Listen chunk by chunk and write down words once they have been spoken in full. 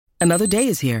Another day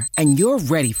is here, and you're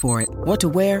ready for it. What to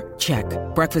wear? Check.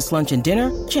 Breakfast, lunch, and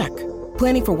dinner? Check.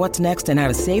 Planning for what's next and how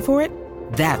to save for it?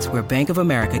 That's where Bank of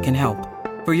America can help.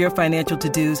 For your financial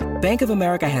to-dos, Bank of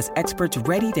America has experts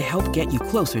ready to help get you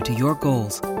closer to your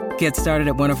goals. Get started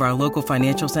at one of our local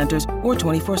financial centers or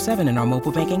 24/7 in our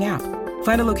mobile banking app.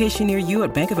 Find a location near you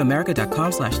at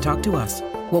bankofamerica.com/talktous.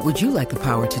 What would you like the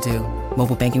power to do?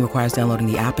 Mobile banking requires downloading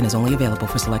the app and is only available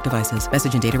for select devices.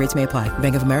 Message and data rates may apply.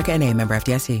 Bank of America N.A., member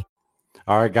FDIC.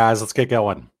 All right, guys, let's get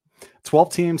going.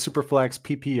 12-team Superflex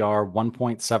PPR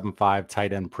 1.75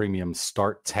 tight end premium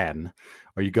start 10.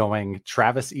 Are you going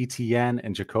Travis Etienne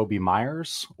and Jacoby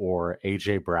Myers or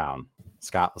A.J. Brown?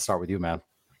 Scott, let's start with you, man.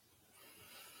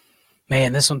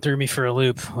 Man, this one threw me for a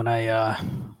loop when I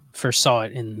first saw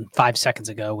it 5 seconds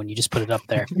ago when you just put it up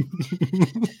there.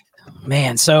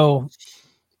 Man, so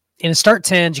in a start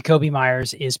 10, Jacoby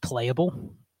Myers is playable,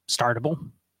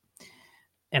 startable.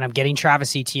 And I'm getting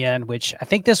Travis Etienne, which I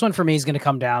think this one for me is going to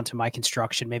come down to my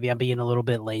construction. Maybe I'm being a little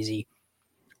bit lazy.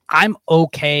 I'm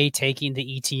okay taking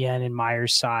the Etienne and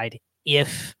Myers side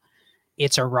if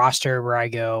it's a roster where I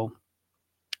go,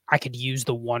 I could use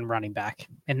the one running back.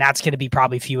 And that's going to be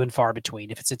probably few and far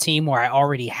between. If it's a team where I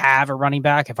already have a running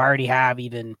back, if I already have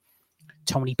even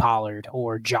Tony Pollard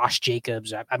or Josh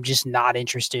Jacobs, I'm just not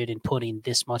interested in putting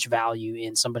this much value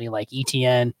in somebody like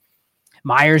Etienne.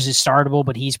 Myers is startable,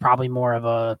 but he's probably more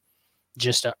of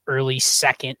just an early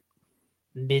second,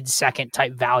 mid-second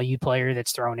type value player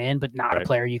that's thrown in, but not a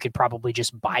player you could probably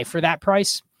just buy for that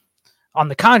price. On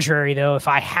the contrary, though, if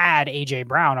I had A.J.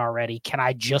 Brown already, can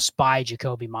I just buy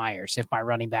Jacoby Myers if my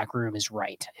running back room is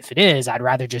right? If it is, I'd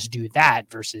rather just do that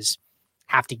versus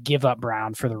have to give up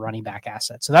Brown for the running back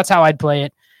asset. So that's how I'd play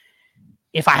it.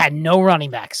 If I had no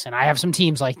running backs, and I have some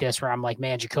teams like this where I'm like,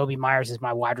 man, Jacoby Myers is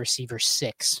my wide receiver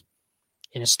 6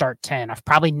 in a start 10. I've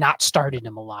probably not started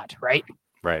him a lot, right?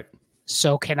 Right.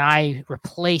 So can I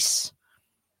replace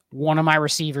one of my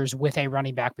receivers with a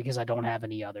running back because I don't have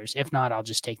any others? If not, I'll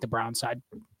just take the Brown side.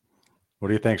 What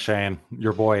do you think, Shane?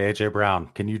 Your boy, A.J. Brown.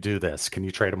 Can you do this? Can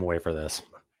you trade him away for this?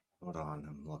 Hold on,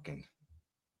 I'm looking.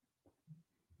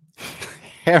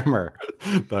 Hammer.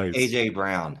 Nice. A.J.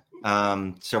 Brown.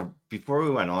 So before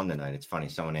we went on tonight, it's funny.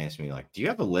 Someone asked me, like, do you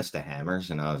have a list of hammers?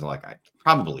 And I was like, I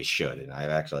probably should. And I've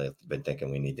actually been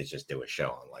thinking we need to just do a show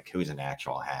on, like, who's an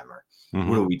actual hammer? Mm-hmm.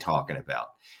 What are we talking about?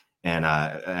 And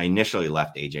I initially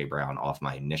left A.J. Brown off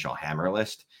my initial hammer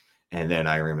list. And then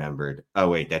I remembered, oh,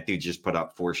 wait, that dude just put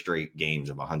up 4 straight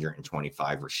games of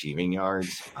 125 receiving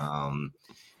yards.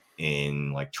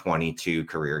 In like 22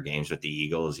 career games with the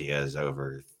Eagles, he has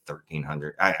over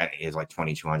 1,300. He has like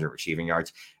 2,200 receiving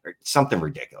yards or something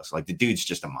ridiculous. Like, the dude's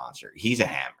just a monster. He's a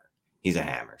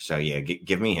hammer. So, yeah,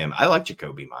 give me him. I like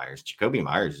Jacoby Myers. Jacoby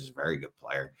Myers is a very good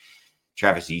player.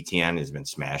 Travis Etienne has been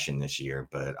smashing this year,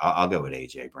 but I'll go with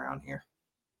A.J. Brown here.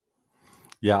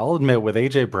 Yeah, I'll admit with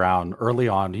A.J. Brown early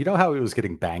on, you know how he was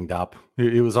getting banged up?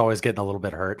 He was always getting a little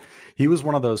bit hurt. He was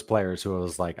one of those players who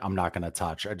was like, I'm not going to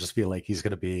touch. I just feel like he's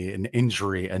going to be an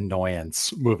injury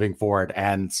annoyance moving forward.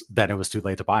 And then it was too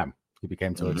late to buy him. He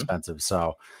became too expensive.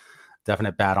 So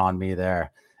definite bad on me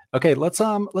there. Okay, let's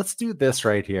do this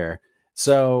right here.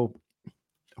 So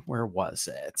where was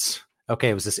it? Okay,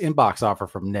 it was this inbox offer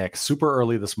from Nick super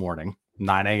early this morning,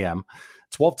 9 a.m.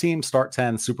 12-team start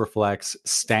 10 Superflex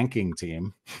stanking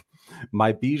team.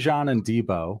 My Bijan and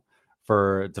Debo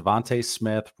for Devontae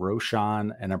Smith,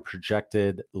 Roshan, and a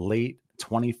projected late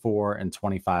 24 and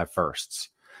 25 firsts.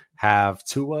 Have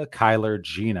Tua, Kyler,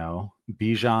 Geno,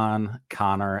 Bijan,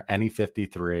 Connor, any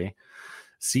 53,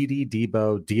 CD,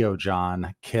 Debo,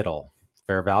 Diojon, Kittle.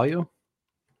 Fair value?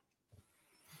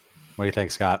 What do you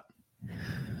think, Scott?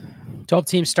 12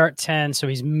 teams start 10, so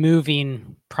he's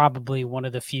moving probably one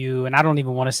of the few, and I don't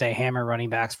even want to say hammer running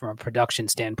backs from a production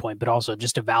standpoint, but also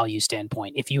just a value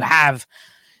standpoint. If you have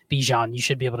Bijan, you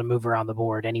should be able to move around the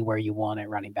board anywhere you want at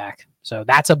running back. So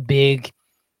that's a big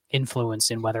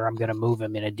influence in whether I'm going to move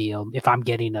him in a deal. If I'm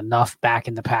getting enough back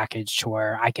in the package to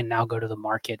where I can now go to the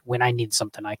market when I need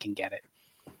something, I can get it.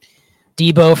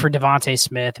 Debo for Devontae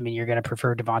Smith. I mean, you're going to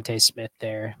prefer Devontae Smith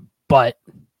there, but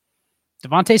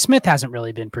Devontae Smith hasn't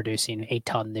really been producing a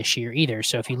ton this year either.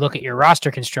 So if you look at your roster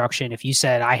construction, if you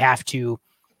said I have to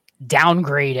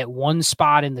downgrade at one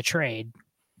spot in the trade,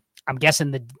 I'm guessing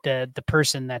the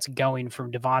person that's going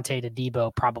from Devontae to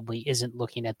Debo probably isn't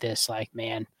looking at this like,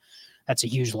 man, that's a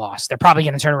huge loss. They're probably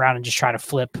going to turn around and just try to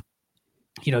flip,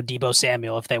 Debo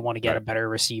Samuel if they want to get a better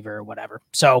receiver or whatever.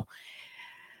 So,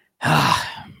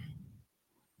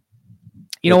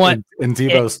 you know what? And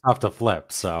Debo's tough to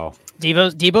flip. So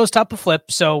Debo's tough to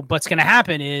flip. So what's going to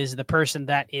happen is the person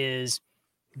that is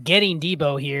getting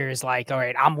Debo here is like, all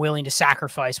right, I'm willing to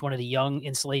sacrifice one of the young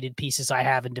insulated pieces I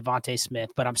have in Devontae Smith,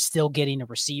 but I'm still getting a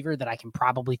receiver that I can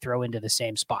probably throw into the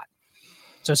same spot.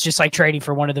 So it's just like trading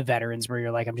for one of the veterans where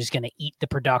you're like, I'm just going to eat the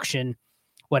production.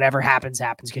 Whatever happens,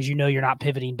 happens, because you know you're not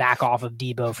pivoting back off of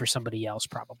Debo for somebody else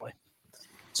probably.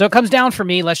 So it comes down for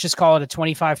me. Let's just call it a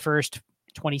 25 first,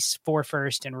 24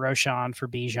 first, and Roshan for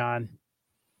Bijan.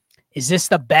 Is this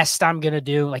the best I'm going to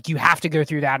do? Like, you have to go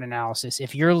through that analysis.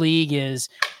 If your league is,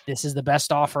 this is the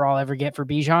best offer I'll ever get for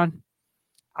Bijan,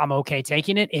 I'm okay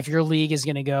taking it. If your league is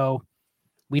going to go,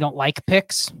 we don't like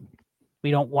picks,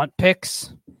 we don't want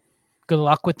picks, good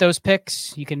luck with those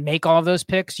picks. You can make all of those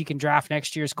picks. You can draft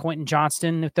next year's Quentin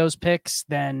Johnston with those picks.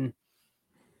 Then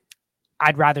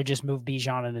I'd rather just move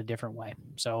Bijan in a different way.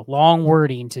 So long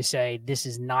wording to say this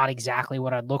is not exactly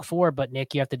what I'd look for. But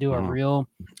Nick, you have to do a real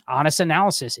honest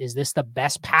analysis. Is this the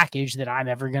best package that I'm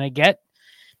ever going to get?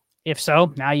 If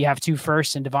so, now you have 2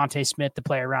 firsts and Devontae Smith to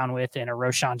play around with and a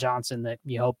Roshan Johnson that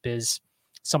you hope is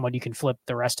someone you can flip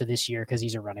the rest of this year because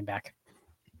he's a running back.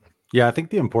 Yeah, I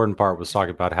think the important part was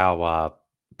talking about how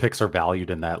picks are valued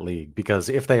in that league, because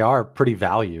if they are pretty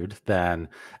valued, then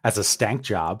as a stank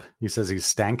job, he says he's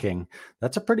stanking.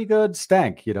 That's a pretty good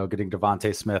stank, getting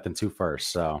Devontae Smith and 2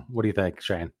 firsts. So what do you think,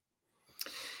 Shane?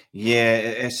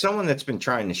 Yeah, as someone that's been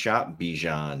trying to shop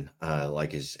Bijan,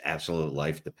 like his absolute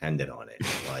life depended on it.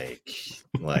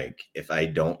 Like if I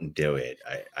don't do it,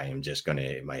 I am just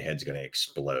my head's gonna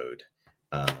explode.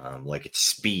 Like it's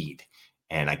speed,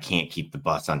 and I can't keep the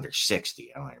bus under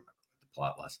 60. I don't remember what the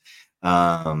plot was.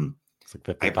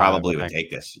 I probably would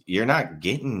take this. You're not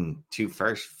getting 2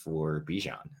 firsts for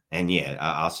Bijan. And yeah,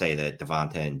 I'll say that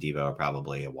Devonta and Debo are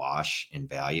probably a wash in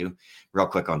value. Real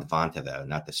quick on Devonta, though,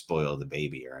 not to spoil the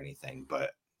baby or anything,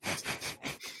 but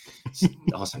it's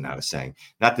also not a saying,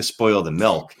 not to spoil the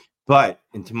milk. But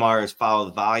in tomorrow's Follow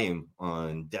the Volume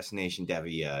on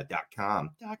DestinationDevy.com,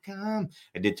 I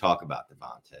did talk about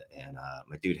Devonta, and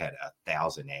my dude had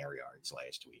 1,000 air yards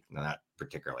last week. Now, not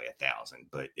particularly 1,000,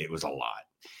 but it was a lot.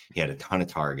 He had a ton of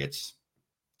targets,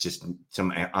 just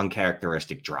some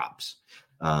uncharacteristic drops.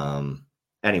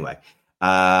 Anyway,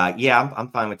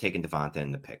 I'm fine with taking Devonta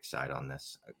in the pick side on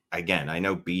this. Again, I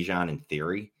know Bijan in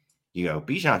theory.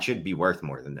 Bijan should be worth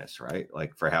more than this, right?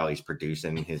 Like for how he's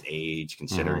producing, his age,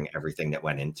 considering everything that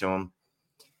went into him.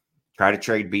 Try to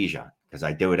trade Bijan because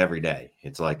I do it every day.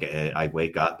 It's like I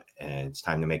wake up and it's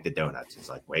time to make the donuts. It's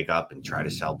like wake up and try to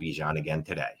sell Bijan again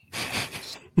today.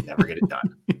 Never get it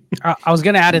done. I was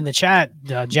going to add in the chat,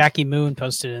 Jackie Moon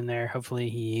posted in there. Hopefully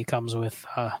he comes with.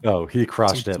 He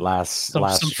crushed it last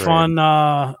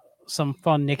some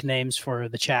fun nicknames for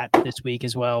the chat this week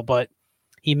as well, but.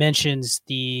 He mentions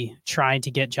the trying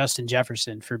to get Justin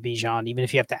Jefferson for Bijan, even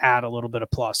if you have to add a little bit of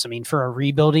plus. I mean, for a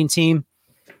rebuilding team,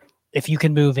 if you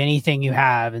can move anything you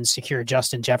have and secure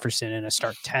Justin Jefferson in a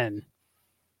start 10,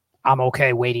 I'm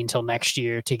okay waiting till next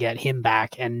year to get him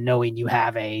back and knowing you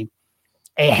have a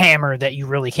hammer that you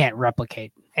really can't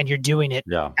replicate. And you're doing it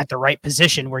at the right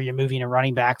position where you're moving a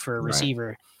running back for a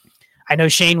receiver. I know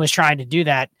Shane was trying to do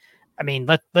that. I mean,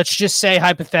 let's just say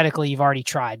hypothetically you've already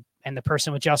tried. And the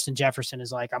person with Justin Jefferson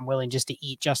is like, I'm willing just to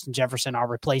eat Justin Jefferson. I'll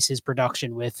replace his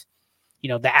production with,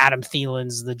 the Adam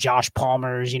Thielens, the Josh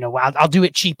Palmers. I'll do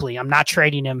it cheaply. I'm not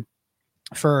trading him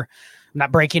I'm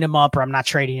not breaking him up, or I'm not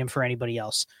trading him for anybody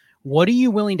else. What are you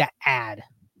willing to add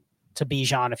to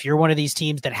Bijan if you're one of these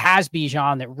teams that has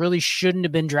Bijan that really shouldn't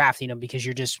have been drafting him because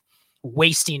you're just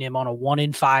wasting him on a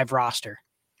 1-in-5 roster?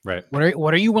 Right.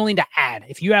 What are you willing to add?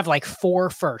 If you have like 4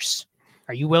 firsts,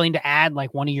 are you willing to add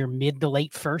like one of your mid to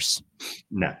late firsts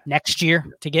next year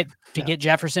to get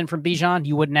Jefferson from Bijan?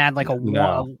 You wouldn't add like a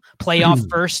playoff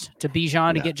first to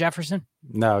Bijan to get Jefferson?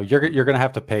 No, you're going to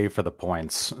have to pay for the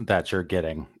points that you're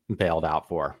getting bailed out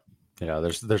for.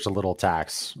 There's a little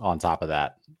tax on top of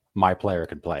that. My player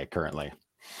can play currently.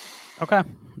 Okay.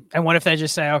 And what if they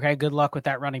just say, okay, good luck with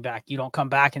that running back? You don't come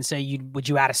back and say, would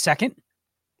you add a second?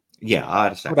 Yeah, I'll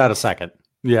add a second. Would add a second.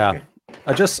 Yeah. Okay.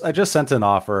 I just sent an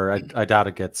offer. I doubt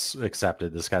it gets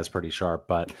accepted. This guy's pretty sharp,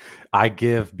 but I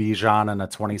give Bijan in a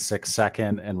 26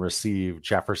 second and receive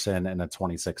Jefferson in a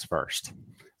 26 first.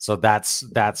 So that's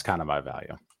kind of my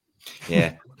value.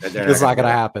 Yeah, it's not going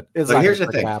to happen. Here's the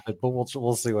thing. Happen, but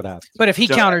we'll see what happens. But if he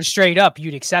countered straight up,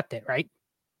 you'd accept it, right?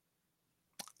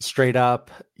 Straight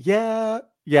up, yeah,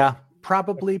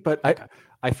 probably. But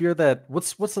I fear that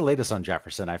what's the latest on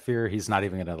Jefferson? I fear he's not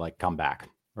even going to come back.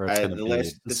 The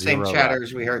same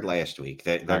chatters we heard last week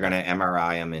that they're going to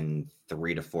MRI him in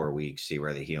 3 to 4 weeks, see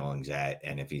where the healing's at,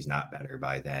 and if he's not better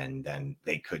by then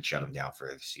they could shut him down for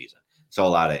the season. So a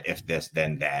lot of if this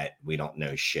then that, we don't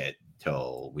know shit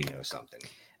till we know something.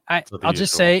 I'll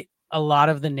just say a lot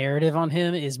of the narrative on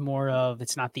him is more of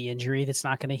it's not the injury that's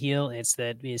not going to heal. It's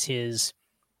that is his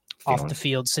off the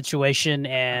field situation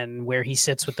and where he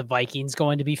sits with the Vikings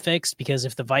going to be fixed. Because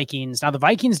if the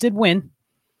Vikings did win,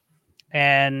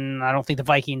 and I don't think the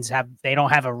Vikings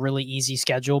don't have a really easy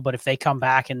schedule, but if they come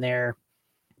back and they're,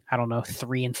 I don't know,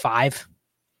 3-5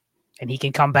 and he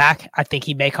can come back, I think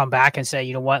he may come back and say,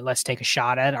 you know what, let's take a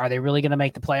shot at it. Are they really going to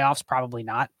make the playoffs? Probably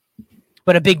not.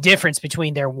 But a big difference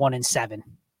between their 1-7,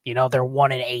 they're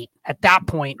 1-8 at that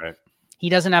point. Right. He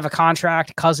doesn't have a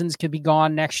contract. Cousins could be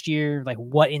gone next year. Like,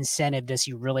 what incentive does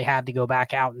he really have to go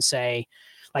back out and say,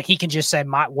 like, he can just say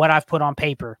what I've put on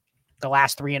paper the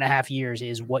last 3.5 years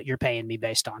is what you're paying me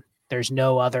based on. There's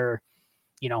no other,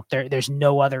 there's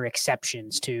no other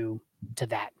exceptions to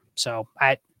that. So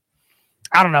I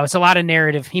don't know. It's a lot of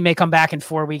narrative. He may come back in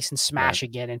 4 weeks and smash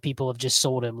again, and people have just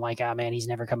sold him like, oh man, he's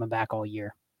never coming back all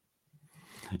year.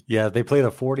 Yeah, they play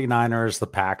the 49ers, the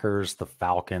Packers, the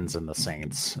Falcons, and the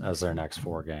Saints as their next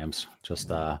 4 games. Just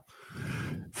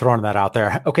throwing that out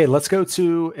there. Okay, let's go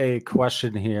to a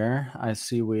question here. I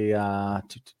see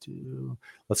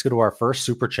let's go to our first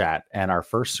super chat, and our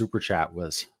first super chat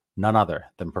was none other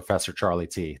than Professor Charlie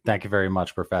T. Thank you very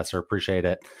much, Professor. Appreciate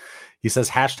it. He says,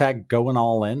 hashtag going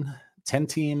all in,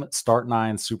 10-team start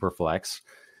 9 superflex.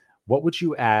 What would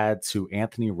you add to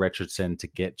Anthony Richardson to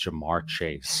get Jamar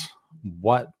Chase?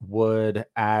 What would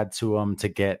add to him to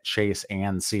get Chase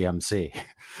and CMC?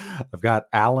 I've got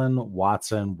Allen,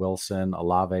 Watson, Wilson,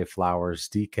 Olave, Flowers,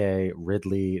 DK,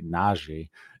 Ridley, Najee.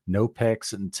 No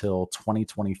picks until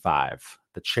 2025.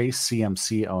 The Chase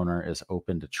CMC owner is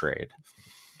open to trade.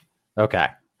 Okay.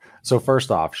 So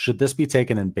first off, should this be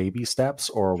taken in baby steps,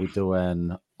 or are we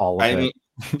doing all of it?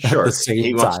 Sure. The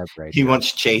same time he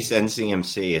wants Chase and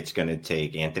CMC. It's going to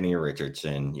take Anthony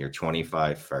Richardson, your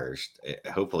 25 first.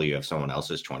 Hopefully you have someone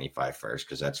else's 25 first,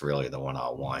 because that's really the one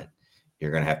I'll want.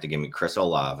 You're going to have to give me Chris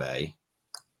Olave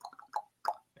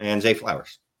and Zay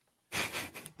Flowers.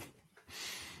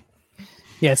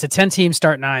 Yeah, it's a 10-team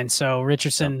start 9. So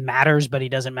Richardson matters, but he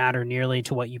doesn't matter nearly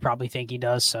to what you probably think he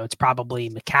does. So it's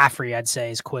probably McCaffrey, I'd say,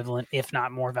 is equivalent, if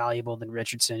not more valuable than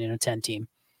Richardson in a 10-team.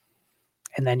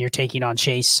 And then you're taking on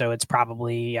Chase. So it's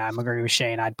probably, I'm agreeing with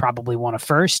Shane, I'd probably want a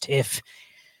first. If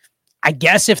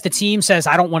the team says,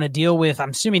 I don't want to deal with, I'm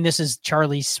assuming this is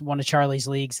one of Charlie's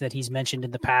leagues that he's mentioned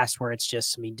in the past where it's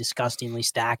just, disgustingly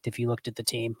stacked. If you looked at the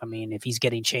team, if he's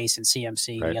getting Chase and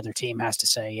CMC, right, the other team has to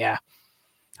say, yeah,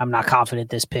 I'm not confident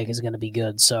this pick is going to be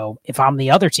good. So if I'm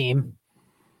the other team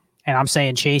and I'm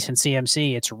saying Chase and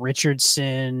CMC, it's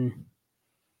Richardson,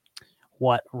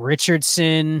 Olave.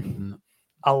 Richardson,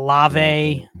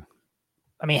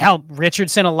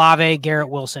 Olave, Garrett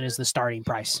Wilson is the starting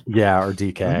price. Yeah, or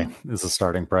DK is the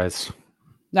starting price.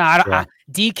 No,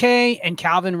 DK and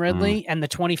Calvin Ridley and the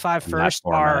 25 first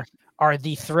are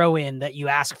the throw-in that you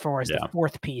ask for as the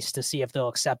fourth piece to see if they'll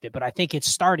accept it. But I think it's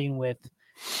starting with,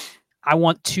 I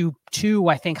want two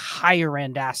I think higher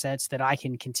end assets that I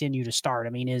can continue to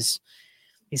start. Is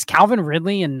Calvin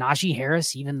Ridley and Najee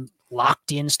Harris even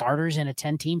locked in starters in a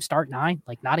 10-team start 9?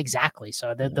 Like, not exactly.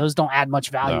 So those don't add much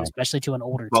value, especially to an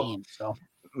older team. So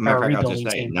I'll just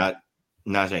say,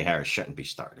 Najee Harris shouldn't be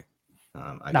starting.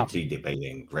 I can see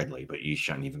debating Ridley, but you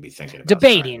shouldn't even be thinking about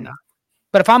debating.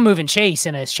 But if I'm moving Chase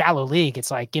in a shallow league,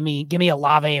 it's like, give me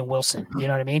Olave and Wilson. You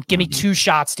know what I mean? Give me 2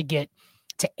 shots to get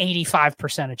to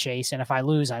 85% of Chase. And if I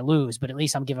lose, I lose. But at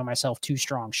least I'm giving myself 2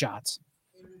 strong shots.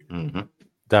 Mm-hmm.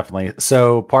 Definitely.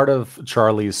 So part of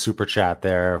Charlie's super chat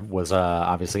there was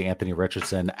obviously Anthony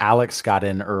Richardson. Alex got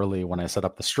in early when I set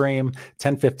up the stream,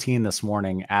 10:15 this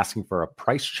morning, asking for a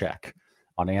price check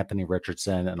on Anthony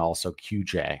Richardson and also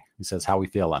QJ. He says, how we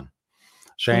feeling?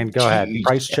 Shane, go ahead.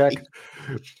 Price check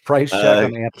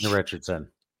on Anthony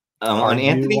Richardson. On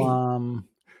Anthony?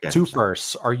 2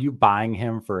 firsts. Are you buying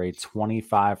him for a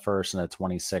 25 first and a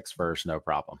 26 first? No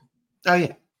problem. Oh,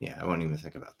 yeah. Yeah, I won't even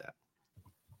think about that.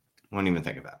 I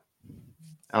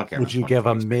don't care. Would you give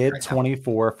a mid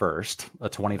 24 first, a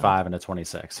 25 and a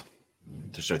 26?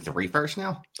 So 3 first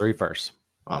now? 3 first.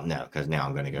 Well, no, because now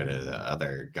I'm going to go to the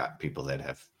other people that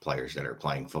have players that are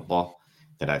playing football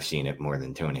that I've seen at more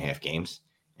than 2.5 games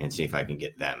and see if I can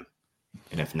get them.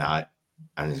 And if not,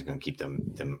 I'm just going to keep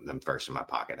them first in my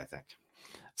pocket, I think.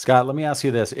 Scott, let me ask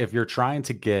you this. If you're trying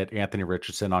to get Anthony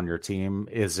Richardson on your team,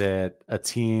 is it a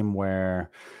team where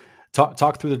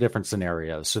talk through the different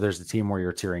scenarios? So there's a team where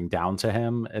you're tiering down to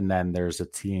him, and then there's a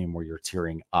team where you're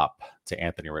tiering up to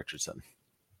Anthony Richardson.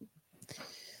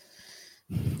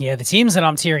 Yeah, the teams that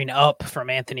I'm tiering up from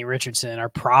Anthony Richardson are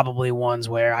probably ones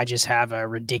where I just have a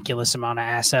ridiculous amount of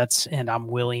assets and I'm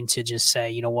willing to just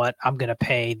say, you know what, I'm going to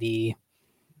pay the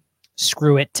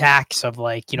screw it tax of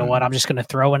like, you know what, I'm just going to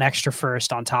throw an extra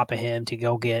first on top of him to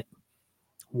go get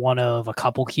one of a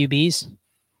couple QBs.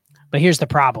 But here's the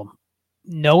problem.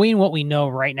 Knowing what we know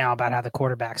right now about how the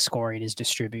quarterback scoring is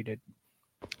distributed,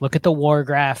 look at the war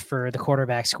graph for the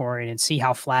quarterback scoring and see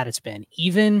how flat it's been.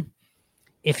 Even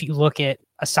if you look at,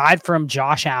 aside from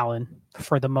Josh Allen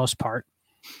for the most part,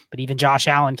 but even Josh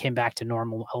Allen came back to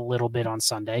normal a little bit on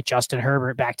Sunday. Justin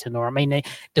Herbert back to normal. I mean,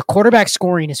 the quarterback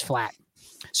scoring is flat.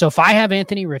 So if I have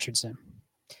Anthony Richardson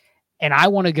and I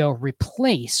want to go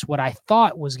replace what I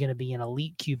thought was going to be an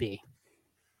elite QB,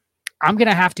 I'm going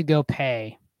to have to go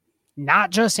pay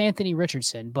not just Anthony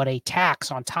Richardson, but a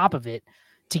tax on top of it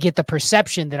to get the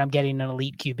perception that I'm getting an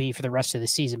elite QB for the rest of the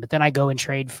season. But then I go and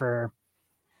trade for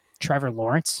Trevor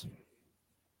Lawrence,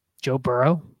 Joe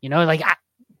Burrow,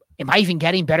 am I even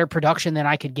getting better production than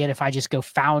I could get if I just go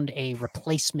found a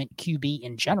replacement QB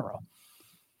in general?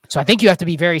 So I think you have to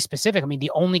be very specific. I mean,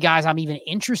 the only guys I'm even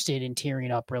interested in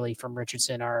tearing up really from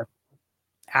Richardson are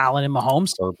Allen and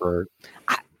Mahomes. Herbert.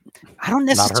 I don't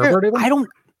necessarily. Not Herbert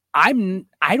even?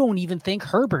 I don't even think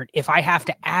Herbert. If I have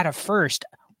to add a first,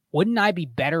 wouldn't I be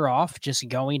better off just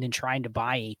going and trying to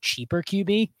buy a cheaper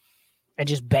QB and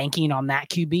just banking on that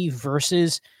QB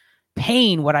versus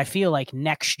paying what I feel like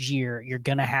next year you're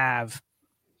going to have,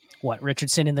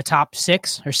 Richardson in the top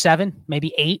 6 or 7,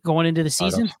 maybe 8 going into the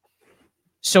season?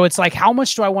 So it's like, how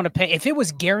much do I want to pay? If it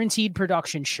was guaranteed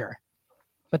production, sure.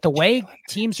 But the way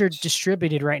teams are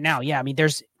distributed right now, I mean,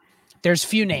 there's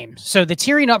few names. So the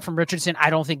tiering up from Richardson,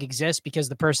 I don't think exists because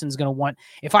the person's going to want,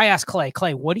 if I ask Clay,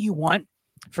 what do you want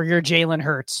for your Jalen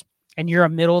Hurts? And you're a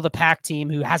middle of the pack team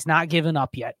who has not given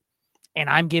up yet. And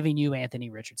I'm giving you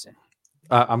Anthony Richardson.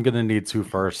 I'm going to need 2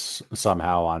 firsts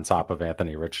somehow on top of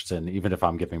Anthony Richardson, even if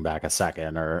I'm giving back a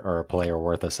second or a player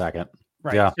worth a second.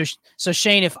 Right. Yeah. So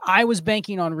Shane, if I was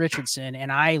banking on Richardson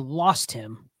and I lost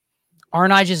him,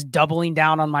 aren't I just doubling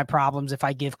down on my problems if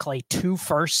I give Clay 2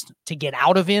 firsts to get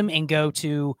out of him and go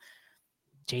to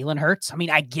Jalen Hurts? I mean,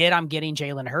 I'm getting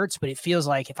Jalen Hurts, but it feels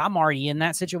like if I'm already in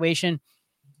that situation,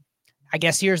 I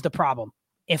guess here's the problem.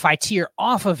 If I tier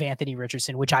off of Anthony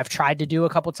Richardson, which I've tried to do a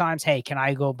couple times, hey, can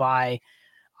I go buy,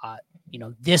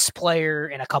 this player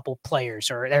and a couple players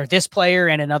or this player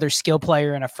and another skill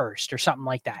player and a first or something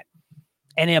like that?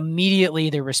 And immediately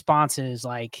the response is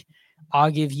like, I'll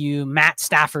give you Matt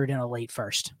Stafford in a late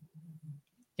first.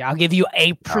 Yeah, I'll give you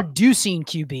a producing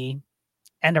QB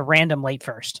and a random late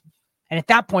first. And at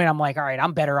that point, I'm like, all right,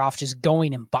 I'm better off just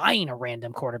going and buying a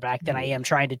random quarterback than I am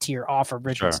trying to tier off of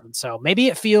Richardson. Sure. So maybe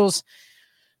it feels,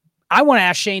 I want to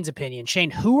ask Shane's opinion.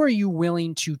 Shane, who are you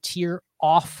willing to tier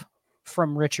off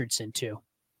from Richardson to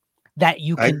that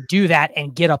you can do that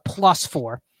and get a plus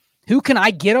for? Who can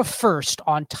I get a first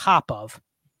on top of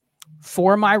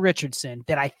for my Richardson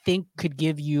that I think could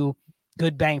give you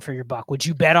good bang for your buck? Would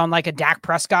you bet on like a Dak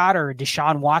Prescott or a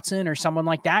Deshaun Watson or someone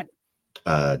like that?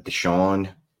 Deshaun,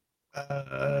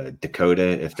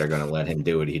 Dakota, if they're going to let him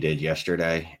do what he did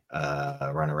yesterday,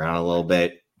 run around a little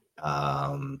bit.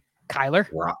 Kyler?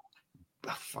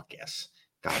 Fuck yes.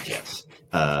 God, yes.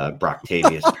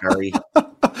 Broctavius Curry.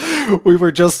 We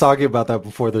were just talking about that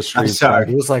before the stream.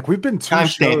 Sorry. It was like, we've been 2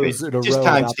 shows in a just row.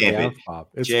 Time stamp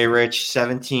it. J Rich,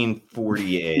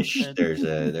 1740-ish.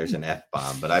 There's an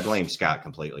F-bomb, but I blame Scott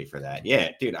completely for that. Yeah,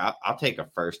 dude, I'll take a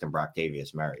first and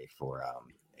Broctavius Murray for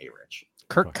A Rich.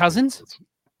 Kirk Cousins?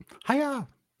 Hiya.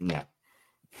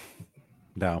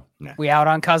 No. We out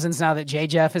on Cousins now that J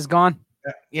Jeff is gone?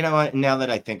 You know what? Now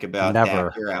that I think about Never.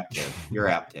 Dak, you're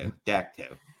out too. Dak too.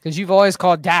 Because you've always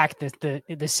called Dak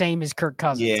the same as Kirk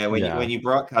Cousins. Yeah, when you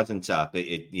brought Cousins up,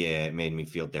 it made me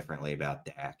feel differently about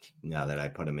Dak now that I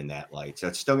put him in that light. So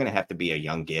it's still going to have to be a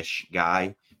youngish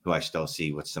guy who I still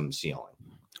see with some ceiling.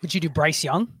 Would you do Bryce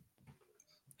Young?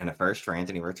 And a first for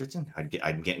Anthony Richardson?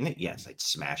 I'm getting it. Yes, I'd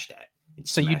smash that.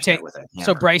 So you take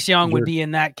Bryce Young would be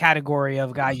in that category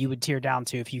of guy you would tear down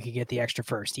to if you could get the extra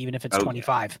first, even if it's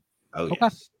 25. Yeah. Okay.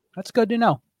 Yes. That's good to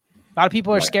know. A lot of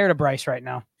people are scared of Bryce right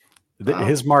now.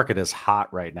 His market is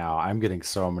hot right now. I'm getting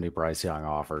so many Bryce Young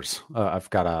offers. I've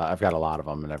got a lot of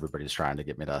them, and everybody's trying to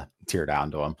get me to tear down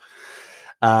to him.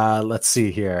 Let's see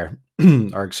here,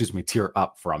 or excuse me, tear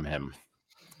up from him.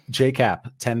 JCap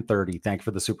 1030. Thank you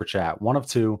for the super chat. 1 of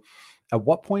 2. At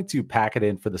what point do you pack it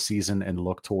in for the season and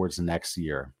look towards next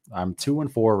year? I'm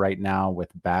 2-4 right now with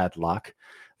bad luck.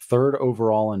 3rd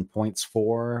overall in points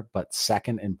for, but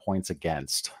 2nd in points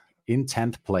against. In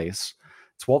 10th place.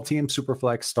 12-team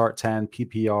Superflex, start 10,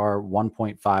 PPR,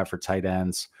 1.5 for tight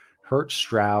ends. Hurts,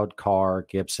 Stroud, Carr,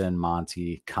 Gibson,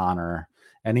 Monty, Connor.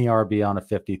 NERB on a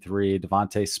 53.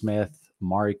 Devontae Smith,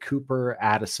 Amari Cooper,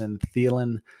 Addison,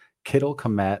 Thielen, Kittle,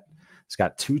 Komet, He's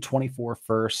got 224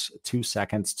 firsts, 2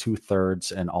 seconds, 2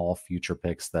 thirds, and all future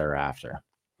picks thereafter.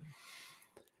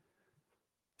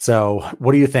 So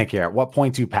what do you think here? At what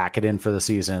point do you pack it in for the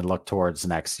season and look towards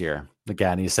next year?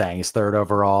 Again, he's saying he's third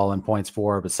overall in points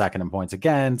for, but second in points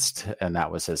against, and that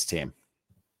was his team.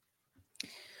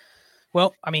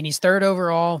 Well, I mean, he's third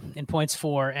overall in points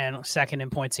for and second in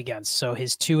points against. So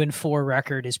his 2-4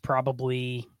 record is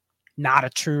probably not a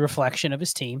true reflection of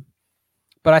his team.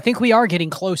 But I think we are getting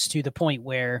close to the point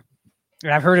where,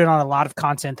 and I've heard it on a lot of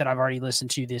content that I've already listened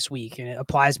to this week, and it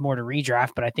applies more to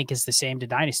redraft, but I think it's the same to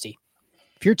Dynasty.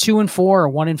 If you're 2-4 or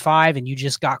 1-5 and you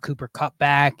just got Cooper Kupp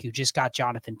back, you just got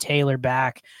Jonathan Taylor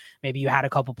back, maybe you had a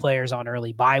couple players on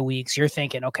early bye weeks, you're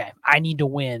thinking, okay, I need to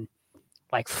win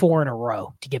like 4 in a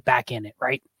row to get back in it,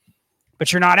 right?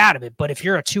 But you're not out of it. But if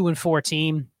you're a 2-4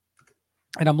 team,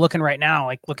 and I'm looking right now,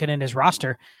 like looking in his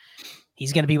roster,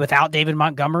 he's going to be without David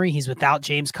Montgomery. He's without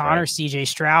James Conner. Right. CJ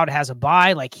Stroud has a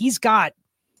bye. Like he's got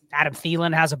Adam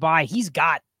Thielen has a bye. He's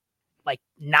got like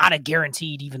not a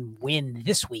guaranteed even win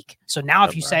this week. So now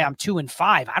if you say I'm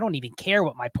 2-5, I don't even care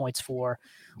what my points for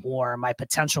or my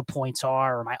potential points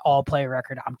are or my all play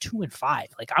record. I'm 2-5.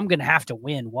 Like I'm going to have to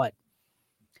win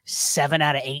 7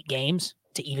 out of 8 games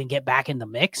to even get back in the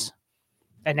mix.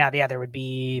 And now there would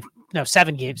be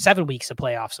 7 weeks of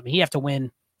playoffs. I mean, you have to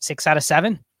win 6 out of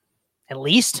 7 at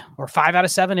least, or 5 out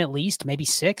of 7 at least, maybe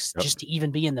 6 just to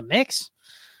even be in the mix.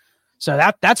 So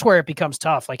that's where it becomes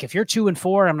tough. Like if you're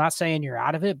 2-4, I'm not saying you're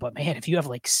out of it, but man, if you have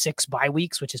like 6 bye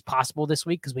weeks, which is possible this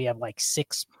week because we have like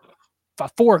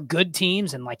 4 good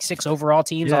teams and like 6 overall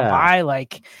teams on bye,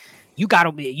 like you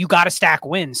gotta stack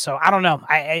wins. So I don't know.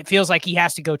 It feels like he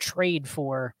has to go trade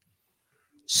for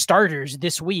starters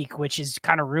this week, which is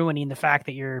kind of ruining the fact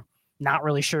that you're not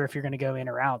really sure if you're going to go in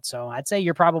or out. So I'd say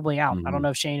you're probably out. I don't know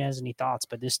if Shane has any thoughts,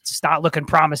 but this is not looking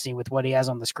promising with what he has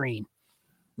on the screen.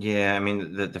 Yeah, I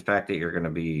mean, the fact that you're going to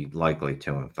be likely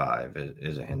 2-5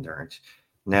 is a hindrance.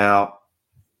 Now,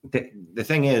 the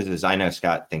thing is I know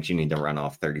Scott thinks you need to run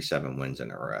off 37 wins in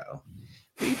a row.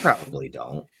 But you probably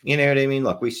don't. You know what I mean?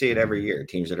 Look, we see it every year.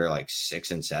 Teams that are like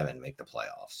 6-7 make the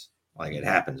playoffs. Like it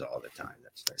happens all the time.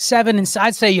 That's 7, and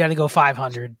I'd say you got to go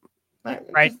 500.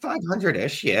 Right,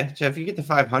 500-ish, yeah. So if you get to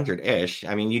 500-ish,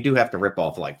 I mean, you do have to rip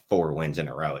off like 4 wins in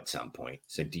a row at some point.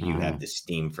 So do you have the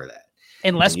steam for that?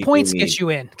 Unless points get you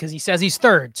in, because he says he's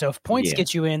third. So if points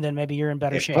get you in, then maybe you're in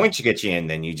better shape. If points get you in,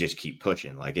 then you just keep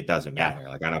pushing. Like it doesn't matter.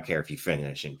 Like I don't care if you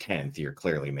finish in 10th, you're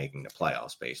clearly making the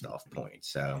playoffs based off points.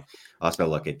 So also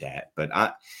look at that.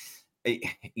 But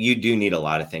you do need a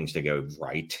lot of things to go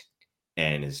right.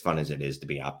 And as fun as it is to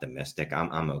be optimistic,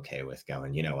 I'm okay with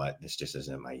going, you know what, this just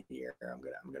isn't my year.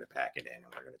 I'm gonna pack it in and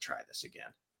we're gonna try this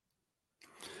again.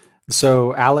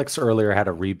 So Alex earlier had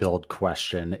a rebuild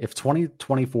question. If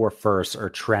 2024 firsts are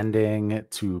trending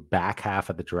to back half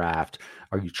of the draft,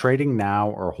 are you trading now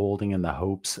or holding in the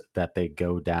hopes that they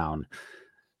go down?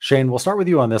 Shane, we'll start with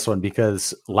you on this one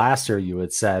because last year you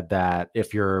had said that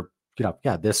if you're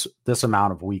this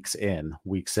amount of weeks in,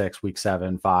 week 6, week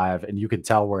 7, 5, and you can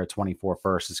tell where a 24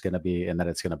 first is going to be and that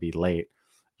it's going to be late.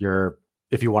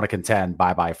 If you want to contend,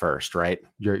 bye first, right?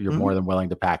 You're more than willing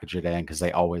to package it in because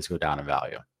they always go down in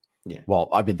value. Yeah. Well,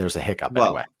 I mean, there's a hiccup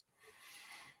anyway.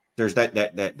 There's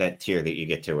that tier that you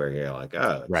get to where you're like,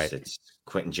 it's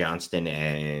Quentin Johnston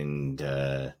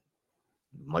and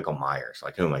Michael Myers.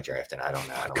 Like, who am I drafting? I don't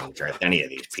know. I don't want to draft any of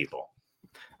these people.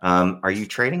 Are you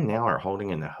trading now or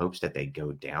holding in the hopes that they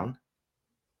go down?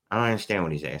 I don't understand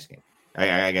what he's asking.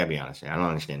 I gotta be honest. I don't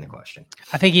understand the question.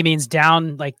 I think he means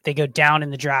down, like they go down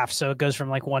in the draft. So it goes from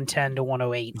like 110 to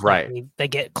 108. Right. Like they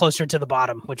get closer to the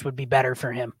bottom, which would be better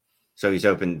for him. So he's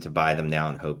open to buy them now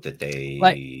and hope that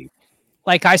they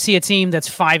like I see a team that's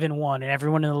 5-1 and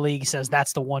everyone in the league says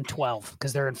that's the 112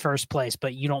 because they're in first place,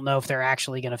 but you don't know if they're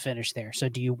actually going to finish there. So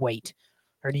do you wait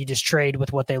or do you just trade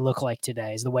with what they look like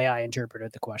today is the way I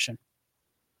interpreted the question.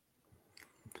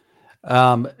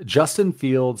 Justin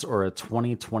Fields or a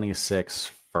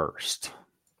 2026 first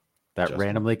that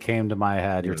randomly came to my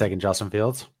head. You're taking Justin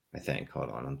Fields? I think. Hold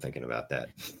on. I'm thinking about that.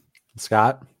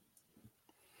 Scott?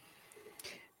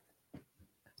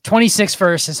 26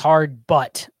 first is hard,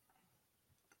 but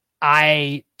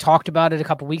I talked about it a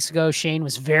couple weeks ago. Shane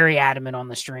was very adamant on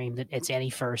the stream that it's any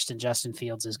first and Justin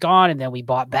Fields is gone. And then we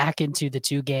bought back into the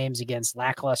 2 games against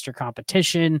lackluster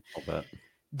competition.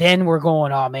 Then we're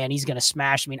going, oh man, he's going to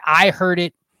smash. I mean, I heard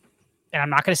it, and I'm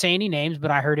not going to say any names,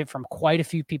 but I heard it from quite a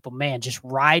few people. Man, just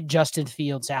ride Justin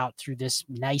Fields out through this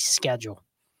nice schedule.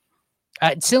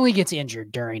 Until he gets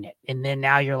injured during it. And then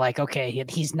now you're like, okay,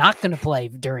 he's not going to play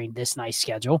during this nice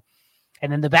schedule.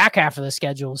 And then the back half of the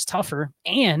schedule is tougher.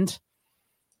 And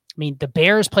mean, the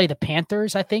Bears play the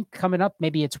Panthers, I think, coming up.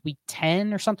 Maybe it's week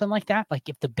 10 or something like that. Like,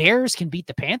 if the Bears can beat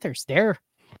the Panthers, they're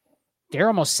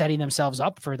almost setting themselves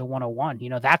up for the 101. You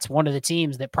know, that's one of the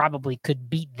teams that probably could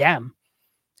beat them.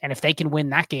 And if they can win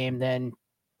that game, then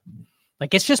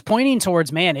like it's just pointing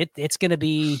towards, man, it's going to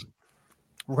be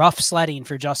rough sledding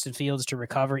for Justin Fields to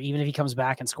recover, even if he comes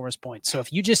back and scores points. So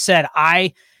if you just said,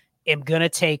 I am going to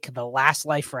take the last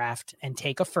life raft and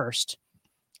take a first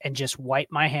and just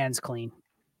wipe my hands clean,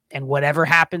 and whatever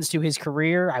happens to his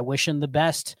career, I wish him the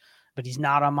best, but he's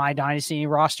not on my Dynasty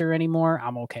roster anymore,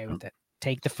 I'm okay with it.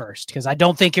 Take the first, because I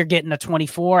don't think you're getting a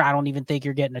 24. I don't even think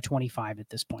you're getting a 25 at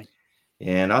this point.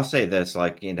 And I'll say this,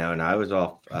 like, you know, and I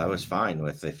was fine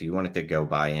with if you wanted to go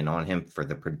buy in on him for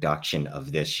the production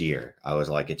of this year. I was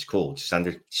like, it's cool. Just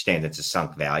understand it's a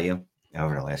sunk value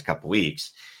over the last couple of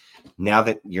weeks. Now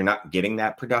that you're not getting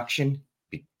that production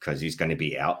because he's going to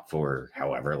be out for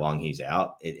however long he's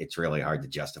out, it's really hard to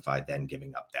justify then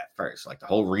giving up that first. Like the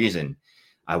whole reason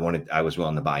I was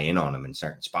willing to buy in on him in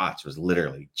certain spots was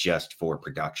literally just for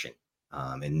production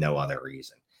and no other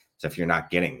reason. So if you're not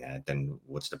getting that, then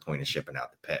what's the point of shipping out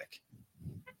the pick?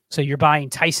 So you're buying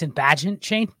Tyson Bagent,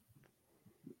 Shane?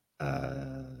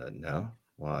 No.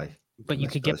 Why? But you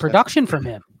could get production from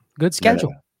him. Good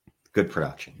schedule. No. Good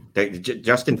production.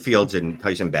 Justin Fields and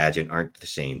Tyson Bagent aren't the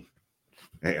same.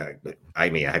 I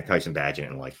mean, I have Tyson Bagent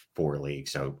in like 4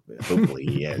 leagues, so hopefully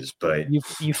he is. But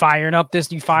you fire him up this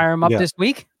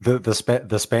week? The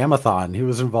spamathon. He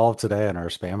was involved today in our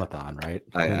spamathon, right?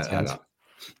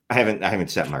 I haven't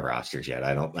set my rosters yet.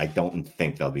 I don't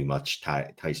think there'll be much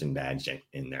Tyson Bagent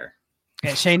in there.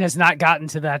 Yeah, Shane has not gotten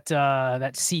to that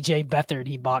CJ Beathard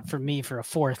he bought from me for a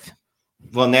 4th.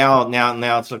 Well,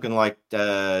 now it's looking like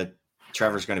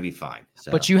Trevor's going to be fine.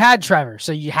 So. But you had Trevor,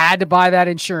 so you had to buy that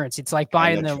insurance. It's like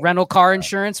buying the rental car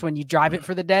insurance when you drive it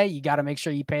for the day. You got to make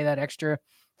sure you pay that extra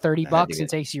 $30 in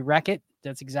case you wreck it.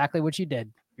 That's exactly what you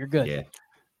did. You're good. Yeah.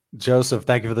 Joseph,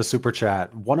 thank you for the super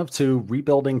chat. 1 of 2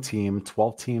 rebuilding team,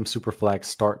 12-team Superflex,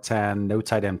 start 10, no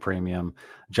tight end premium.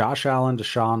 Josh Allen,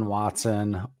 Deshaun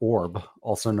Watson, Orb,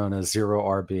 also known as 0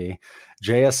 RB.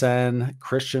 JSN,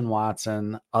 Christian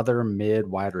Watson, other mid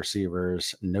wide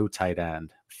receivers, no tight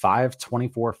end.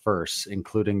 524 firsts,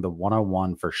 including the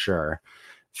 101 for sure.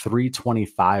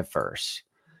 325 firsts.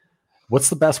 What's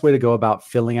the best way to go about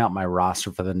filling out my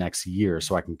roster for the next year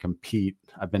so I can compete?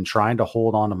 I've been trying to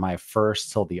hold on to my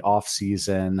first till the off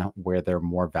season where they're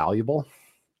more valuable.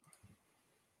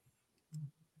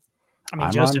 I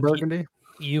mean, Joseph, Burgundy.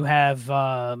 You have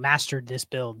mastered this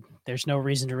build. There's no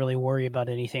reason to really worry about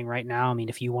anything right now. I mean,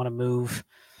 if you want to move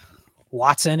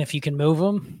Watson, if you can move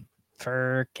him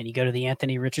can you go to the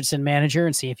Anthony Richardson manager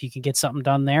and see if you can get something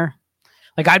done there?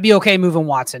 Like, I'd be okay moving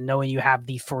Watson, knowing you have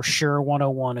the for sure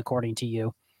 101 according to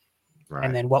you. Right.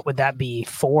 And then what would that be?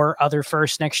 4 other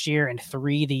firsts next year and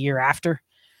 3 the year after?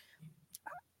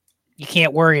 You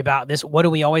can't worry about this. What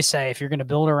do we always say? If you're going to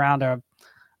build around a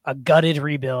gutted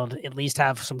rebuild, at least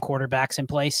have some quarterbacks in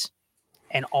place.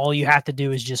 And all you have to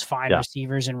do is just find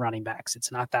receivers and running backs.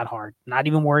 It's not that hard. Not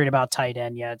even worried about tight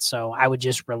end yet. So I would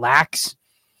just relax.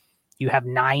 You have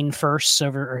 8 firsts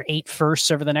over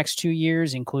the next 2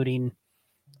 years, including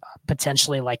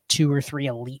potentially like 2 or 3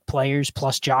 elite players,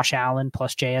 plus Josh Allen,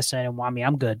 plus JSN and Wami.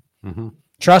 I'm good. Mm-hmm.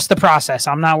 Trust the process.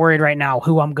 I'm not worried right now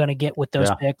who I'm going to get with those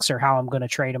picks or how I'm going to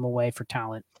trade them away for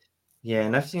talent. Yeah,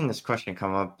 and I've seen this question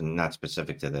come up, and not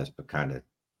specific to this, but kind of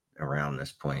around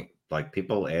this point. Like,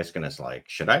 people asking us, like,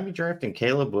 should I be drafting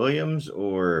Caleb Williams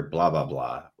or blah, blah,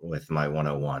 blah with my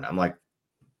 101? I'm like,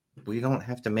 we don't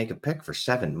have to make a pick for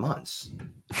 7 months.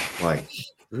 Like,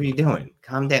 what are you doing?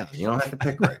 Calm down. You don't have to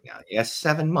pick right now. You have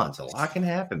 7 months. A lot can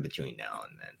happen between now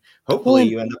and then. Hopefully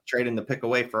you end up trading the pick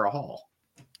away for a haul.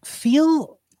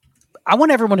 I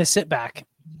want everyone to sit back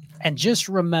and just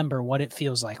remember what it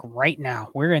feels like right now.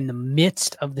 We're in the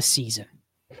midst of the season,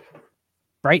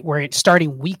 right? We're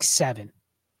starting week 7.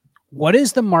 What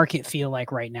does the market feel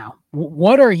like right now?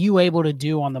 What are you able to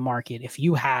do on the market if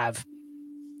you have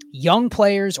young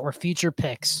players or future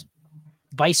picks?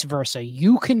 Vice versa,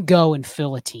 you can go and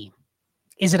fill a team.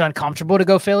 Is it uncomfortable to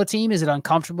go fill a team? Is it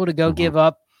uncomfortable to go give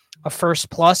up a first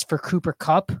plus for Cooper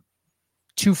Kupp,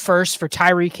 2 firsts for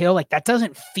Tyreek Hill? Like, that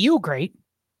doesn't feel great.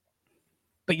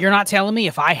 But you're not telling me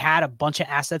if I had a bunch of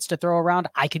assets to throw around,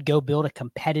 I could go build a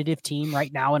competitive team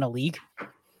right now in a league?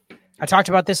 I talked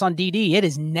about this on DD. It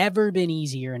has never been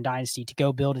easier in Dynasty to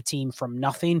go build a team from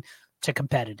nothing to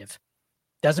competitive.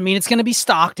 Doesn't mean it's going to be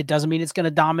stocked. It doesn't mean it's going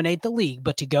to dominate the league,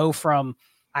 but to go from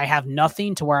I have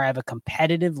nothing to where I have a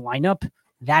competitive lineup,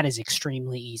 that is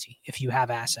extremely easy if you have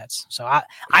assets. So I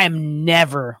am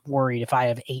never worried if I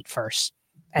have 8 firsts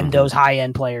and those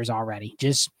high-end players already.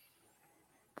 Just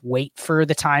wait for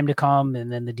the time to come,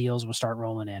 and then the deals will start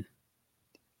rolling in.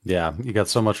 Yeah, you got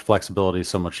so much flexibility,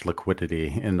 so much liquidity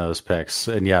in those picks,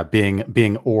 and yeah,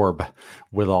 being orb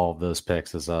with all of those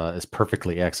picks is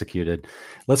perfectly executed.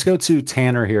 Let's go to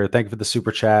Tanner here. Thank you for the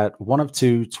super chat. 1 of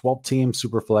 2, 12-team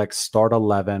Superflex, start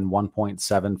 11,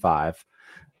 1.75.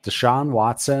 Deshaun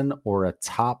Watson or a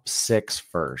top 6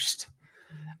 first.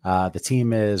 The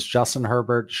team is Justin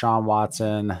Herbert, Deshaun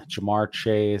Watson, Jamar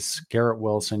Chase, Garrett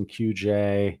Wilson,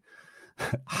 QJ,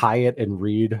 Hyatt and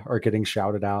Reed are getting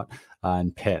shouted out,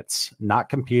 and Pitts not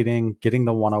competing, getting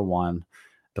the 101.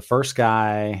 The first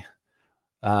guy,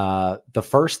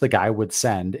 the guy would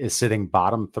send is sitting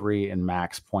bottom 3 in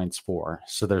max points for.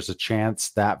 So there's a chance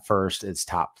that first is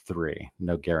top 3,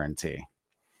 no guarantee.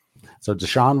 So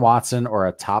Deshaun Watson or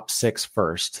a top 6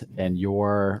 first, and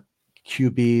your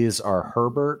QBs are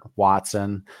Herbert,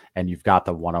 Watson, and you've got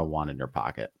the 101 in your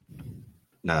pocket.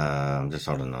 I'm just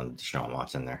holding on to Deshaun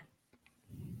Watson there.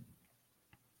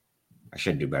 I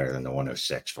should do better than the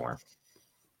 106 for him.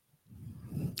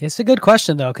 It's a good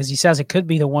question, though, because he says it could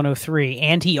be the 103,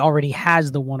 and he already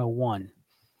has the 101.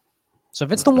 So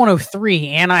if it's the 103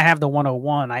 and I have the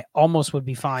 101, I almost would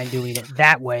be fine doing it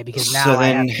that way because now I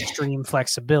have extreme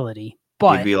flexibility.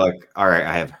 But you'd be like, all right,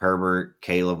 I have Herbert,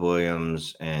 Caleb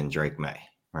Williams, and Drake May,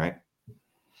 right?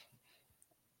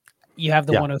 You have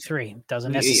the 103.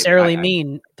 Doesn't necessarily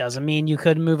mean you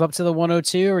couldn't move up to the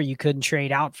 102 or you couldn't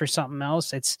trade out for something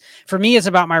else. For me, it's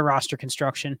about my roster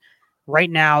construction. Right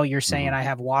now, you're saying I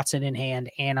have Watson in hand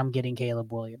and I'm getting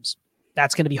Caleb Williams.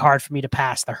 That's going to be hard for me to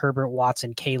pass the Herbert,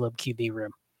 Watson, Caleb QB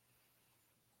room.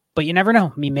 But you never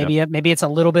know. I mean, maybe it's a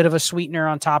little bit of a sweetener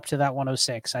on top to that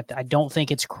 106. I don't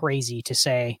think it's crazy to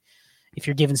say if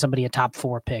you're giving somebody a top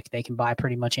 4 pick, they can buy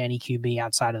pretty much any QB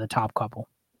outside of the top couple.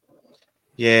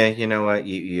 Yeah, you know what?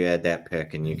 You add that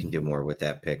pick and you can do more with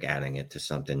that pick, adding it to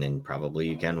something, and probably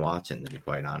you can Watson, to be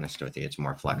quite honest with you. It's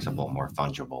more flexible, more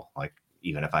fungible. Like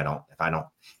even if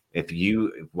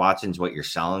Watson's what you're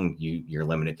selling, you're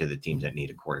limited to the teams that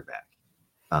need a quarterback.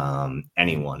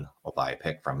 Anyone will buy a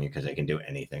pick from you because they can do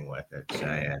anything with it. So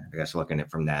yeah, I guess looking at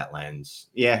it from that lens,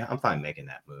 yeah, I'm fine making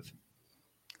that move.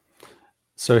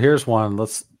 So here's one.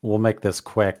 We'll make this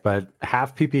quick, but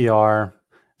half PPR,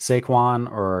 Saquon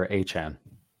or HN?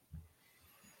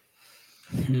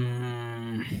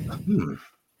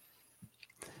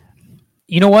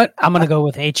 You know what? I'm going to go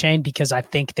with A-Chain because I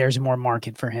think there's more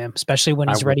market for him, especially when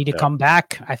he's ready to come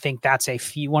back. I think that's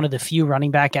one of the few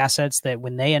running back assets that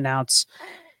when they announce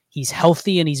he's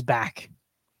healthy and he's back,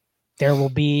 there will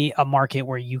be a market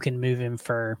where you can move him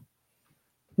for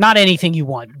not anything you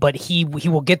want, but he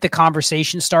will get the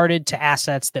conversation started to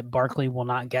assets that Barkley will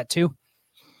not get to.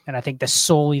 And I think that's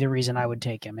solely the reason I would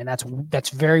take him. And that's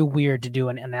very weird to do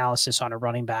an analysis on a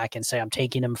running back and say I'm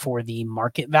taking him for the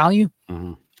market value.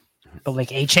 Mm-hmm. But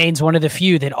like A-Chain's one of the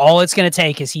few that all it's going to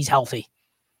take is he's healthy.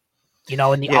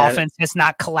 And the offense has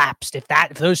not collapsed. If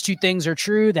those two things are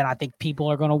true, then I think people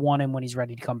are going to want him when he's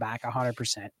ready to come back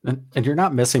 100%. And you're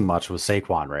not missing much with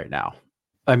Saquon right now.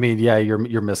 I mean, yeah, you're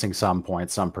missing some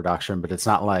points, some production, but it's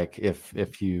not like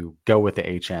if you go with the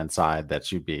HN side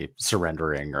that you'd be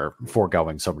surrendering or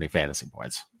foregoing so many fantasy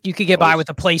points. You could get by with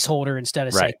a placeholder instead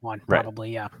of Saquon,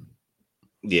 probably, yeah.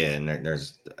 Yeah, and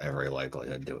there's every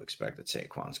likelihood to expect that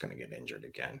Saquon's going to get injured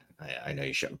again. I know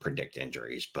you shouldn't predict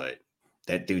injuries, but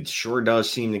that dude sure does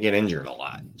seem to get injured a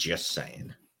lot. Just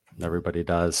saying. Everybody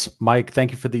does. Mike,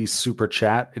 thank you for the super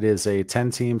chat. It is a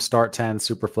 10-team start 10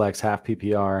 Superflex half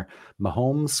PPR.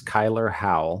 Mahomes, Kyler,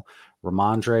 Howell,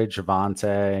 Ramondre,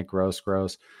 Javonte,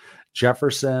 Gross,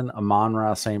 Jefferson,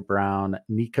 Amon-Ra, St. Brown,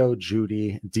 Nico,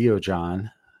 Judy,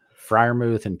 Diojon,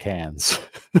 Freiermuth, and Cans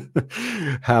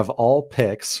have all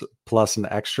picks plus an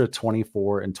extra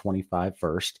 24 and 25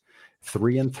 first,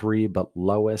 3 and 3, but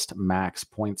lowest max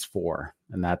points for,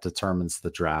 and that determines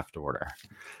the draft order.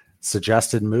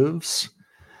 Suggested moves.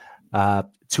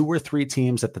 2 or 3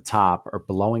 teams at the top are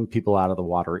blowing people out of the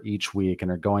water each week and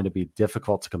are going to be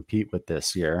difficult to compete with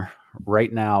this year.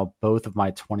 Right now, both of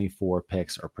my 24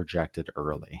 picks are projected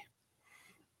early.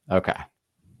 Okay.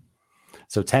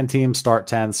 So 10 teams, start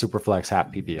 10, Superflex,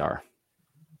 half PPR.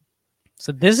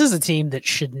 So this is a team that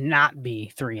should not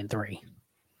be 3 and 3.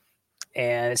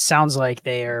 And it sounds like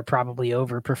they are probably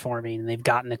overperforming. They've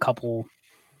gotten a couple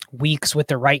weeks with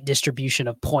the right distribution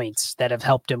of points that have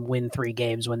helped them win 3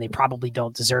 games when they probably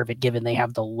don't deserve it, given they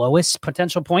have the lowest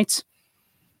potential points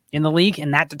in the league.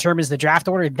 And that determines the draft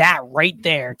order. That right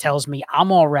there tells me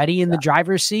I'm already in the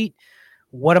driver's seat.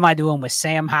 What am I doing with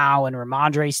Sam Howell and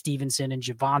Ramondre Stevenson and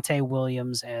Javonte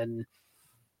Williams and,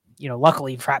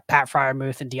 luckily Pat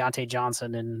Fryermuth and Deontay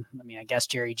Johnson and I guess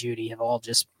Jerry Jeudy have all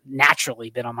just naturally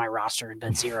been on my roster and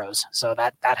been zeros. So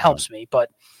that helps me. But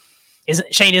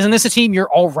isn't this a team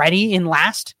you're already in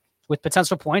last with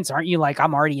potential points? Aren't you like,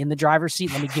 I'm already in the driver's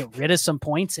seat. Let me get rid of some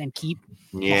points and keep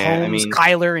Mahomes,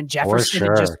 Kyler, and Jefferson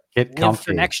and just get live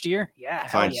for next year. Yeah.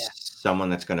 Find someone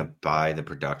that's going to buy the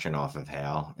production off of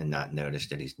Hal and not notice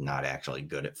that he's not actually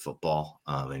good at football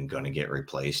and going to get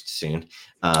replaced soon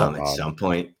at some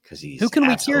point because he's who can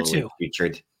we tier to?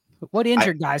 Featured. What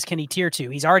injured guys can he tier to?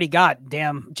 He's already got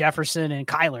Jefferson and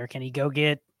Kyler. Can he go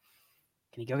get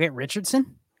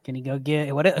Richardson? Can he go get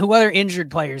who other injured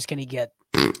players can he get?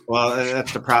 Well,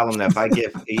 that's the problem. That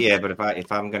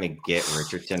if I'm going to get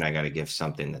Richardson, I got to give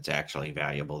something that's actually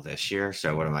valuable this year.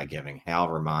 So what am I giving? Hal,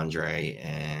 Ramondre,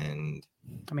 and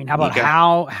how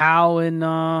about How and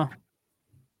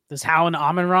does How and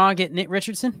Amon-Ra get Nick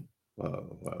Richardson?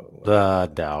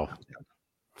 Whoa. No.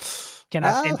 Can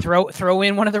I throw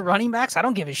in one of the running backs? I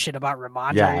don't give a shit about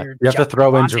Ramondre. Yeah, or you have to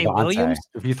throw in Javonte Javonte. Williams.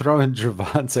 If you throw in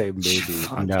Javonte,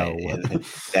 maybe no.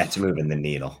 That's moving the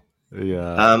needle.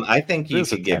 Yeah. I think you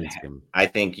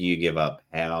give up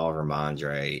Hal,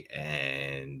 Ramondre,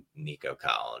 and Nico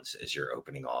Collins as your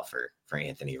opening offer for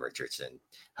Anthony Richardson.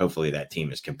 Hopefully that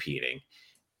team is competing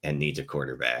and needs a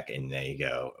quarterback. And there you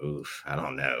go. Oof, I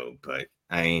don't know, but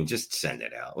just send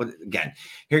it out. Again,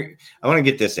 here I want to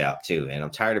get this out too, and I'm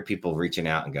tired of people reaching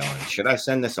out and going, "Should I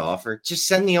send this offer?" Just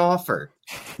send the offer.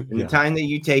 In the time that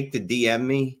you take to DM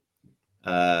me,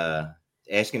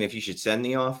 asking if you should send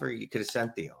the offer, you could have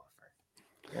sent the offer.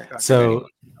 So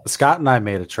Scott and I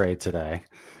made a trade today.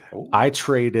 I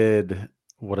traded,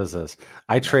 what is this?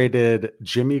 I traded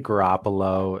Jimmy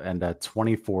Garoppolo and a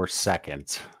 24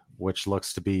 second, which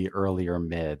looks to be earlier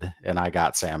mid, and I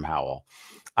got Sam Howell.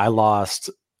 I lost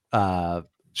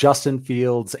Justin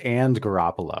Fields and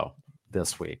Garoppolo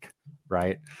this week,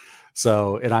 right?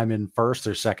 So, and I'm in first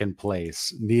or second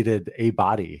place, needed a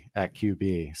body at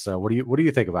QB. So what do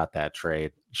you think about that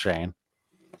trade, Shane?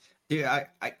 Yeah,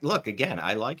 I look again.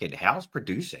 I like it. Hal's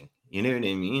producing. You know what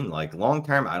I mean? Like long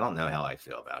term, I don't know how I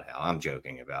feel about Hal. I'm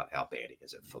joking about how bad he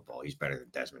is at football. He's better than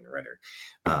Desmond Ridder,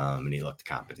 and he looked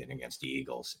competent against the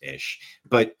Eagles ish.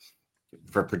 But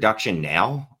for production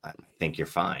now, I think you're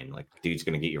fine. Like dude's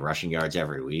going to get you rushing yards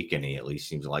every week, and he at least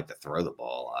seems to like to throw the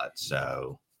ball a lot.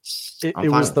 So it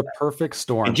was the perfect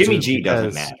storm. And Jimmy G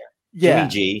doesn't matter. Yeah. Jimmy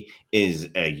G is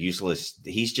a useless.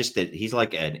 He's just that. He's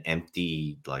like an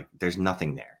empty. Like there's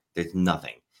nothing there. There's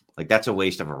nothing. Like that's a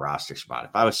waste of a roster spot.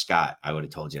 If I was Scott, I would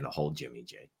have told you to hold Jimmy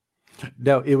G.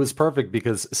 No, it was perfect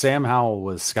because Sam Howell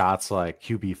was Scott's like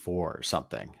QB4 or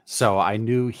something. So I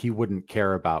knew he wouldn't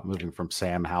care about moving from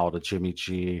Sam Howell to Jimmy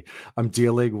G. I'm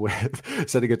dealing with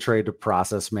sending a trade to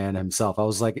Process Man himself. I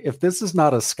was like, if this is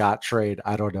not a Scott trade,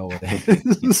 I don't know what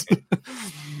it is.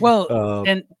 Well,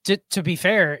 and to be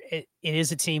fair, it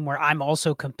is a team where I'm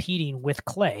also competing with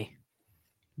Clay.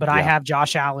 But I have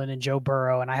Josh Allen and Joe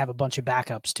Burrow, and I have a bunch of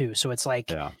backups too. So it's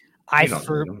like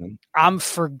I'm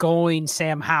forgoing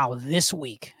Sam Howell this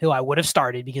week, who I would have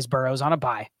started because Burrow's on a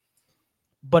bye.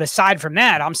 But aside from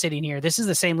that, I'm sitting here. This is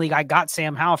the same league I got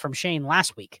Sam Howell from Shane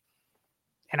last week.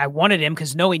 And I wanted him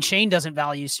because knowing Shane doesn't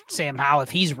value Sam Howell,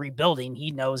 if he's rebuilding, he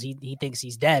knows he thinks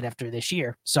he's dead after this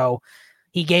year. So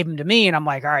he gave him to me, and I'm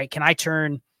like, all right, can I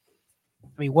turn –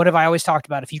 what have I always talked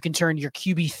about? If you can turn your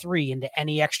QB3 into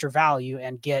any extra value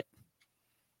and get,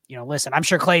 listen, I'm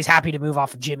sure Clay's happy to move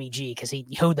off of Jimmy G because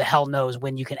who the hell knows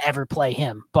when you can ever play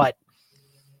him. But,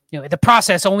 the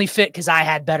process only fit because I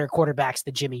had better quarterbacks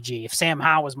than Jimmy G. If Sam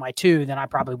Howell was my 2, then I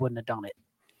probably wouldn't have done it.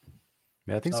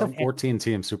 Yeah, I think so.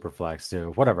 14-team Superflex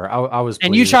too. Whatever. I was.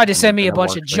 And you tried to send me a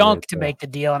bunch of junk to make the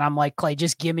deal, and I'm like, Clay,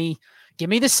 just give me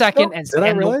the second. Did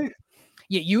I really?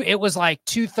 It was like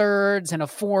 2/3 and a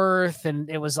 1/4, and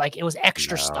it was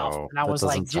extra stuff. And I was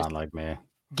like, sound like me.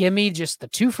 Give me just the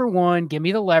 2-for-1. Give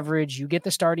me the leverage. You get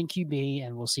the starting QB,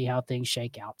 and we'll see how things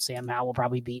shake out. Sam Howell will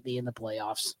probably beat me in the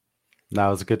playoffs. That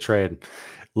was a good trade.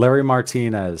 Larry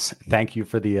Martinez, thank you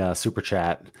for the super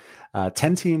chat.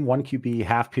 10-team, 1 QB,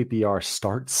 half PPR,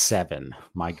 start 7.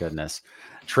 My goodness.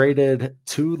 Traded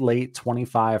 2 late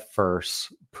 25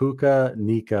 firsts, Puka,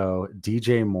 Nico,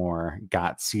 DJ Moore,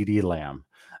 got CeeDee Lamb.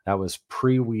 That was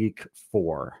pre-week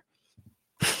 4.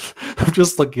 I'm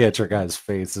just looking at your guys'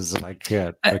 faces and I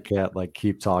can't like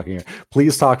keep talking.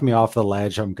 Please talk me off the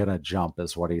ledge. I'm going to jump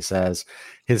is what he says.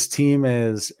 His team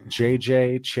is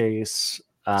JJ, Chase,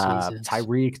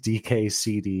 Tyreek, DK,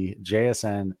 CD,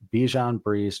 JSN, Bijan,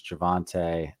 Brees,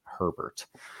 Javonte, Herbert.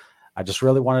 I just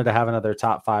really wanted to have another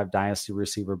top 5 dynasty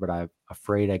receiver, but I'm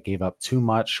afraid I gave up too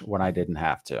much when I didn't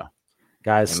have to.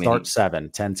 Guys, start 7,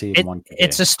 10 team, 1 QB.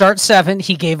 It's a start 7.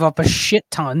 He gave up a shit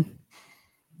ton.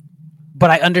 But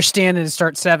I understand it to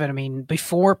start 7. I mean,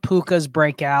 before Puka's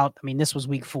breakout, I mean, this was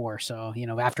week 4. So,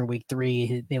 after week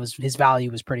 3, his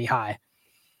value was pretty high.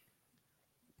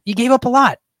 You gave up a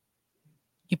lot.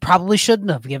 You probably shouldn't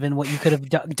have, given what you could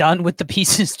have done with the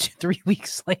pieces 3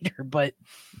 weeks later. But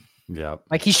yeah,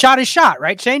 like, he shot his shot,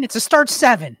 right, Shane? It's a start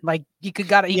 7. Like, he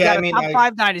got a top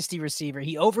 5 dynasty receiver.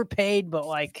 He overpaid, but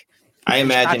like, I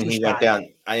imagine he went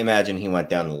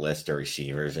down the list of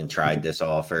receivers and tried this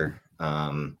offer.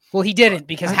 Well, he didn't,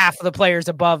 because half of the players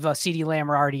above CeeDee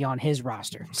Lamb are already on his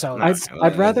roster. So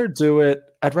I'd rather do it.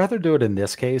 I'd rather do it in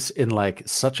this case in like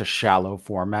such a shallow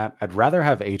format. I'd rather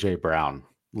have AJ Brown.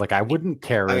 Like, I wouldn't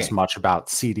care as much about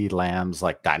CeeDee Lamb's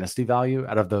like dynasty value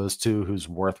out of those two, who's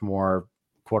worth more,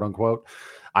 quote unquote.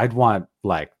 I'd want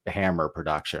like hammer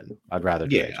production. I'd rather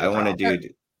do AJ I want Brown.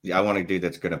 a dude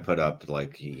that's going to put up,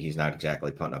 like, he's not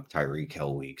exactly putting up Tyreek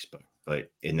Hill weeks, but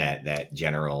in that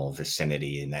general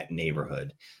vicinity, in that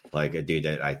neighborhood, like a dude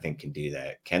that I think can do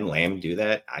that. Can Lamb do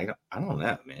that? I don't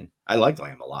know, man. I like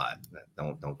Lamb a lot.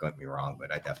 Don't get me wrong,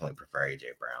 but I definitely prefer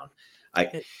AJ Brown.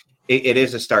 It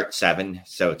is a start 7,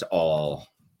 so it's all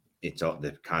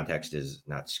the context is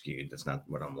not skewed. That's not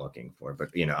what I'm looking for. But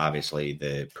obviously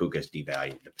the Puka's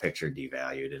devalued, the picture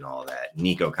devalued, and all that.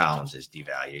 Nico Collins is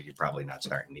devalued. You're probably not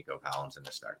starting Nico Collins in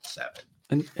the start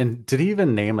 7. And did he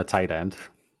even name a tight end?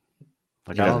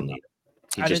 Like, He doesn't need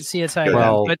it. I didn't see a tight end.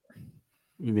 Well, But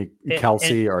you need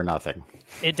Kelsey or nothing.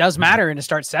 it does matter in a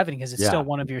start 7, because it's still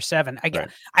one of your 7.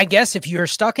 I guess if you're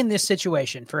stuck in this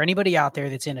situation, for anybody out there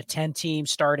that's in a 10-team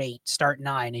start 8, start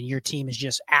 9, and your team is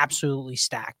just absolutely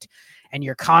stacked, and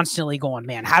you're constantly going,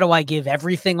 man, how do I give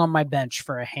everything on my bench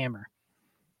for a hammer?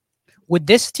 Would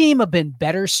this team have been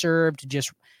better served?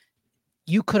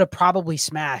 You could have probably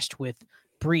smashed with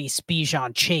Brees,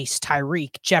 Bijan, Chase,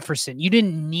 Tyreek, Jefferson. You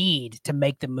didn't need to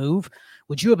make the move.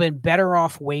 Would you have been better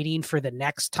off waiting for the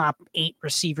next top 8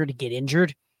 receiver to get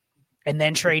injured and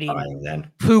then trading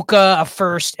Puka a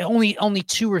first, only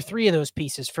 2 or 3 of those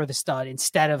pieces for the stud,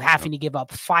 instead of having to give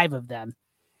up 5 of them?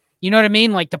 You know what I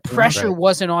mean? Like, the pressure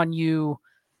wasn't on you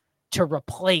to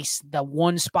replace the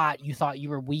one spot you thought you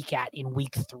were weak at in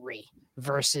week 3,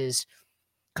 versus,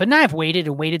 couldn't I have waited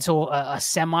till a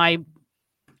semi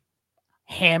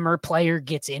hammer player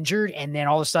gets injured, and then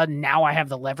all of a sudden now I have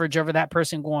the leverage over that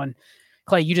person going,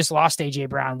 Clay, you just lost AJ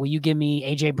Brown. Will you give me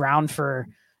AJ Brown for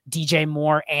DJ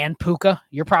Moore and Puka?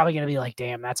 You're probably going to be like,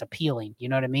 damn, that's appealing. You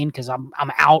know what I mean? Because I'm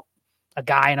out a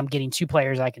guy and I'm getting 2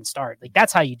 players I can start. Like,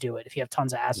 that's how you do it if you have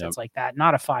tons of assets like that,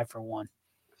 not a 5-for-1.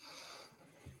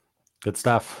 Good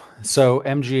stuff. So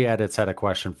MG Edits had a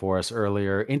question for us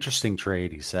earlier. Interesting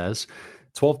trade, he says.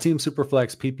 12-team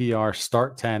Superflex PPR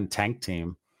start 10 tank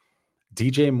team.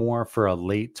 DJ Moore for a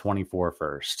late 24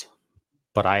 first.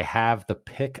 But I have the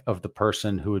pick of the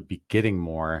person who would be getting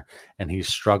more, and he's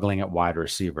struggling at wide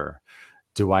receiver.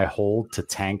 Do I hold to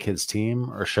tank his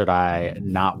team, or should I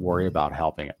not worry about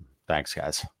helping him? Thanks,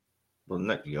 guys. Well,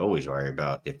 no, you always worry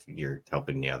about if you're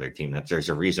helping the other team. There's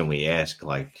a reason we ask,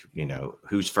 like,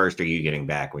 whose first are you getting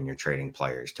back when you're trading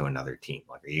players to another team?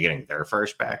 Like, are you getting their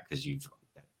first back because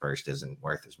first isn't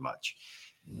worth as much?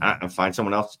 Find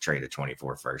someone else to trade a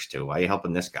 24 first to. Why are you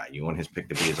helping this guy? You want his pick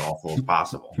to be as awful as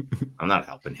possible. I'm not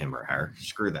helping him or her.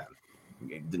 Screw them.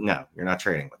 No, you're not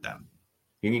trading with them.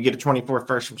 You can get a 24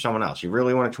 first from someone else. You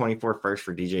really want a 24 first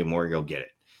for DJ Moore, you'll get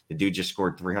it. The dude just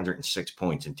scored 306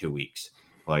 points in 2 weeks.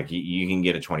 Like, you can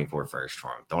get a 24 first for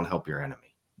him. Don't help your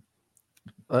enemy.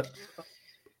 I'm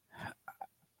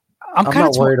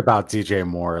not worried about DJ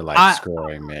Moore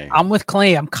scoring me. I'm with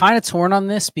Clay. I'm kind of torn on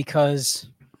this because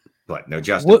no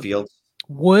Justin Fields.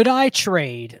 Would I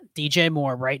trade DJ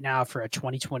Moore right now for a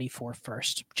 2024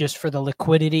 first, just for the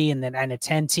liquidity and a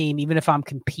 10 team? Even if I'm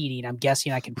competing, I'm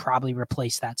guessing I can probably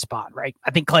replace that spot, right?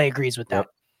 I think Clay agrees with that.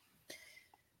 Yep.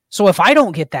 So if I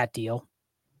don't get that deal,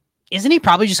 isn't he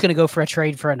probably just going to go for a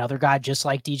trade for another guy just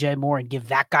like DJ Moore and give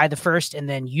that guy the first, and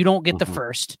then you don't get the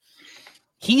first?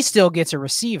 He still gets a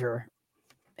receiver,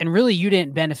 and really you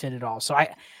didn't benefit at all. So I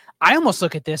almost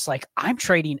look at this like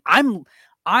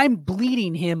I'm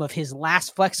bleeding him of his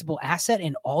last flexible asset,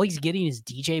 and all he's getting is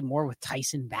DJ Moore with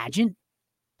Tyson Bagent.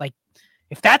 Like,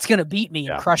 if that's going to beat me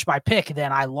and crush my pick,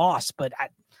 then I lost. But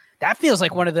that feels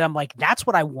like one of them, like, that's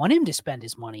what I want him to spend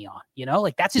his money on.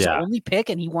 Like, that's his only pick,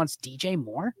 and he wants DJ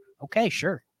Moore. Okay,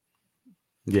 sure.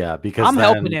 Yeah, because I'm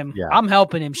helping him. Yeah. I'm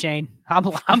helping him, Shane.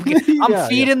 I'm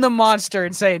feeding the monster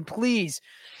and saying, please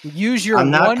Use your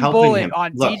I'm not one helping bullet him.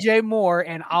 on Look. DJ Moore,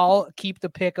 and I'll keep the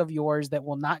pick of yours that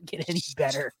will not get any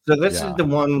better. So this is the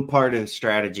one part of the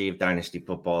strategy of Dynasty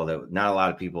football that not a lot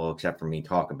of people except for me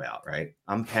talk about, right?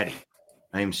 I'm petty.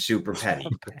 I am super petty.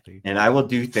 And I will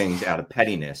do things out of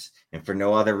pettiness and for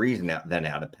no other reason than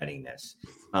out of pettiness.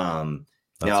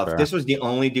 Now, if this was the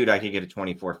only dude I could get a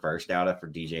 24 first out of for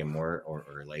DJ Moore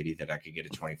or a lady that I could get a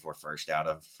 24 first out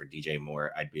of for DJ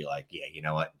Moore, I'd be like, yeah, you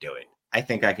know what? Do it. I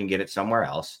think I can get it somewhere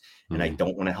else. And I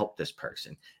don't want to help this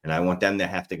person. And I want them to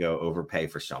have to go overpay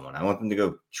for someone. I want them to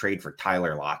go trade for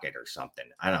Tyler Lockett or something.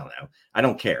 I don't know. I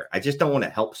don't care. I just don't want to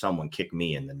help someone kick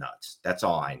me in the nuts. That's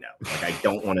all I know. Like, I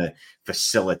don't want to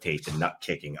facilitate the nut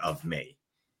kicking of me.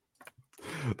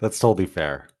 That's totally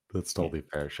fair. That's totally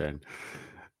fair, Shane.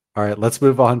 All right, let's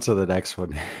move on to the next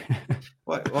one.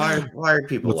 Why are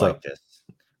people like this?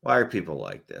 Why are people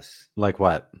like this? Like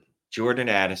what? Jordan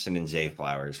Addison and Zay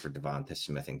Flowers for Devonta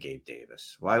Smith and Gabe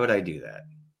Davis. Why would I do that?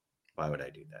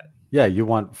 Yeah, you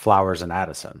want Flowers and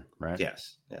Addison, right?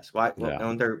 Yes. Why? Well,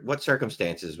 under what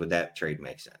circumstances would that trade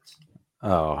make sense?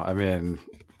 Oh, I mean,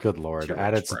 good Lord.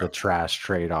 Add it to the trash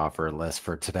trade offer list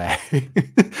for today.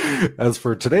 As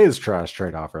for today's trash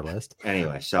trade offer list.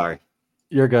 Anyway, sorry.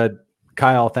 You're good.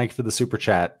 Kyle, thank you for the super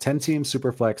chat. 10-team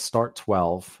Superflex start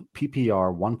 12,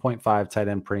 PPR 1.5 tight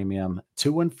end premium,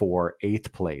 2 and 4,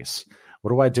 8th place.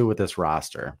 What do I do with this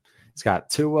roster? It's got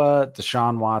Tua,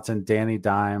 Deshaun Watson, Danny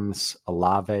Dimes,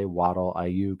 Olave, Waddle,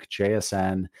 Ayuk,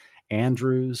 JSN,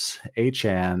 Andrews,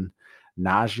 HN,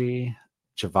 Najee,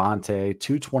 Javante,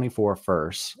 224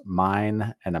 firsts,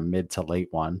 mine, and a mid to late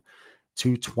one,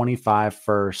 225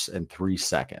 firsts and 3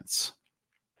 seconds.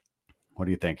 What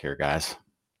do you think here, guys?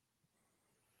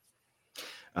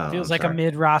 Feels like a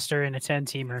mid roster and a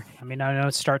 10-teamer. I mean, I know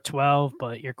it's start 12,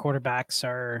 but your quarterbacks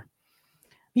are.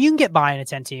 You can get by in a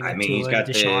 10-teamer. I mean, he's got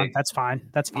Deshaun. That's fine.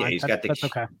 Yeah, he's got the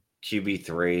okay.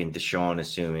 QB3 and Deshaun,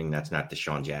 assuming that's not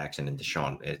Deshaun Jackson and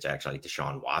it's actually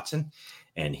Deshaun Watson,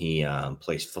 and he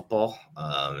plays football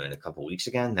in a couple weeks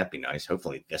again. That'd be nice.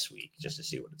 Hopefully this week, just to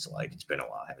see what it's like. It's been a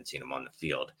while. I haven't seen him on the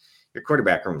field. Your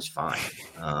quarterback room is fine.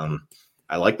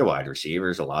 I like the wide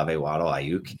receivers, Olave, Waddle,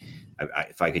 Ayuk.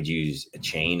 If I could use a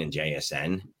chain and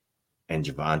JSN and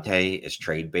Javante as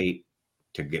trade bait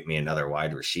to get me another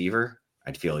wide receiver,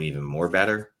 I'd feel even more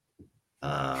better.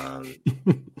 I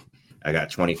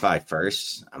got 25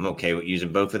 firsts. I'm okay with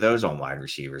using both of those on wide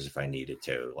receivers if I needed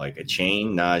to. Like a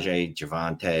chain, Najee,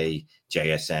 Javante,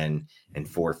 JSN, and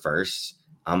 4 firsts.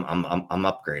 I'm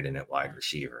upgrading at wide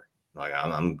receiver. Like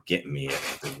I'm getting me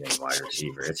a wide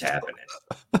receiver. It's happening.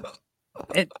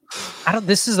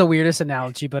 This is the weirdest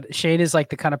analogy, but Shane is like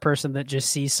the kind of person that just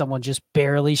sees someone just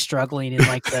barely struggling in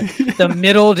like the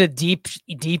middle to deep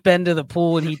end of the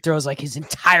pool, and he throws like his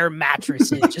entire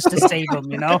mattress in just to save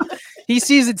them. You know, he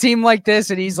sees a team like this,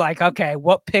 and he's like, "Okay,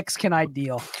 what picks can I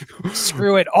deal?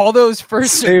 Screw it, all those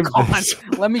firsts are gone.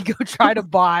 Let me go try to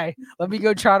buy. Let me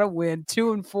go try to win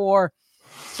 2 and 4."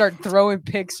 Start throwing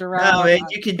picks around. No, man,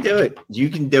 you can do it. You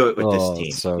can do it with this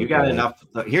team. So you got enough.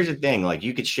 Here's the thing: like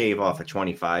you could shave off a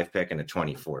 25 pick and a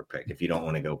 24 pick if you don't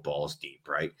want to go balls deep,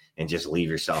 right? And just leave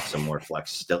yourself some more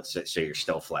flex, still, so you're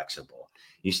still flexible.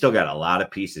 You still got a lot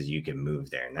of pieces you can move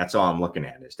there, and that's all I'm looking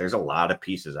at. Is there's a lot of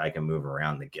pieces I can move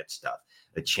around to get stuff.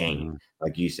 The chain,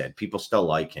 like you said, people still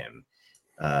like him.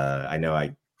 I know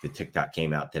the TikTok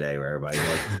came out today where everybody's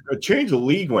like, change the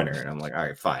league winner. And I'm like, all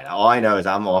right, fine. All I know is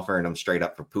I'm offering them straight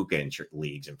up for Puka in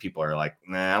leagues. And people are like,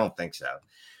 nah, I don't think so.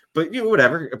 But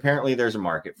whatever. Apparently there's a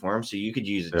market for them. So you could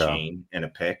use a chain and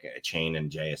a chain and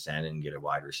JSN and get a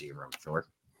wide receiver, I'm sure.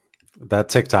 That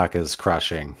TikTok is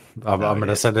crushing. I'm going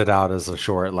to send it out as a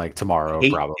short like tomorrow,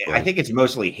 probably. I think it's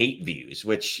mostly hate views,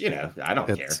 which, I don't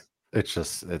care.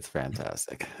 It's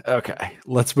fantastic. Okay,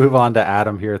 let's move on to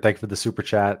Adam here. Thank you for the super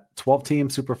chat. 12-team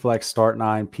Superflex start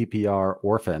 9 PPR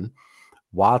orphan.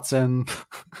 Watson,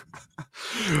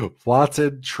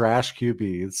 trash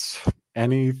QBs,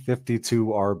 any 52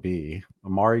 RB,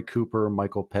 Amari Cooper,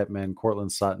 Michael Pittman,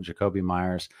 Cortland Sutton, Jacoby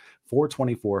Myers,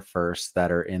 424 firsts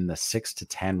that are in the 6 to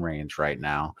 10 range right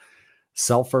now.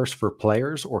 Sell first for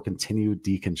players or continue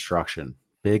deconstruction.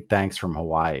 Big thanks from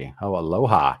Hawaii. Oh,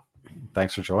 aloha.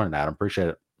 Thanks for joining, Adam. Appreciate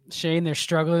it. Shane, they're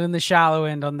struggling in the shallow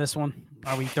end on this one.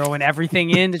 Are we throwing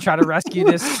everything in to try to rescue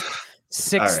this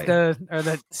the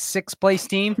 6th place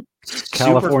team?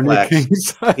 California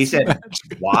Kings. He said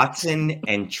Watson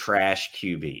and trash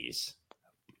QBs.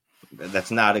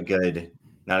 That's not a good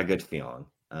feeling.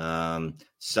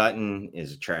 Sutton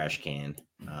is a trash can.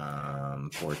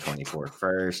 424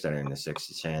 first that are in the 6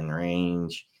 to 10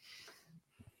 range.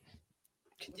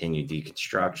 Continue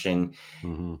deconstruction.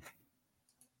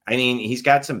 I mean, he's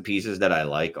got some pieces that I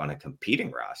like on a competing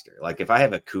roster. Like if I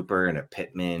have a Cooper and a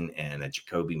Pittman and a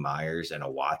Jacoby Myers and a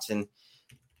Watson,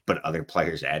 but other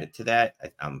players added to that,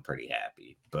 I'm pretty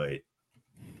happy. But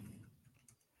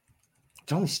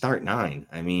it's only start 9.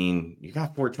 I mean, you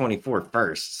got 424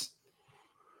 firsts.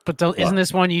 But isn't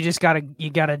this one you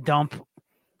gotta dump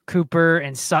Cooper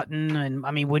and Sutton? And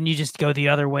I mean, wouldn't you just go the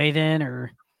other way then?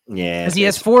 Or yeah, because he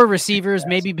has 4 receivers,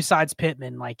 maybe besides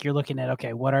Pittman, like you're looking at,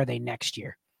 okay, what are they next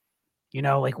year? You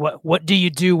know, like what do you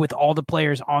do with all the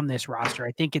players on this roster?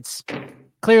 I think it's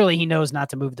clearly he knows not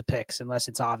to move the picks unless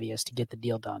it's obvious to get the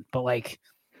deal done. But like,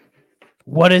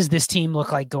 what does this team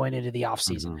look like going into the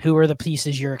offseason? Mm-hmm. Who are the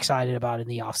pieces you're excited about in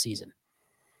the offseason?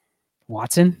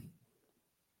 Watson?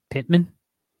 Pittman?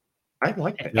 I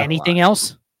like that. Anything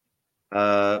else?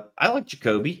 I like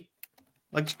Jacoby.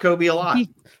 Like Jacoby a lot.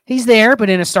 He's there, but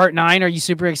in a start 9, are you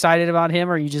super excited about him,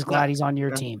 or are you just glad he's on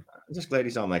your team? I'm just glad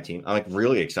he's on my team. I'm like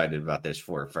really excited about this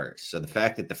 4 first. So the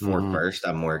fact that the 4 first,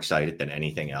 I'm more excited than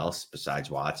anything else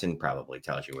besides Watson probably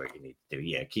tells you what you need to do.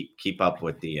 Yeah, keep up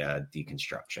with the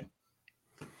deconstruction.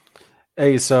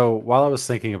 Hey, so while I was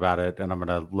thinking about it, and I'm going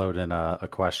to load in a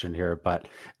question here, but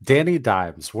Danny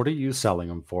Dimes, what are you selling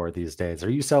him for these days? Are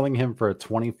you selling him for a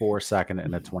 24-second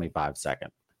and a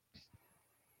 25-second?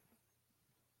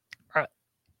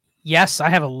 Yes, I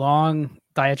have a long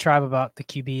diatribe about the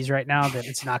QBs right now that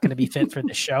it's not going to be fit for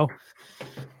the show.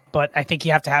 But I think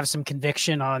you have to have some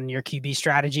conviction on your QB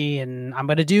strategy. And I'll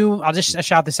just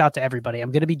shout this out to everybody.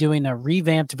 I'm going to be doing a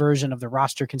revamped version of the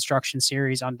roster construction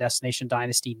series on Destination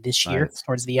Dynasty this year,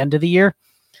 towards the end of the year.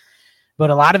 But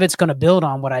a lot of it's going to build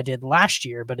on what I did last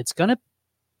year, but it's going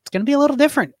to be a little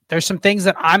different. There's some things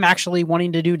that I'm actually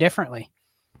wanting to do differently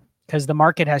because the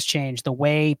market has changed. The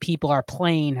way people are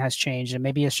playing has changed. And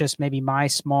maybe it's just my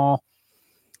small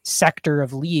sector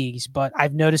of leagues, but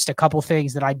I've noticed a couple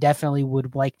things that I definitely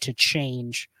would like to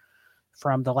change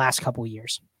from the last couple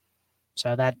years.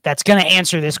 So that's going to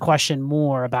answer this question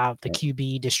more about the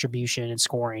QB distribution and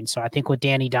scoring. So I think with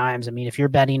Danny Dimes, I mean, if you're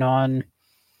betting on,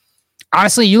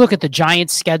 honestly, you look at the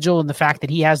Giants' schedule and the fact that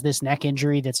he has this neck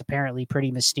injury that's apparently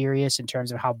pretty mysterious in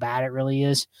terms of how bad it really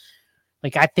is.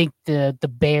 Like, I think the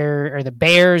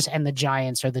Bears and the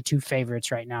Giants are the 2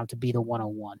 favorites right now to be the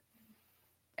 101.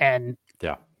 And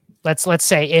yeah, let's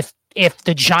say if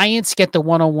the Giants get the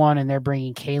 101 and they're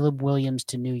bringing Caleb Williams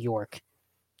to New York,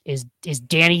 is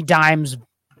Danny Dimes'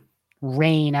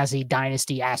 reign as a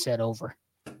dynasty asset over?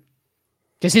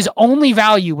 Because his only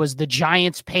value was the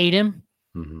Giants paid him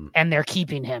and they're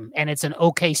keeping him, and it's an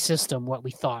okay system, what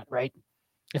we thought, right?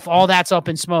 If all that's up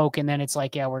in smoke and then it's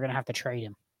like, yeah, we're going to have to trade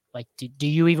him. Like, do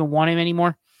you even want him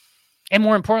anymore? And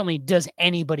more importantly, does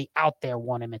anybody out there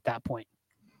want him at that point?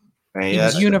 He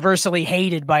was universally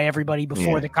hated by everybody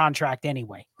before the contract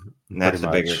anyway. And that's the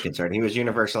bigger concern. He was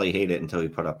universally hated until he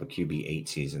put up a QB8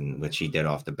 season, which he did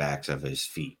off the back of his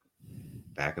feet,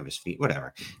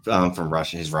 whatever, from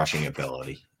his rushing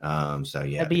ability. So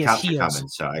yeah, the cops are coming.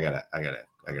 So I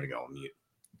gotta go on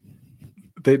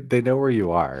mute. They know where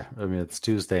you are. I mean, it's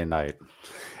Tuesday night.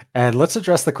 And let's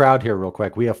address the crowd here real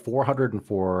quick. We have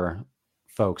 404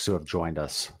 folks who have joined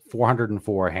us.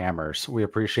 404 hammers. We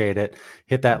appreciate it.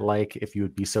 Hit that like if you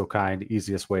would be so kind.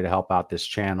 Easiest way to help out this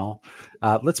channel.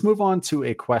 Let's move on to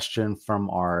a question from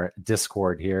our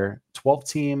Discord here.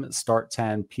 12-team start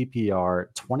 10 PPR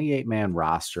 28-man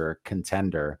roster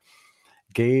contender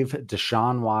gave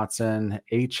Deshaun Watson,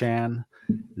 Achane,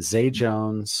 Zay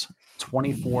Jones,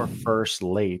 24 first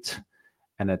late,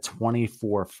 and a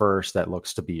 24 first that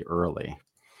looks to be early.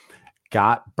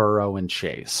 Got Burrow and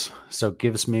Chase. So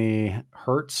gives me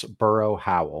Hurts, Burrow,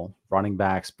 Howell, running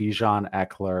backs, Bijan,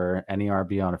 Eckler,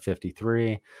 NERB on a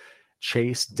 53,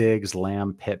 Chase, Diggs,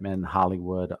 Lamb, Pittman,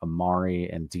 Hollywood, Amari,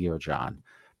 and Diojon.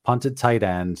 Punted tight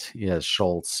end, he has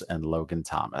Schultz and Logan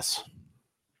Thomas.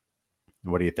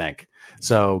 What do you think?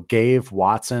 So gave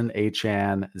Watson,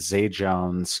 Achane, Zay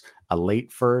Jones, a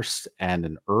late first and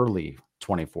an early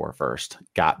 24 first.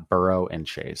 Got Burrow and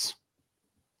Chase.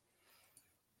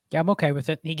 Yeah, I'm okay with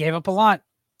it. He gave up a lot,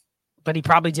 but he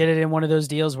probably did it in one of those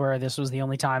deals where this was the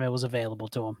only time it was available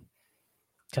to him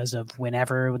because of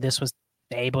whenever this was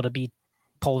able to be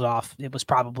pulled off. It was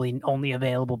probably only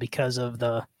available because of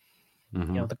the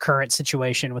the current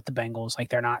situation with the Bengals. Like,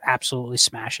 they're not absolutely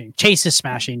smashing. Chase is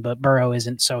smashing, but Burrow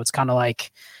isn't. So it's kind of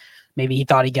like maybe he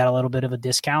thought he got a little bit of a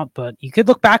discount, but you could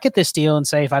look back at this deal and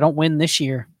say, if I don't win this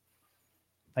year,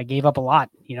 I gave up a lot.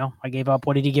 I gave up,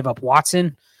 what did he give up?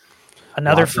 Watson,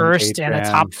 another first, and a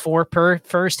top 4 per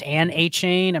first, and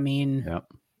Achane. I mean,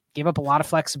 gave up a lot of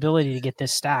flexibility to get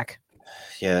this stack.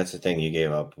 Yeah, that's the thing. You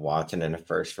gave up Watson in the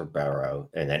first for Burrow,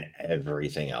 and then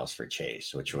everything else for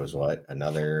Chase, which was what?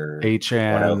 Another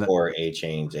Achane. 104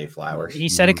 A-Chain, Zay Flowers. He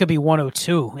said it could be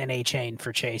 102 in A-Chain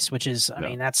for Chase, which is, I Yeah.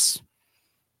 mean, that's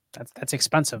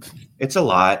expensive. It's a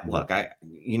lot. Look,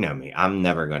 you know me. I'm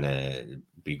never gonna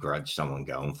begrudge someone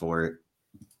going for it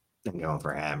and going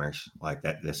for hammers like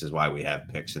that. This is why we have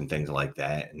picks and things like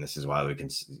that, and this is why we can,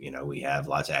 we have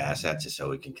lots of assets just so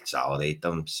we can consolidate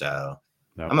them. So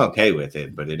I'm okay with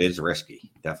it, but it is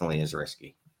risky. Definitely is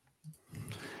risky.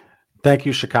 Thank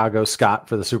you, Chicago Scott,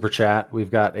 for the super chat.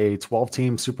 We've got a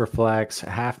 12-team super flex,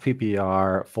 half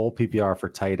PPR, full PPR for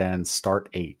tight ends, start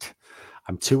 8.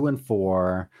 I'm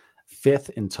 2-4, 5th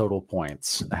in total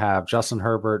points. I have Justin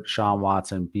Herbert, Sean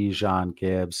Watson, Bijan,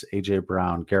 Gibbs, AJ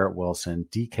Brown, Garrett Wilson,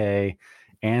 DK,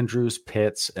 Andrews,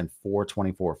 Pitts, and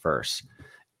 424 first.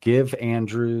 Give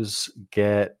Andrews,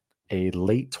 get a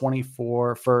late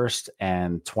 24 first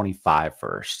and 25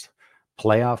 first.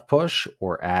 Playoff push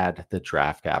or add the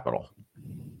draft capital.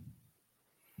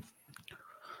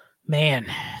 Man,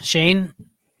 Shane,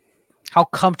 how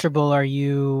comfortable are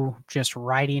you just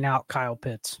riding out Kyle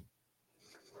Pitts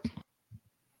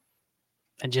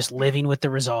and just living with the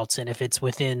results? And if it's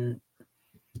within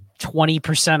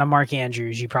 20% of Mark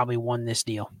Andrews, you probably won this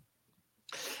deal.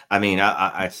 I mean,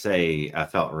 I say I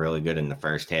felt really good in the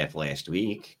first half last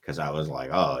week because I was like,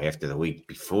 oh, after the week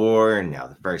before and now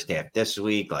the first half this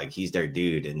week, like he's their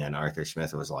dude. And then Arthur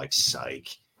Smith was like,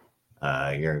 psych,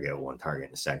 you're going to get one target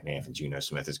in the second half and Geno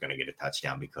Smith is going to get a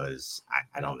touchdown because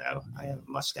I don't know. I have a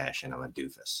mustache and I'm a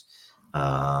doofus.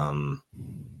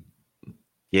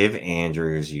 Give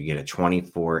Andrews, you get a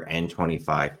 24 and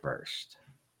 25 first.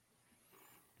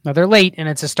 Now they're late and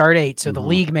it's a start 8. So the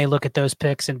league may look at those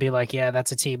picks and be like, yeah,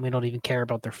 that's a team we don't even care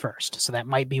about their first. So that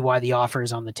might be why the offer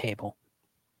is on the table.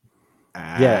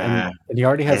 Yeah. And he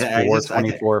already has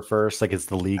 424 first. Like, is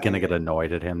the league going to get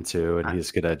annoyed at him too? And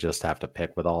he's going to just have to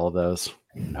pick with all of those.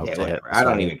 I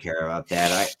don't even care about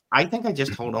that. I think I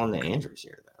just hold on to Andrews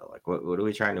here though. Like what are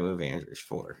we trying to move Andrews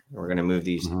for? We're going to move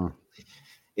these.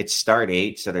 It's start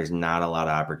 8, so there's not a lot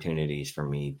of opportunities for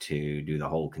me to do the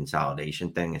whole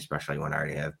consolidation thing, especially when I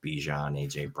already have Bijan,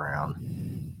 AJ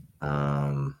Brown.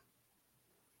 I'm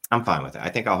fine with it. I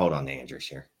think I'll hold on to Andrews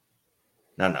here.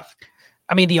 Not enough.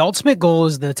 I mean, the ultimate goal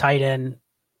is the tight end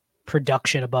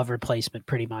production above replacement,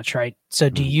 pretty much, right? So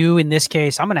do you, in this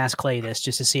case, I'm going to ask Clay this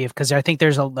just to see if, because I think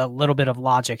there's a little bit of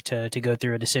logic to go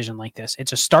through a decision like this.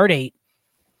 It's a start 8.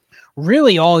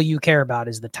 Really, all you care about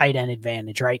is the tight end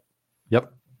advantage, right?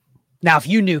 Yep. Now, if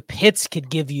you knew Pitts could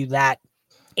give you that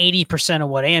 80% of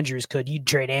what Andrews could, you'd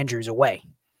trade Andrews away.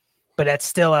 But that's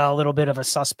still a little bit of a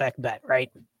suspect bet,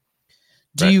 right?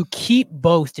 Do you keep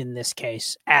both in this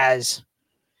case as,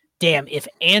 damn, if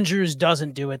Andrews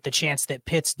doesn't do it, the chance that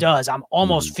Pitts does, I'm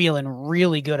almost feeling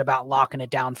really good about locking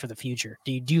it down for the future.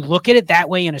 Do you look at it that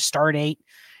way in a start 8,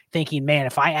 thinking, man,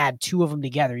 if I add 2 of them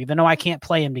together, even though I can't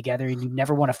play them together and you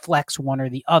never want to flex one or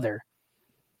the other,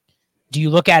 do you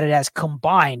look at it as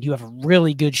combined? You have a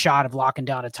really good shot of locking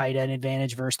down a tight end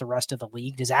advantage versus the rest of the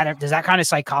league. Does that kind of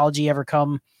psychology ever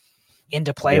come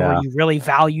into play where you really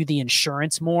value the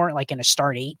insurance more, like in a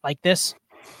start 8 like this?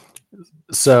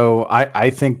 So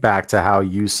I think back to how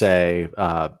you say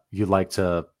you like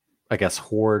to, I guess,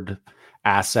 hoard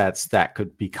assets that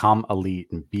could become elite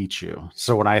and beat you.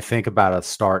 So when I think about a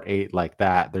start 8 like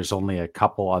that, there's only a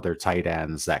couple other tight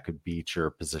ends that could beat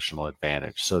your positional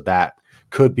advantage. So that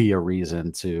could be a reason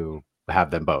to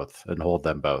have them both and hold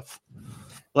them both.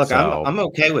 Look, I'm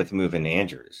okay with moving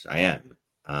Andrews. I am.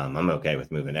 I'm okay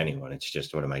with moving anyone. It's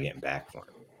just, what am I getting back for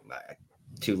him?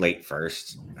 Too late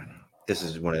first. This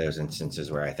is one of those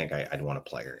instances where I think I'd want a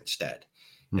player instead.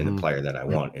 And the player that I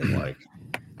want is like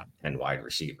and wide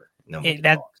receiver.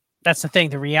 That's the thing.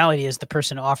 The reality is the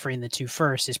person offering the 2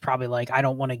 first is probably like, I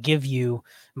don't want to give you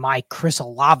my Chris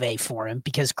Olave for him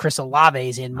because Chris Olave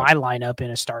is in my lineup in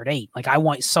a start 8. Like, I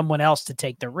want someone else to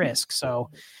take the risk.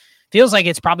 So feels like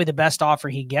it's probably the best offer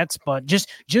he gets, but just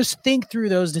think through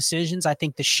those decisions. I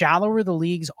think the shallower the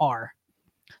leagues are,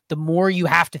 the more you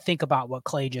have to think about what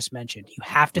Clay just mentioned. You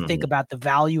have to think about the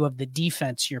value of the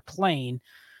defense you're playing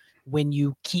when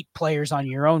you keep players on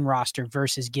your own roster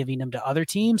versus giving them to other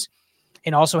teams.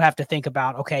 And also have to think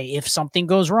about, okay, if something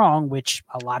goes wrong, which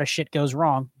a lot of shit goes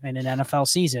wrong in an NFL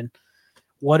season,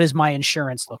 what does my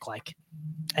insurance look like?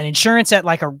 An insurance at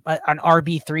like an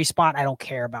RB3 spot, I don't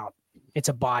care about. It's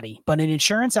a body. But an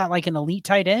insurance at like an elite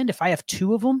tight end, if I have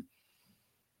 2 of them,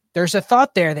 there's a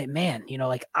thought there that, man,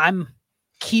 like I'm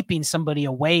keeping somebody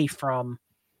away from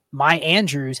my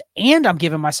Andrews, and I'm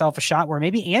giving myself a shot where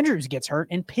maybe Andrews gets hurt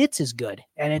and Pitts is good.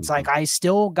 And it's like I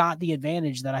still got the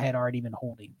advantage that I had already been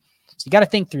holding. So you got to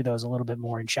think through those a little bit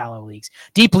more in shallow leagues.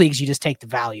 Deep leagues, you just take the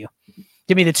value.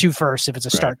 Give me the 2 first if it's a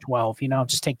start 12,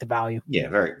 just take the value. Yeah,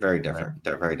 very, very different.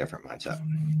 They're very different mindset.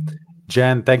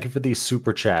 Jen, thank you for the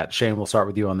super chat. Shane, we'll start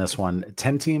with you on this one.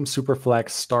 10-team Superflex,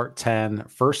 start 10,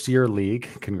 first-year league.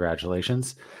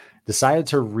 Congratulations. Decided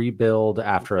to rebuild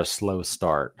after a slow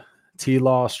start.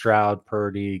 T-Law, Stroud,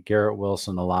 Purdy, Garrett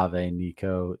Wilson, Olave,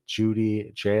 Nico,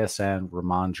 Judy, JSN,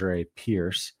 Ramondre,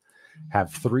 Pierce.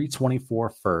 Have 324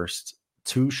 first.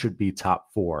 2 should be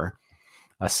top 4.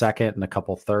 A second and a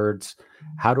couple thirds.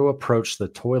 How to approach the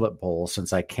toilet bowl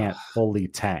since I can't fully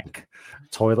tank.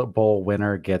 Toilet bowl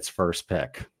winner gets first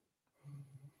pick.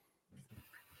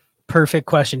 Perfect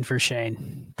question for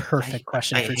Shane. Perfect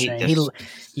question for Shane.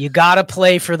 You got to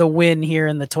play for the win here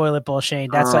in the toilet bowl, Shane.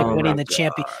 That's like winning the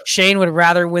champion. Shane would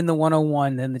rather win the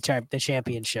 101 than the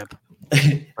championship.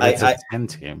 It's a 10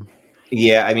 team.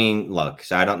 Yeah, I mean, look,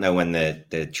 so I don't know when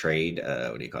the trade,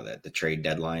 what do you call that? The trade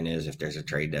deadline is. If there's a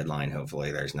trade deadline,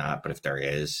 hopefully there's not. But if there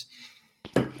is,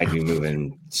 I'd be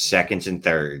moving seconds and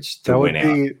thirds to win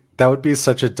out. That would be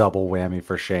such a double whammy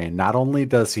for Shane. Not only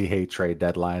does he hate trade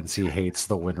deadlines, he hates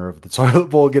the winner of the toilet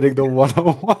bowl getting the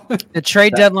 101. The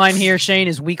trade deadline here, Shane,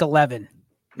 is week 11.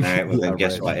 All right, well, then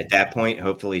guess what? At that point,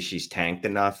 hopefully she's tanked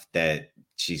enough that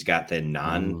she's got the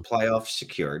non-playoff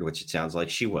secured, which it sounds like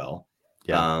she will.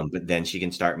 Yeah. But then she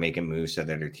can start making moves so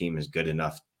that her team is good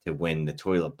enough to win the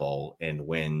toilet bowl and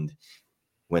win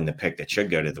the pick that should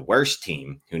go to the worst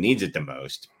team who needs it the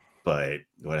most. But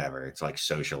whatever, it's like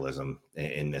socialism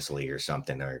in this league or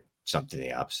something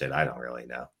the opposite. I don't really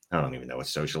know. I don't even know what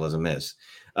socialism is.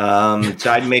 So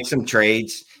I'd make some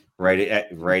trades right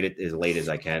at as late as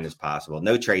I can as possible.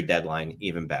 No trade deadline,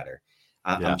 even better.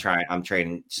 I'm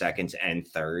trading seconds and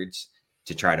thirds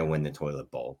to try to win the toilet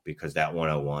bowl because that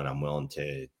 101 I'm willing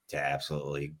to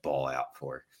absolutely ball out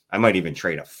for. I might even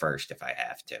trade a first if I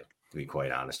have to be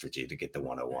quite honest with you, to get the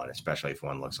 101, especially if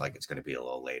one looks like it's going to be a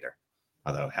little later.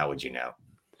 Although, how would you know?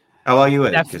 Oh, well, you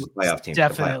would, because playoff teams.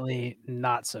 Definitely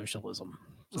not socialism.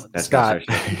 That's Scott.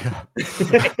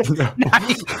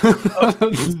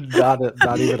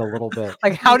 Not even a little bit.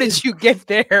 Like, how did you get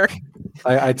there?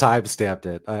 I time stamped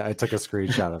it. I took a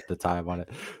screenshot of the time on it.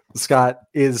 Scott,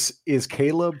 is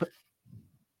Caleb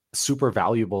super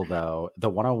valuable though? The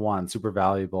 101 super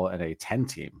valuable and a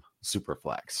 10-team super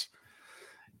flex.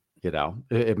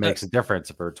 It makes a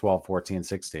difference for 12, 14,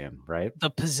 16, right?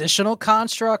 The positional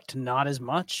construct, not as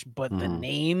much, but the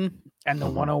name and the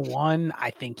 101, I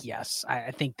think, yes.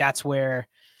 I think that's where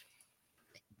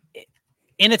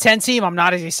in a 10 team, I'm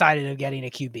not as excited of getting a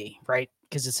QB, right?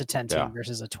 Because it's a 10 team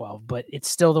versus a 12, but it's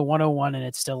still the 101 and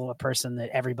it's still a person that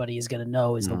everybody is going to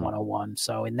know is the 101.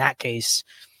 So in that case,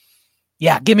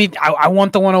 yeah, I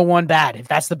want the 101 bad. If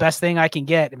that's the best thing I can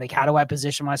get, like, how do I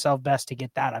position myself best to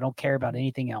get that? I don't care about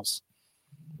anything else.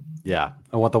 Yeah,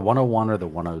 I want the 101 or the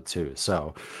 102.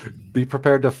 So be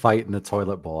prepared to fight in the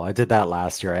toilet bowl. I did that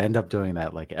last year. I end up doing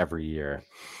that like every year,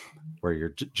 where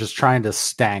you're just trying to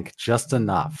stank just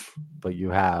enough, but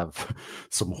you have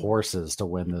some horses to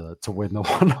win the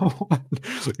 101.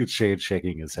 Look at Shane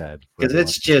shaking his head because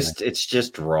it's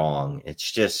just wrong.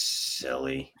 It's just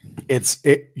silly.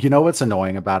 You know what's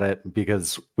annoying about it?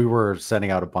 Because we were sending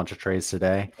out a bunch of trades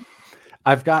today.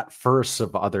 I've got firsts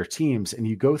of other teams, and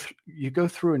you go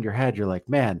through in your head, you're like,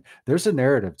 man, there's a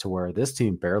narrative to where this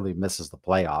team barely misses the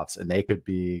playoffs, and they could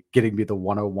be getting me the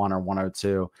 101 or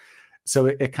 102. So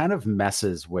it kind of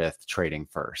messes with trading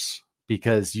first,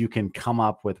 because you can come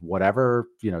up with whatever,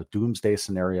 doomsday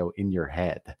scenario in your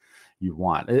head you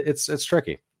want. It's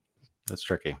tricky. It's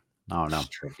tricky. I don't know. It's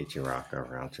tricky to rock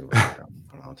around to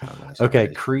a long time. Okay,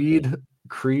 Creed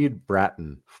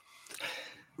Bratton.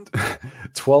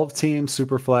 12-team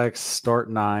Superflex,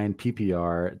 start 9,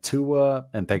 PPR, Tua,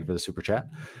 and thank you for the super chat.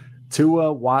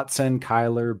 Tua, Watson,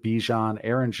 Kyler, Bijan,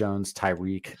 Aaron Jones,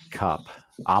 Tyreek, Cup,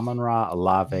 Amon-Ra,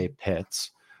 Olave,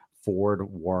 Pitts, Ford,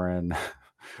 Warren,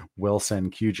 Wilson,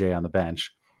 QJ on the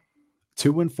bench.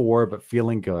 2-4, but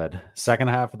feeling good. Second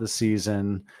half of the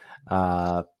season.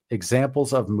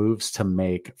 Examples of moves to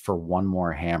make for one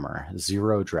more hammer.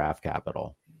 0 draft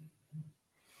capital.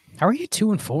 How are you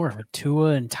 2-4 with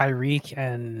Tua and Tyreek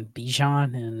and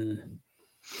Bijan and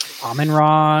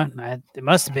Amon-Ra? It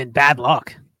must have been bad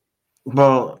luck.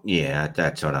 Well, yeah,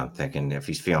 that's what I'm thinking. If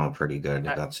he's feeling pretty good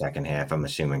about second half, I'm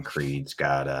assuming Creed's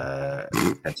got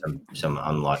had some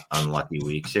unlucky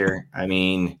weeks here. I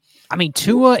mean,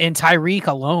 Tua and Tyreek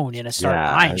alone in a start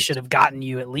 9 should have gotten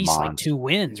you at least like 2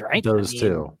 wins, right? Those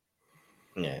two.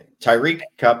 Yeah, Tyreek,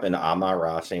 Cup, and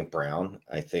Amon-Ra St. Brown.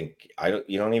 I think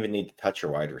you don't even need to touch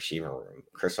your wide receiver room.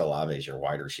 Chris Olave is your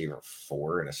wide receiver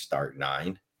 4 in a start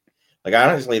 9. Like,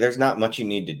 honestly, there's not much you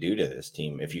need to do to this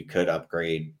team. If you could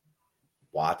upgrade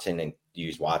Watson and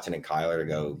use Watson and Kyler to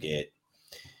go get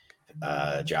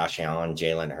Josh Allen,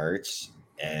 Jalen Hurts,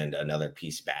 and another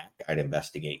piece back, I'd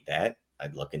investigate that.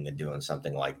 I'd look into doing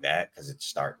something like that because it's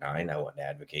start 9. I wouldn't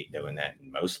advocate doing that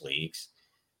in most leagues,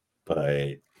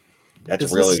 but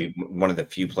that's really one of the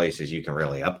few places you can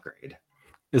really upgrade.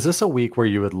 Is this a week where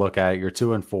you would look at your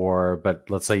 2-4, but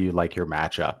let's say you like your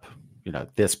matchup,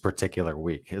 this particular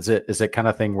week? Is it kind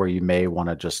of thing where you may want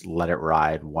to just let it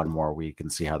ride one more week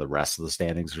and see how the rest of the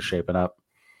standings are shaping up?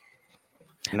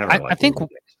 I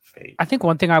think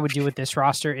one thing I would do with this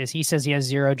roster is he says he has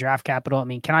 0 draft capital. I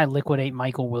mean, can I liquidate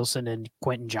Michael Wilson and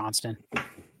Quentin Johnston?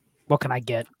 What can I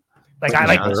get? Like, I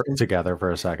like together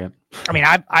for a second. I mean,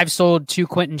 I've sold 2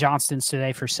 Quentin Johnstons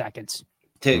today for seconds.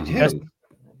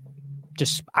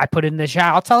 Just I put it in the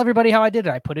chat. I'll tell everybody how I did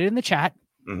it. I put it in the chat,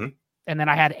 and then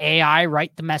I had AI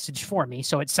write the message for me,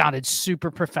 so it sounded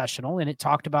super professional, and it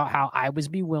talked about how I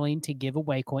would be willing to give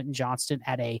away Quentin Johnston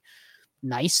at a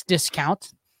nice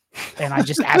discount. And I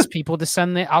just asked people to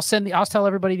send I'll tell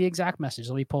everybody the exact message.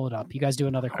 Let me pull it up. You guys do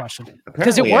another question.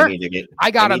 Because it worked. I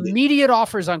got immediate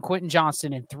offers on Quentin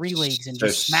Johnston in 3 leagues and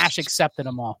just smash accepted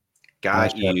them all.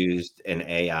 Used an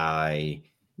AI.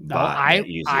 No,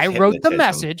 I wrote the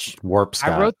message.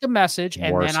 I wrote the message,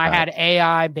 and then I had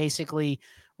AI basically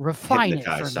refine it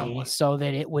for me so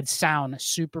that it would sound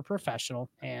super professional,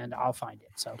 and I'll find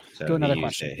it. So do another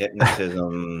question.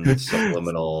 Hypnotism,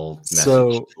 subliminal message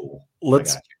tool.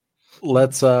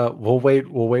 We'll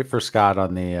wait for Scott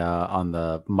on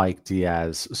the Mike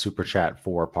Diaz super chat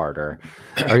 4-parter.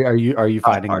 Are you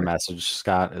finding the message,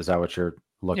 Scott? Is that what you're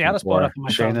looking let's for? pull it up on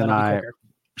my phone.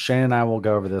 Shane and I will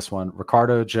go over this one.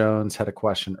 Ricardo Jones had a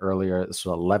question earlier. This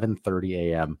was 11:30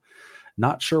 a.m.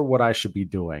 Not sure what I should be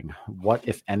doing. What,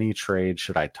 if any, trade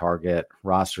should I target?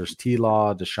 Rosters: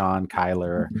 T-Law, Deshaun,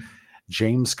 Kyler,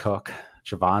 James Cook,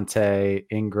 Javonte,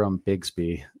 Ingram,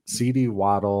 Bigsby, CD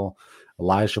Waddle,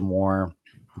 Elijah Moore,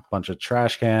 a bunch of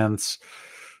trash cans.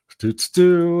 10 team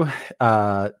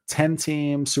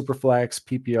Superflex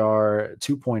PPR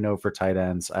 2.0 for tight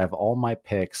ends. I have all my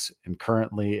picks and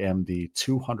currently am the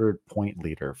 200-point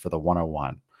leader for the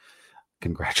 101.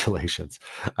 Congratulations.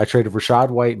 I traded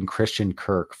Rachaad White and Christian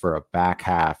Kirk for a back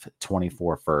half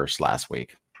 24 first last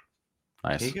week.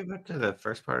 Nice. Can you get back to the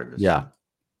first part of this? Yeah.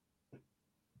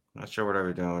 Not sure what I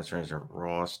was doing with terms of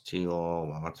Ross, T-Law,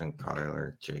 Watson,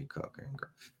 Kyler, Jay Cook, and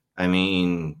I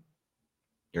mean,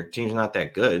 your team's not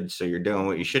that good, so you're doing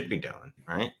what you should be doing,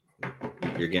 right?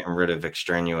 You're getting rid of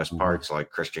extraneous parts like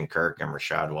Christian Kirk and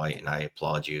Rachaad White, and I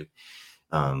applaud you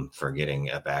for getting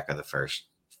a back of the first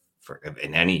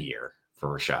in any year for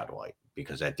Rachaad White,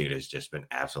 because that dude has just been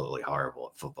absolutely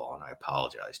horrible at football, and I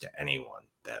apologize to anyone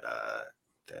that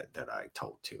I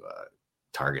told to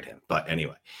target him. But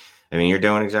anyway, I mean, you're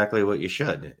doing exactly what you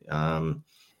should.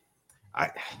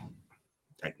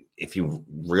 If you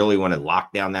really want to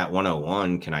lock down that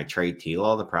 101, can I trade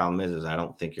T-Law? The problem is I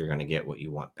don't think you're going to get what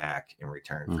you want back in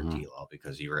return for T-Law,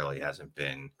 because he really hasn't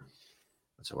been,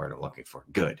 what's the word I'm looking for?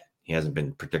 Good. He hasn't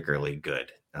been particularly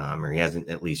good, or he hasn't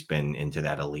at least been into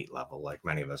that elite level like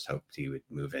many of us hoped he would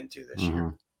move into this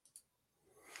year.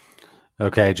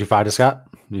 Okay, did you find it, Scott?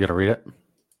 You got to read it?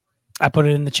 I put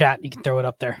it in the chat. You can throw it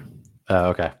up there.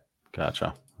 Okay,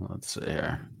 gotcha. Let's see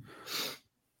here.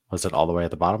 Was it all the way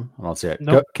at the bottom? I don't see it.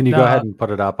 Nope. Can you go ahead and put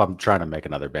it up? I'm trying to make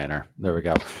another banner. There we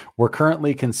go. We're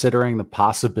currently considering the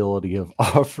possibility of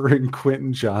offering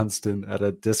Quentin Johnston at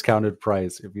a discounted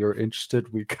price. If you're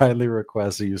interested, we kindly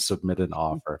request that you submit an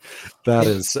offer. That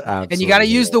is absolutely. And you got to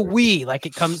use the we, like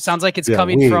it sounds like it's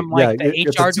coming from like the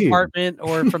HR department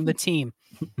or from the team.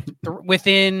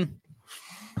 Within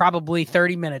probably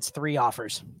 30 minutes, 3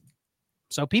 offers.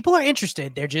 So people are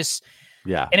interested. They're just.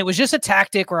 Yeah. And it was just a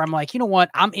tactic where I'm like, you know what?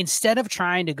 Instead of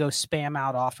trying to go spam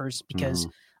out offers, because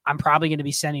I'm probably going to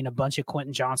be sending a bunch of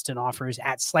Quentin Johnston offers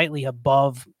at slightly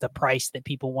above the price that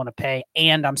people want to pay,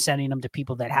 and I'm sending them to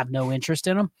people that have no interest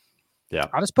in them. Yeah.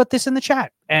 I'll just put this in the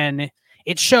chat. And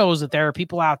it shows that there are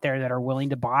people out there that are willing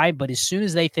to buy, but as soon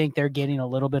as they think they're getting a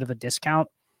little bit of a discount,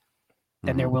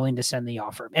 then they're willing to send the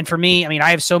offer. And for me, I mean, I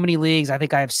have so many leagues. I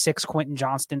think I have 6 Quentin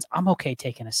Johnstons. I'm okay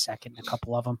taking a second in a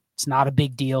couple of them. It's not a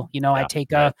big deal. You know, I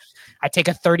take a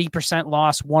 30%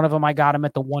 loss. One of them, I got him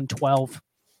at the 112.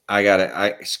 I got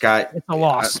it. Scott. It's a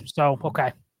loss. So,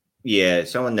 okay. Yeah.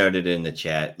 Someone noted in the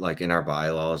chat, like in our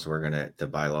bylaws, the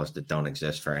bylaws that don't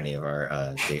exist for any of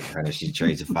our Dynasty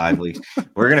trades of 5 leagues,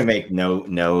 we're going to make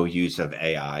no use of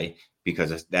AI.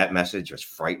 Because that message was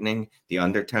frightening. The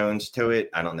undertones to it,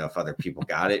 I don't know if other people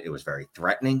got it. It was very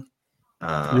threatening.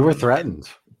 You were threatened.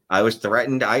 I was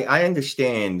threatened. I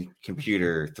understand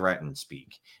computer threatened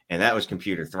speak, and that was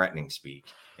computer threatening speak.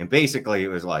 And basically, it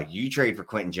was like, you trade for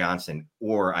Quentin Johnston,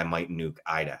 or I might nuke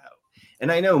Idaho.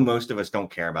 And I know most of us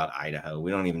don't care about Idaho.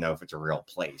 We don't even know if it's a real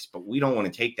place, but we don't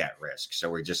want to take that risk. So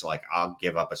we're just like, I'll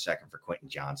give up a second for Quentin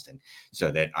Johnston so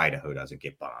that Idaho doesn't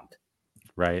get bombed.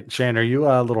 Right. Shane, are you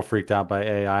a little freaked out by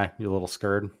AI? You a little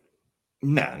scared?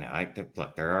 No.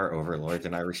 Look, there are overlords,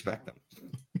 and I respect them.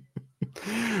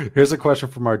 Here's a question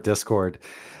from our Discord.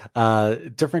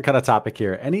 Different kind of topic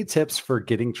here. Any tips for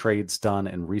getting trades done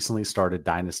in recently started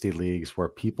dynasty leagues where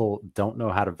people don't know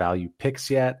how to value picks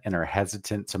yet and are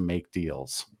hesitant to make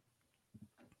deals?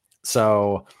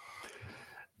 So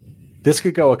this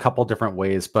could go a couple different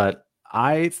ways, but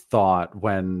I thought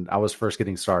when I was first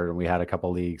getting started and we had a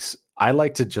couple leagues, I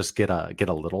like to just get a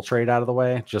little trade out of the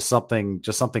way, just something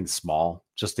small,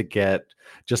 just to get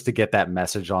that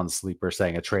message on Sleeper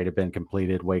saying a trade had been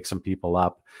completed, wake some people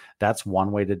up. That's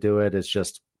one way to do it, is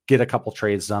just get a couple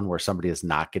trades done where somebody is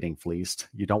not getting fleeced.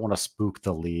 You don't want to spook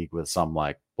the league with some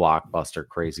like blockbuster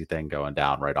crazy thing going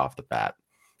down right off the bat.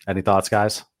 Any thoughts,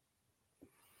 guys?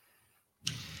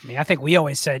 I mean, I think we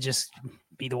always said just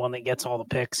be the one that gets all the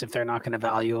picks if they're not going to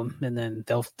value them, and then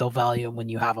they'll value them when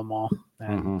you have them all.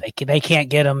 And they can't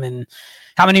get them. And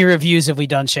how many reviews have we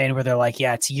done, Shane, where they're like,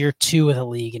 yeah, it's year 2 of the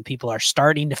league and people are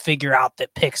starting to figure out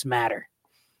that picks matter.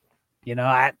 You know,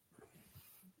 I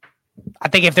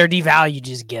think if they're devalued,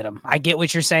 just get them. I get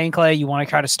what you're saying, Clay. You want to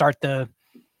try to start the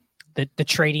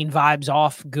trading vibes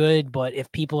off good, but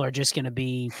if people are just going to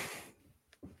be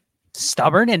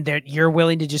stubborn and you're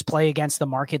willing to just play against the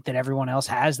market that everyone else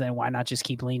has, then why not just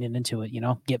keep leaning into it? You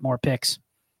know, get more picks.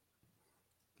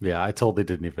 Yeah, I totally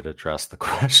didn't even address the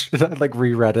question. I like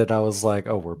reread it. I was like,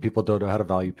 oh, where people don't know how to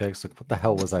value picks. Like, what the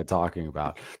hell was I talking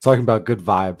about? Talking about good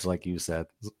vibes, like you said.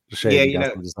 Shane, yeah,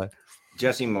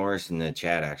 Jesse Morris in the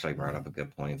chat actually brought up a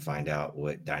good point. Find out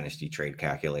what dynasty trade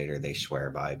calculator they swear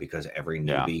by, because every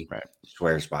newbie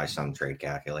swears by some trade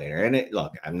calculator. And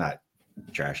look, I'm not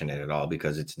trashing it at all,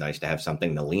 because it's nice to have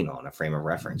something to lean on, a frame of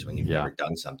reference when you've never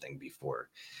done something before.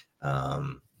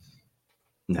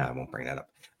 No, I won't bring that up.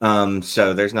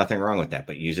 So there's nothing wrong with that,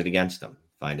 but use it against them.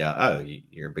 Find out, oh,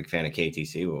 you're a big fan of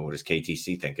KTC. Well, what does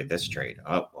KTC think of this trade?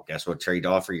 Oh, well, guess what trade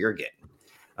offer you're getting?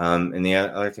 And the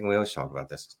other thing we always talk about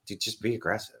this, just be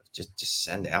aggressive. Just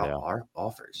send out our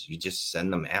offers. You just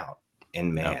send them out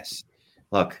en masse.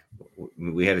 Look,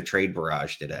 we had a trade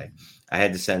barrage today. I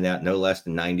had to send out no less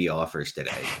than 90 offers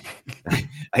today.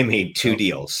 I made 2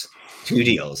 deals. 2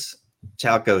 deals. That's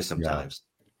how it goes sometimes.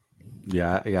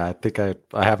 Yeah. I think I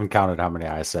haven't counted how many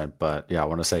I sent, but yeah, I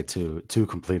want to say two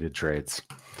completed trades.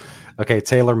 Okay,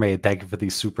 Taylor Made, thank you for the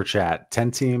super chat.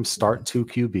 10 teams, start 2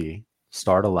 QB,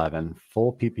 start 11,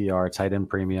 full PPR, tight end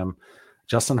premium.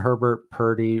 Justin Herbert,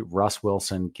 Purdy, Russ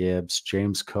Wilson, Gibbs,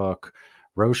 James Cook,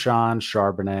 Roshan,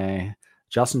 Charbonnet,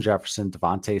 Justin Jefferson,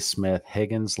 Devontae Smith,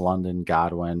 Higgins, London,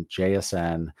 Godwin,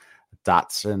 JSN,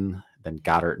 Dotson, then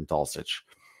Goddard and Dulcich.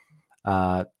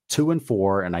 2 and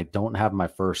 4, and I don't have my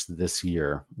first this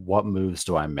year. What moves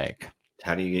do I make?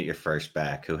 How do you get your first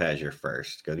back? Who has your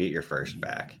first? Go get your first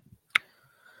back.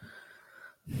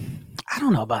 I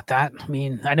don't know about that. I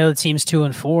mean, I know the team's 2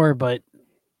 and 4, but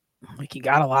like you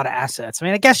got a lot of assets. I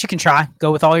mean, I guess you can try.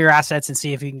 Go with all your assets and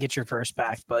see if you can get your first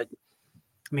back. But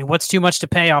I mean, what's too much to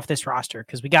pay off this roster?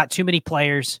 Because we got too many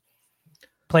players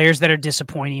that are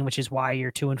disappointing, which is why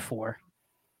you're 2 and 4.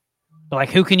 But like,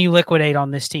 who can you liquidate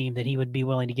on this team that he would be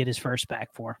willing to get his first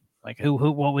back for? Like,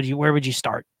 where would you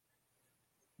start?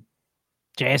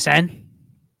 JSN?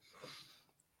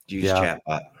 Use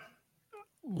chatbot.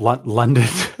 London.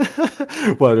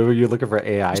 What are you looking for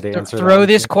AI to answer? Throw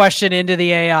this question into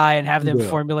the AI and have them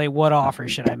formulate what offer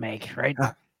should I make, right?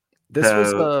 This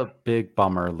was a big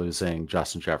bummer losing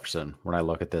Justin Jefferson. When I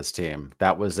look at this team,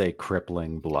 that was a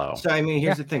crippling blow. So, I mean,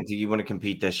 here's the thing. Do you want to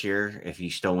compete this year? If you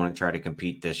still want to try to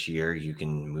compete this year, you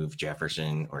can move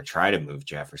Jefferson or try to move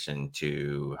Jefferson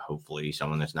to hopefully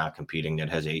someone that's not competing that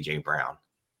has AJ Brown.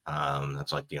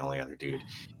 That's like the only other dude.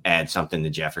 Add something to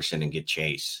Jefferson and get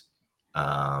Chase.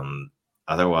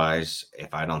 Otherwise,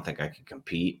 if I don't think I can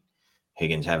compete,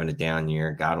 Higgins having a down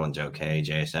year, Godwin's okay.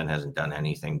 JSN hasn't done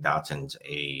anything. Dotson's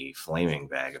a flaming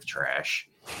bag of trash.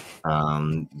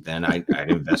 Then I'd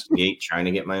investigate trying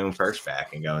to get my own first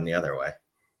back and going the other way.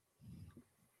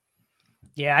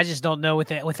 Yeah, I just don't know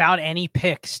without any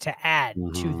picks to add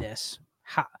to this.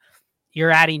 How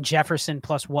you're adding Jefferson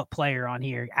plus what player on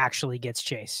here actually gets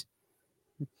Chase?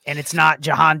 And it's not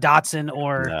Jahan Dotson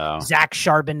or Zach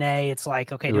Charbonnet. It's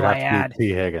like, okay, do I add T.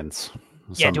 Higgins?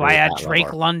 Yeah, do I add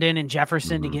Drake London and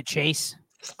Jefferson to get Chase?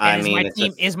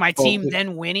 Is my team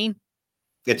then winning?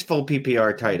 It's full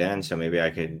PPR tight end, so maybe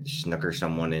I could snooker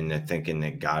someone into thinking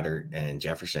that Goddard and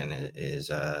Jefferson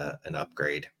is an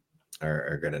upgrade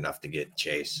or good enough to get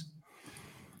Chase.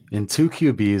 In 2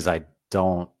 QBs, I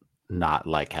don't not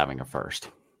like having a first.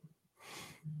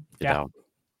 I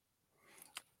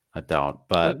don't.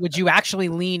 But would you actually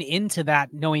lean into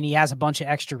that knowing he has a bunch of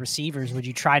extra receivers? Would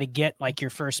you try to get like your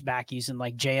first back using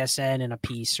like JSN in a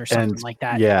piece or something like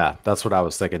that? Yeah, that's what I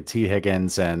was thinking. T.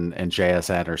 Higgins and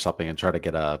JSN or something, and try to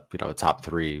get a top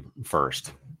 3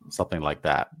 first, something like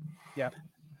that. Yeah.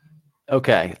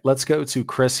 Okay, let's go to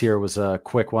Chris here. Was a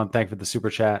quick one. Thank you for the super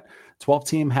chat.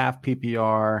 12-team half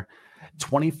PPR,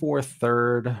 24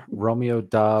 third, Romeo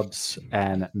Doubs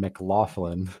and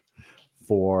McLaughlin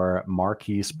for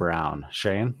Marquise Brown.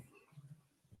 Shane,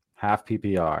 half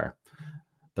PPR.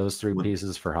 Those 3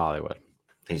 pieces for Hollywood.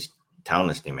 He's telling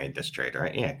us he made this trade,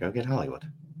 right? Yeah, go get Hollywood.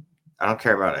 I don't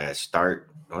care about a start.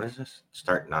 What is this?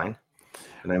 Start 9?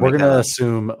 We're going to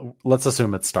assume, let's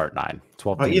assume it's start 9.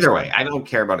 12. Well, either way, I don't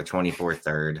care about a 24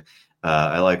 third.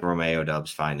 I like Romeo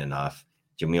Doubs fine enough.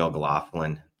 Jameel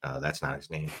McLaughlin. That's not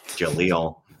his name.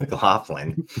 Jaleel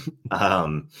McLaughlin.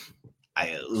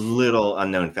 Little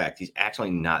unknown fact, he's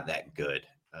actually not that good.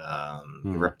 He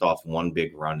ripped off one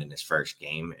big run in his first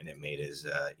game, and it made his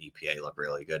EPA look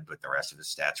really good, but the rest of his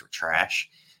stats were trash.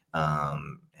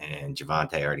 And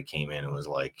Javonte already came in and was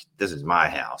like, this is my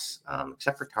house,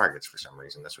 except for targets for some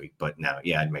reason this week. But no,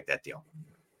 yeah, I'd make that deal.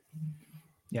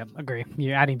 Yeah, agree.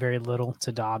 You're adding very little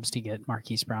to Dobbs to get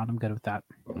Marquise Brown. I'm good with that.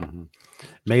 Mm-hmm.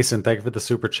 Mason, thank you for the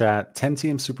super chat.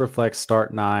 10-team Superflex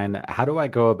start 9. How do I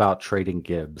go about trading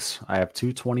Gibbs? I have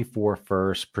 224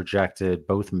 first projected,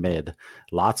 both mid.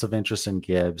 Lots of interest in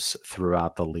Gibbs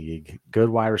throughout the league. Good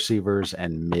wide receivers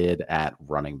and mid at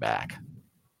running back.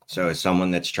 So as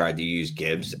someone that's tried to use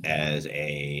Gibbs as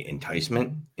a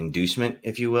inducement,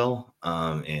 if you will,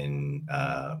 in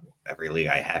every league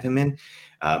I have him in,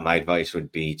 my advice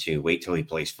would be to wait till he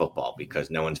plays football, because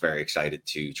no one's very excited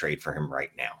to trade for him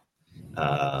right now.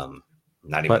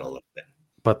 Not even a little bit.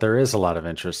 But there is a lot of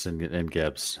interest in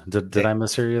Gibbs. Did I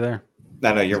mishear you there?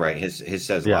 No, you're right. His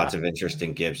says lots of interest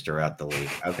in Gibbs throughout the league.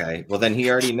 Okay, well then he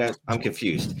already knows. I'm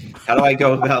confused. How do I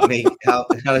go about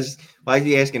why is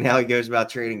he asking how he goes about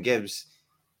trading Gibbs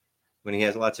when he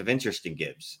has lots of interest in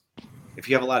Gibbs? If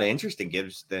you have a lot of interest in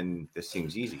Gibbs, then this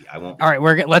seems easy. I won't. All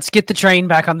right, let's get the train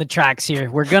back on the tracks here.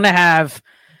 We're gonna have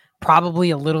probably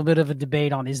a little bit of a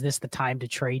debate on, is this the time to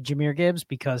trade Jahmyr Gibbs,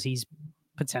 because he's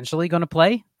potentially going to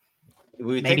play.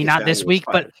 Maybe not this week,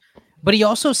 but he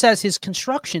also says his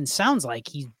construction sounds like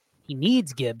he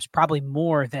needs Gibbs probably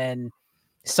more than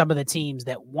some of the teams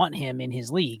that want him in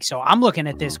his league. So I'm looking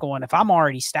at this going, if I'm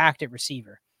already stacked at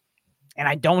receiver and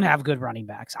I don't have good running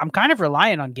backs, I'm kind of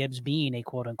relying on Gibbs being a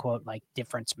quote unquote like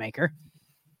difference maker.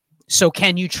 So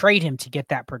can you trade him to get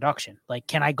that production? Like,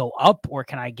 can I go up, or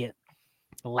can I get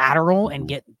lateral and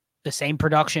get the same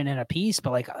production in a piece?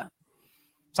 But like,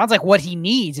 sounds like what he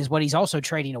needs is what he's also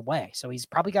trading away. So he's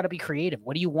probably got to be creative.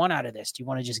 What do you want out of this? Do you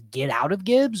want to just get out of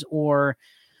Gibbs, or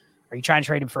are you trying to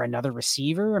trade him for another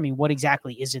receiver? I mean, what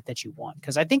exactly is it that you want?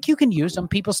 Because I think you can use him.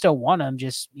 People still want him.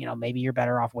 Just, maybe you're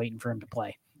better off waiting for him to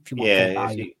play. If you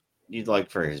want you'd like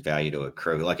for his value to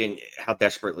accrue. Like, how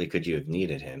desperately could you have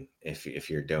needed him if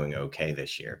you're doing okay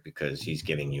this year? Because he's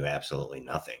giving you absolutely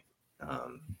nothing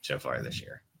so far this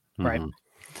year. Right.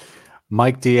 Mm-hmm.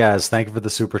 Mike Diaz, thank you for the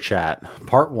super chat.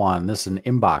 Part 1, this is an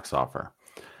inbox offer.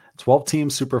 12-team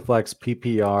Superflex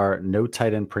PPR, no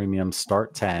tight end premium,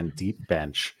 start 10, deep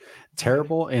bench.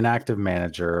 Terrible inactive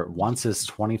manager, wants his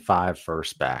 25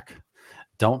 first back.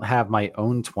 Don't have my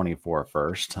own 24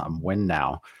 first. I'm win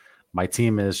now. My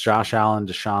team is Josh Allen,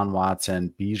 Deshaun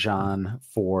Watson, Bijan,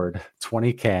 Ford,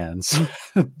 20 cans,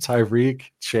 Tyreek,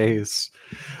 Chase,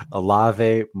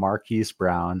 Olave, Marquise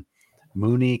Brown,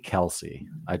 Mooney, Kelsey.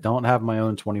 I don't have my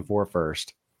own 24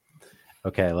 first.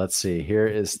 Okay, let's see. Here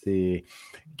is the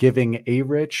giving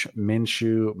A-Rich,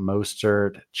 Minshew,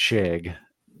 Mostert, Chig.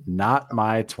 Not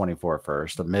my 24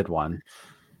 first, a mid one.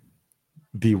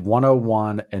 The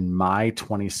 101 and my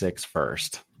 26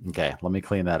 first. Okay, let me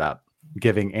clean that up.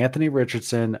 Giving Anthony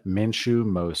Richardson, Minshew,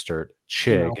 Mostert,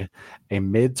 Chig, a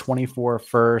mid 24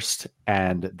 first,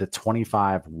 and the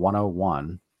 25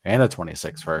 101 and the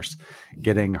 26 first.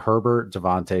 Getting Herbert,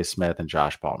 Devontae Smith, and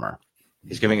Josh Palmer.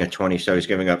 He's giving a 20, so he's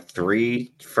giving up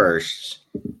 3 firsts.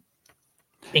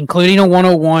 Including a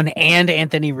 101 and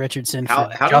Anthony Richardson for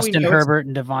how Justin Herbert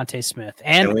and Devontae Smith.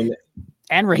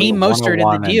 And Raheem Mostert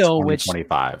in the deal, which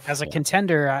as a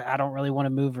contender, I don't really want to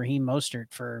move Raheem Mostert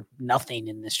for nothing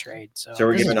in this trade. So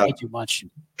we're giving up too much.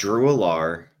 Drew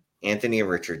Allar, Anthony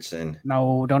Richardson.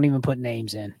 No, don't even put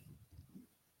names in.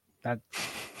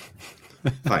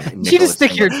 Fine. You just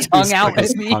stick your He tongue out stuck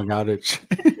his at me. tongue out at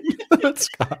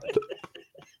Scott.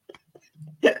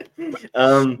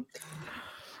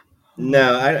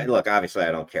 No, look. Obviously,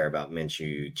 I don't care about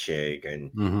Minshew, Chig,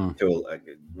 and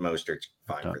Mostert's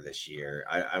fine for this year.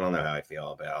 I don't know how I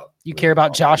feel about. You care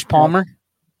about Josh Palmer?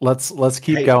 Let's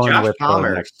keep going Josh with Palmer,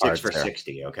 the next 6 parts for here.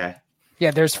 60. Okay. Yeah,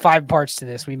 there's 5 parts to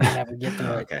this. We may never get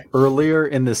through it. Okay. Earlier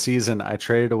in the season, I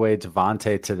traded away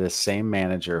Devontae to this same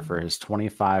manager for his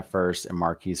 25 first and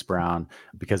Marquise Brown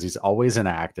because he's always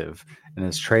inactive and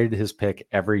has traded his pick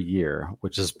every year,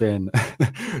 which has been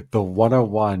the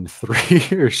 101 3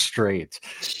 years straight.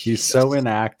 He's so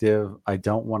inactive. I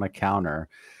don't want to counter.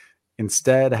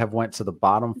 Instead, have went to the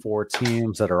bottom 4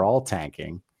 teams that are all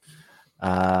tanking.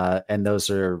 And those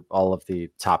are all of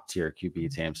the top tier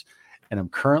QB teams. And I'm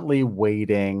currently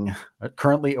awaiting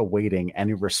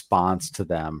any response to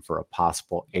them for a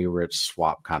possible A-Rich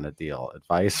swap kind of deal.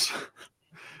 Advice?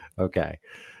 Okay.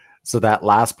 So that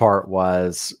last part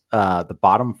was the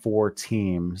bottom 4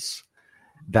 teams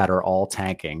that are all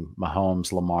tanking: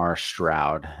 Mahomes, Lamar,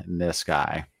 Stroud, and this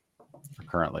guy are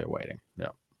currently awaiting. Yeah.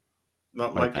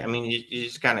 Well, like, I mean, you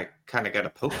just kind of got to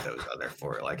poke those other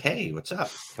 4. Like, hey, what's up?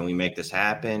 Can we make this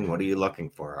happen? What are you looking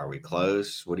for? Are we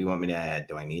close? What do you want me to add?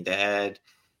 Do I need to add?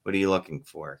 What are you looking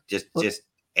for? Just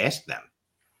ask them.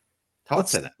 Talk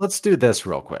to them. Let's do this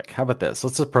real quick. How about this?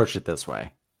 Let's approach it this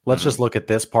way. Let's just look at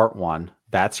this part 1.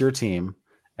 That's your team.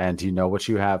 And you know what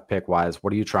you have pick wise.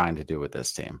 What are you trying to do with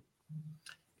this team?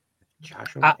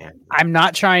 I'm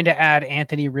not trying to add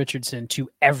Anthony Richardson to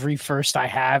every first I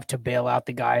have to bail out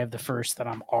the guy of the first that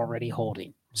I'm already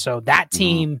holding. So that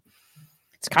team,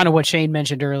 it's kind of what Shane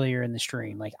mentioned earlier in the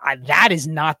stream. Like that is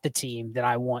not the team that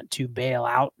I want to bail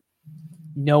out,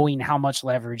 knowing how much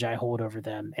leverage I hold over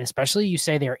them. And especially you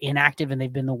say they're inactive and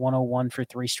they've been the 101 for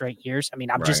 3 straight years. I mean,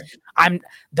 I'm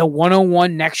the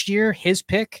 101 next year. His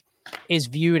pick is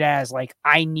viewed as like,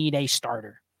 I need a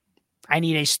starter. I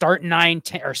need a start 9,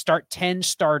 10, or start 10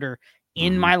 starter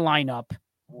in my lineup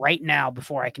right now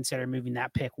before I consider moving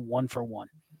that pick 1 for 1.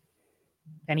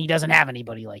 And he doesn't have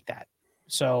anybody like that.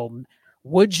 So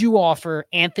would you offer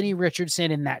Anthony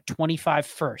Richardson in that 25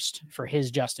 first for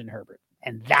his Justin Herbert?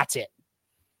 And that's it.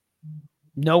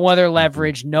 No other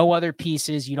leverage, no other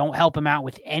pieces. You don't help him out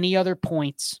with any other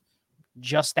points.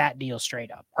 Just that deal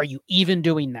straight up. Are you even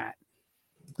doing that?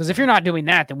 Because if you're not doing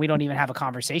that, then we don't even have a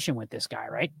conversation with this guy,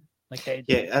 right?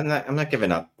 I'm not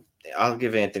giving up. I'll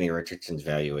give Anthony Richardson's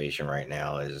valuation right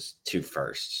now is 2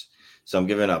 firsts. So I'm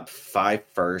giving up 5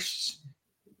 firsts.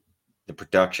 The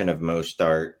production of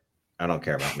Mostert. I don't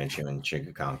care about Minshew and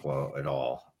Chigakonkwo at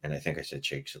all. And I think I said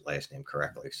Chig's last name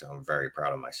correctly, so I'm very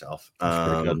proud of myself.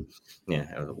 Yeah,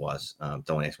 it was.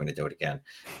 Don't ask me to do it again.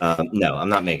 No, I'm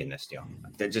not making this deal.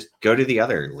 Just go to the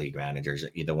other league managers,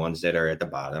 the ones that are at the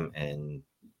bottom, and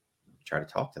try to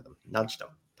talk to them, nudge them,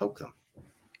 poke them.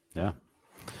 Yeah.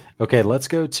 Okay, let's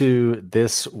go to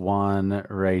this one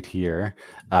right here.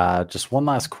 Just one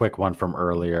last quick one from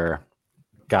earlier.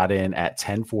 Got in at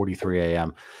 10:43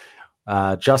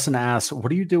 a.m. Justin asks, what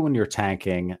do you do when you're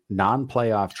tanking?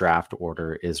 Non-playoff draft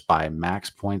order is by max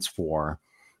points 4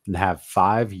 and have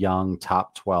 5 young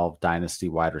top 12 dynasty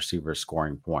wide receivers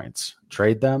scoring points.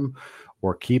 Trade them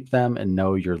or keep them and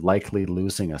know you're likely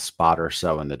losing a spot or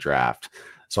so in the draft.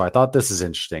 So I thought this is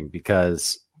interesting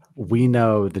because we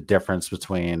know the difference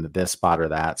between this spot or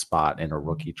that spot in a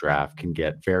rookie draft can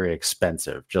get very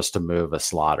expensive just to move a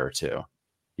slot or 2,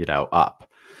 up.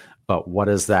 But what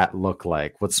does that look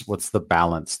like? What's the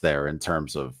balance there in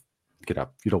terms of, you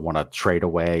don't want to trade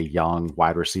away young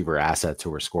wide receiver assets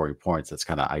who are scoring points. That's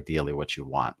kind of ideally what you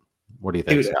want. What do you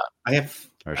think, Scott? I have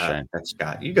or Shane? That's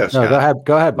Scott. You go, Scott. No,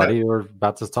 go ahead, buddy. You were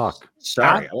about to talk.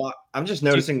 Sorry. Well, I'm just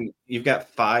noticing you've got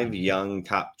 5 young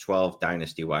top 12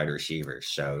 dynasty wide receivers.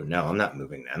 So no, I'm not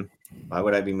moving them. Why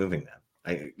would I be moving them?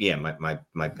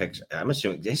 My picks. I'm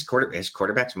assuming his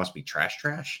quarterbacks must be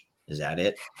trash. Is that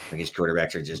it? Like his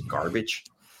quarterbacks are just garbage.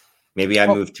 Maybe I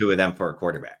move 2 of them for a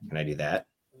quarterback. Can I do that?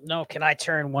 No. Can I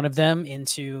turn one of them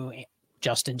into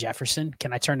Justin Jefferson?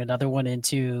 Can I turn another one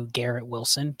into Garrett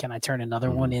Wilson? Can I turn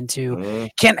another one into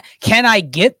can I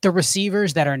get the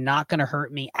receivers that are not going to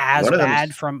hurt me as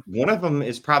bad from one of them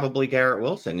is probably Garrett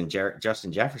Wilson and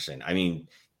Justin Jefferson. I mean,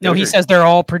 no, he says they're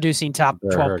all producing top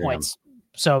 12 points.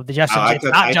 So the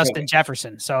Justin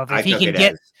Jefferson. So if he can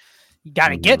get you got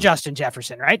to get Justin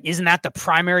Jefferson, right? Isn't that the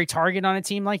primary target on a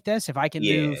team like this? If I can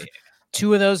move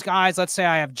 2 of those guys, let's say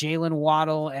I have Jalen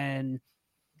Waddle and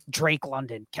Drake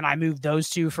London. Can I move those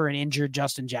 2 for an injured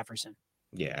Justin Jefferson?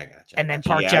 Yeah, I got you. And then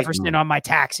park Jefferson on my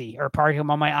taxi or park him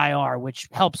on my IR, which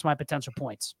helps my potential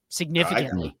points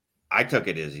significantly. I took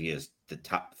it as he is the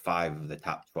top 5 of the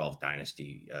top 12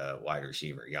 dynasty wide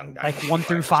receiver, young Like dynasty 1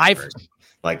 through wide 5. receivers.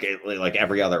 Like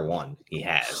every other one he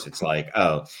has. It's like,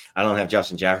 oh, I don't have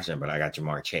Justin Jefferson, but I got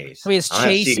Jamar Chase. So he has I don't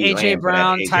have Chase, CeeDee AJ Lamb, but I have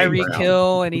Brown, AJ Tyreek Brown.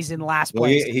 Hill, and he's in last Well,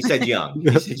 place. he said young.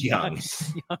 He said young.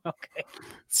 Okay.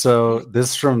 So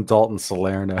this from Dalton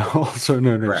Salerno, also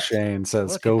known as Correct. Shane,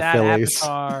 says, Look "Go at that Phillies."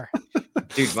 avatar.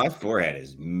 Dude, my forehead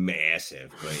is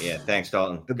massive. But yeah, thanks,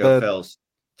 Dalton. Go Phils.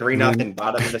 3-0,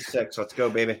 bottom of the 6th. Let's go,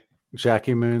 baby.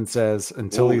 Jackie Moon says,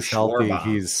 "Until he's healthy,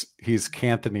 Schwarber. he's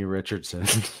Canthony Richardson."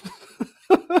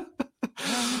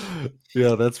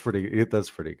 Yeah, that's pretty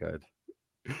good.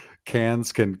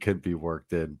 Cans can be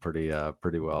worked in pretty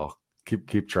well.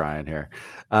 Keep trying here.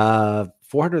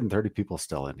 430 people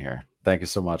still in here. Thank you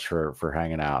so much for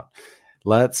hanging out.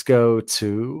 Let's go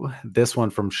to this one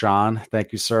from Sean.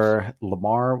 Thank you, sir.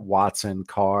 Lamar, Watson,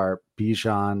 Carr,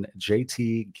 Bijan,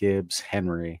 JT, Gibbs,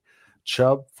 Henry,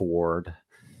 Chubb, Ford,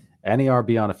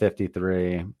 NERB on a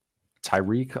 53,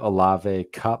 Tyreek, Olave,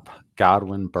 Cup,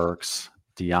 Godwin, Burks,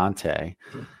 Deontay,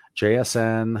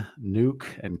 JSN, Nuke,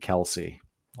 and Kelsey.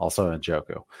 Also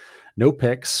Njoku. No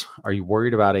picks. Are you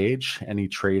worried about age? Any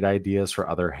trade ideas for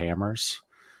other hammers?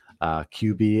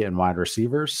 QB and wide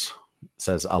receivers.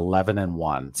 Says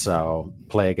 11-1. So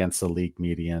play against the league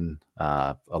median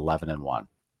 11-1.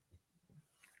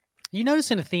 You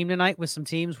noticing a theme tonight with some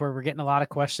teams where we're getting a lot of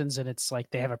questions and it's like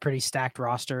they have a pretty stacked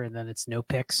roster and then it's no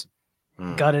picks.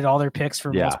 Gutted all their picks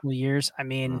for multiple years. I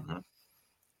mean,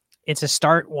 it's a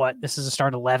start. This is a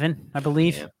start 11, I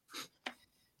believe. Yeah.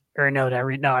 Or no,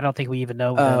 I don't think we even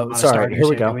know. Sorry, here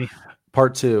we go.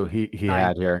 Part 2 he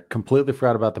had here. Completely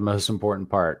forgot about the most important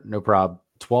part. No problem.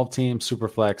 12 team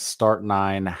Superflex, start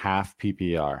 9, half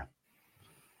PPR.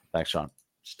 Thanks, Sean.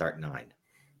 Start 9.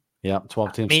 Yep,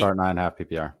 12 team, start 9, half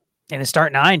PPR. And to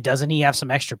start 9, doesn't he have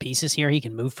some extra pieces here? He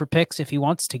can move for picks if he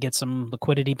wants to get some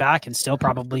liquidity back and still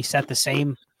probably set the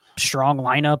same strong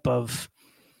lineup of.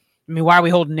 I mean, why are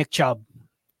we holding Nick Chubb?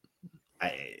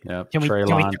 Can we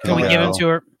give him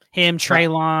to him,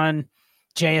 Treylon,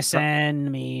 JSN? I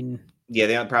mean. Yeah,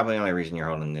 the only reason you're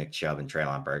holding Nick Chubb and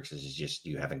Treylon Burks is just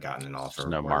you haven't gotten an offer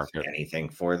anything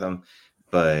for them.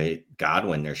 But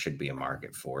Godwin, there should be a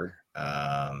market for.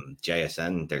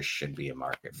 JSN, there should be a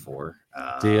market for.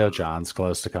 Dio John's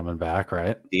close to coming back,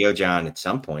 right? Dio John, at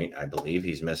some point, I believe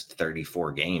he's missed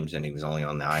 34 games and he was only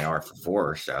on the IR for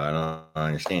 4. So I don't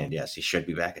understand. Yes, he should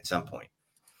be back at some point.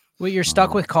 Well, you're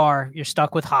stuck with Carr. You're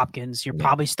stuck with Hopkins. You're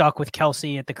probably stuck with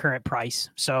Kelsey at the current price.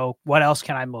 So what else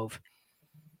can I move?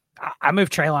 I move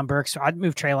Treylon Burks. I'd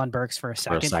move Treylon Burks for a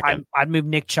second. I'd move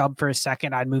Nick Chubb for a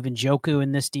second. I'd move Njoku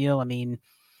in this deal. I mean,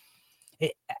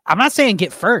 I'm not saying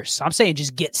get first. I'm saying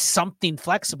just get something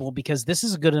flexible because this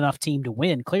is a good enough team to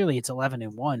win. Clearly, it's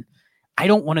 11-1. I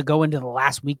don't want to go into the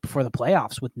last week before the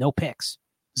playoffs with no picks,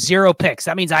 0 picks.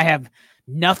 That means I have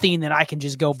nothing that I can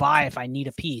just go buy if I need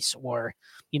a piece or,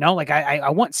 I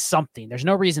want something. There's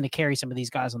no reason to carry some of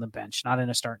these guys on the bench, not in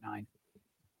a start 9.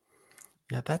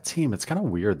 Yeah, that team, it's kind of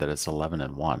weird that it's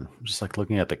 11-1. Just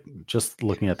looking at the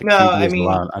No, I mean,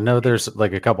 alone. I know there's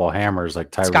like a couple of hammers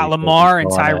like Tyreek. It's got Lamar and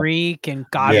Tyreek and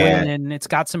Godwin, and it's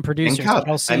got some producers. And Cup.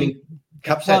 I mean,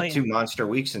 Cup's had 2 monster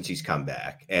weeks since he's come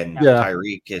back, and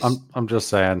Tyreek is. I'm just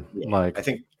saying, I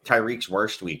think Tyreek's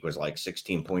worst week was like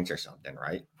 16 points or something,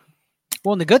 right?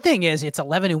 Well, and the good thing is it's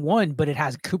 11-1, but it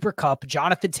has Cooper Kupp,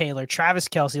 Jonathan Taylor, Travis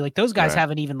Kelce. Like those guys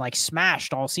haven't even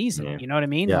smashed all season. Yeah. You know what I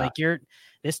mean? Yeah.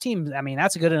 This team, I mean,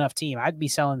 that's a good enough team. I'd be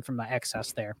selling from the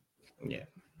excess there. Yeah.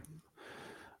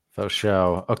 Faux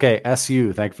show. Okay,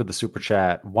 SU, thank you for the super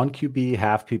chat. 1 QB,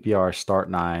 half PPR,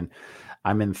 start 9.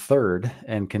 I'm in third,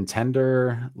 and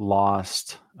contender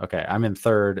lost. Okay, I'm in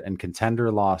third, and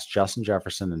contender lost Justin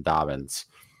Jefferson and Dobbins.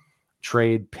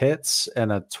 Trade Pitts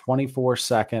and a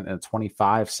 24-second and a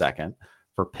 25-second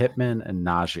for Pittman and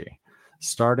Najee.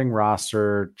 Starting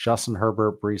roster, Justin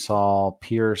Herbert, Breece Hall,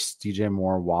 Pierce, DJ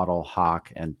Moore, Waddle,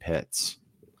 Hawk, and Pitts.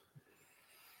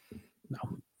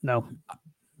 No.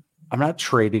 I'm not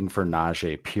trading for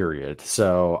Najee, period.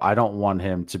 So I don't want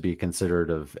him to be considered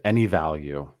of any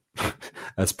value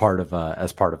as part of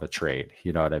a trade.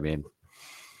 You know what I mean?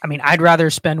 I mean, I'd rather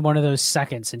spend one of those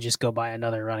seconds and just go buy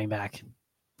another running back.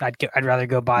 I'd rather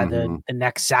go buy the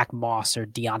next Zach Moss or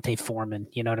Deontay Foreman.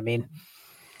 You know what I mean?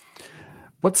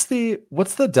 What's the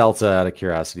delta, out of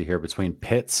curiosity, here between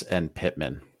Pitts and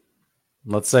Pittman?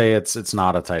 Let's say it's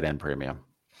not a tight end premium.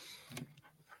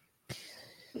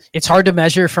 It's hard to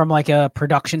measure from a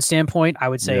production standpoint. I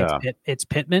would say it's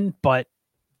Pittman, but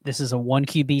this is a 1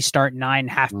 QB start 9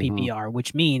 half PPR,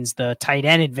 which means the tight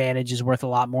end advantage is worth a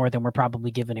lot more than we're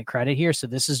probably giving it credit here. So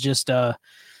this is just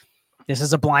This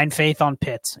is a blind faith on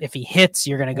Pitts. If he hits,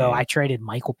 you're going to go, I traded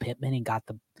Michael Pittman and got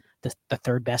the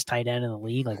third best tight end in the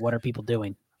league. Like, what are people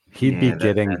doing? He'd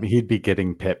be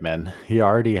getting Pittman. He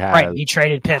already has right. He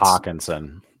traded Pitts,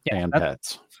 Hawkinson, and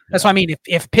Pitts. That's what I mean.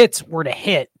 If Pitts were to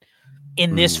hit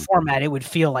in this format, it would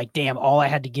feel like, damn, all I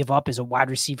had to give up is a wide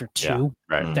receiver 2. Yeah,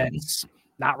 right. That's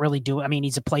not really doing. I mean,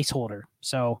 he's a placeholder.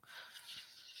 So,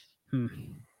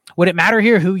 would it matter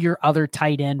here who your other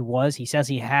tight end was? He says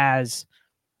he has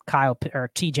Kyle or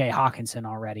TJ Hawkinson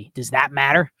already. Does that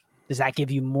matter? Does that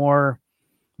give you more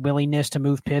willingness to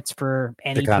move Pitts for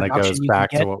any? It kind of goes back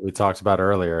to what we talked about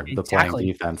earlier, the playing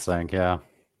defense thing. Yeah.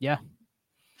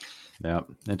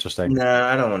 Interesting. No,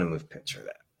 I don't want to move Pitts for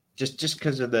that. Just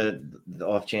because of the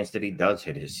off chance that he does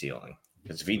hit his ceiling.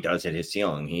 Because if he does hit his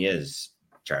ceiling, he is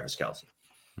Travis Kelce.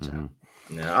 So,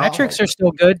 metrics are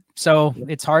still good, so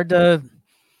it's hard to.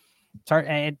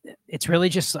 It's really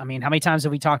just. I mean, how many times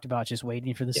have we talked about just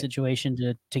waiting for the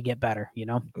situation to get better? You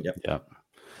know. Yep.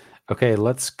 Okay,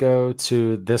 let's go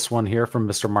to this one here from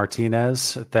Mr.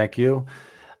 Martinez. Thank you.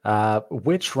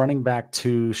 Which running back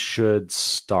 2 should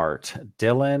start?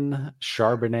 Dillon,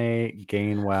 Charbonnet,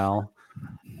 Gainwell,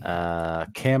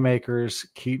 Cam Akers,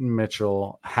 Keaton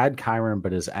Mitchell. Had Kyron,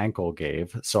 but his ankle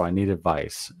gave, so I need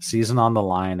advice. Season on the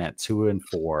line at 2 and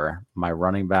 4. My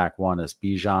running back 1 is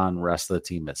Bijan. Rest of the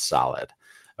team is solid.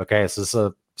 Okay, so this is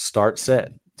a start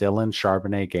sit. Dillon,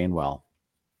 Charbonnet, Gainwell.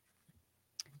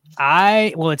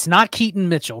 It's not Keaton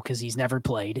Mitchell because he's never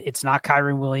played. It's not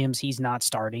Kyron Williams. He's not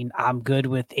starting. I'm good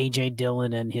with AJ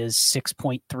Dillon and his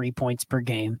 6.3 points per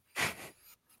game.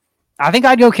 I think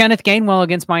I'd go Kenneth Gainwell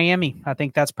against Miami. I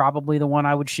think that's probably the one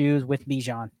I would choose with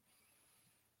Bijan.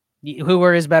 Who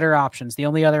are his better options? The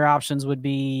only other options would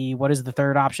be, what is the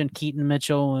third option? Keaton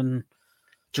Mitchell and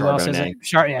who else is it?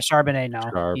 Charbonnet.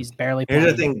 No, he's barely playing.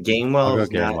 Here's the thing,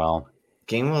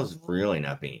 Gainwell's really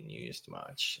not being used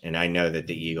much. And I know that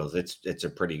the Eagles, it's a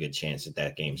pretty good chance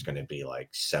that game's going to be like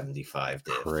 75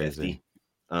 to 50.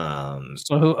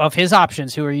 So who of his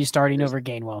options, who are you starting over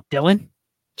Gainwell? Dillon?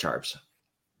 Charbs.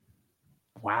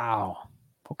 Wow.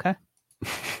 Okay.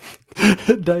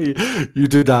 No, you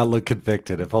do not look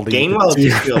convicted. If only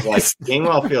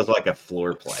Gainwell feels like a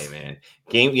floor play, man.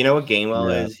 You know what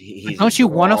Gainwell is? Don't you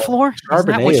want a floor?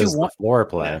 Charbonnet is the floor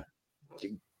play. Yeah.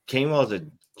 Gainwell's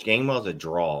a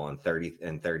draw on 30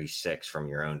 and 36 from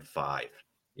your own 5.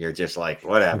 You're just like,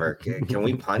 whatever. Can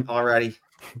we punt already?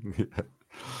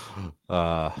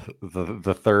 The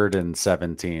 3rd and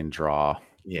 17 draw.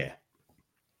 Yeah.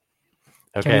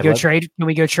 Okay. Can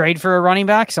we go trade for a running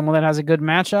back? Someone that has a good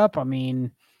matchup? I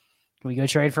mean, can we go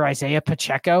trade for Isaiah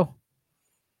Pacheco?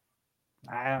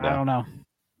 I don't know.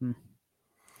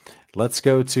 Let's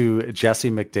go to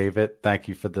Jesse McDavid. Thank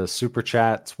you for the super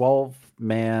chat.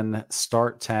 12-man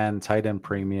start 10 tight end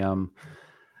premium,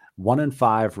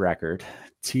 1-5 record.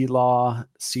 T-Law,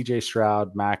 CJ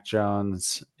Stroud, Mac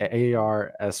Jones,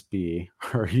 ARSB,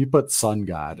 or he put Sun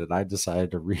God, and I decided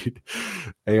to read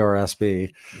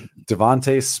ARSB.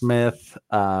 Devontae Smith,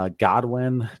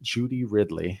 Godwin, Judy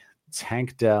Ridley,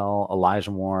 Tank Dell, Elijah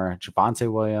Moore,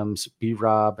 Javonte Williams,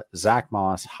 B-Rob, Zach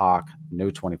Moss, Hawk, no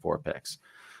 24 picks.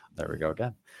 There we go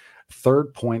again.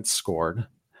 3rd points scored.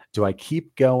 Do I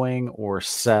keep going or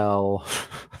sell? ...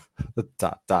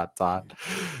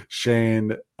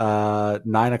 Shane,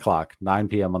 9 o'clock, 9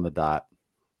 p.m. on the dot.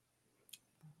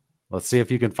 Let's see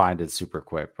if you can find it super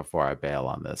quick before I bail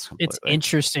on this completely. It's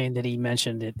interesting that he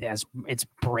mentioned it as it's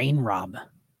brain rob.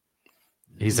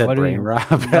 He said brain rob.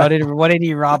 What did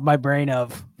he rob my brain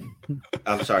of?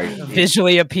 I'm sorry.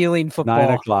 Visually appealing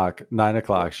football. 9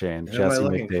 o'clock, Shane. Jesse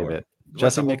McDavid.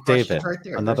 Jesse McDavid. Right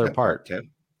there. Another part.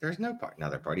 There's no part.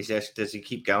 Another part. He says, does he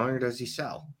keep going or does he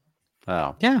sell?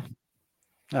 Oh. Yeah.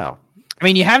 Oh. I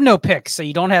mean, you have no picks, so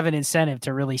you don't have an incentive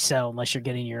to really sell unless you're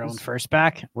getting your own first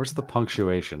back. Where's the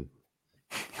punctuation?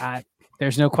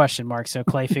 There's no question mark, so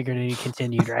Clay figured he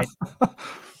continued, right?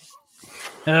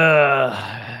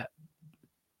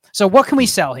 So what can we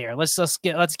sell here? Let's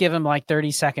give him like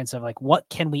 30 seconds of like what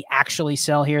can we actually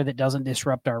sell here that doesn't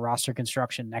disrupt our roster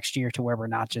construction next year to where we're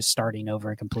not just starting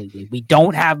over completely. We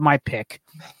don't have my pick.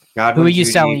 Godwin, who are you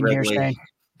Judy, selling Ridley, here, Shane?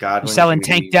 Godwin, you selling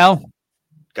Judy, Tank Dell?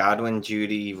 Godwin,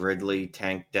 Judy, Ridley,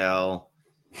 Tank Dell,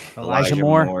 Elijah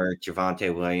Moore,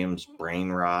 Javonte Williams, Brain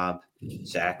Rob,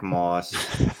 Zach Moss.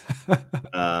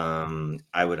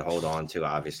 I would hold on to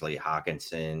obviously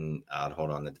Hawkinson. I'd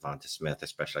hold on to Devonta Smith,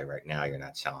 especially right now. You're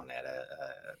not selling at a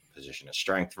position of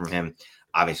strength from him.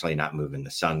 Obviously, not moving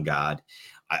the Sun God.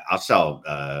 I'll sell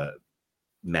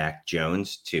Mac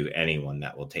Jones to anyone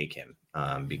that will take him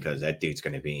because that dude's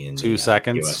going to be in 2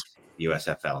 seconds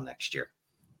USFL next year.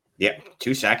 Yeah,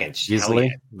 2 seconds. Hell Easily.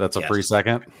 yeah. That's a Yes. free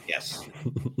second. Yes.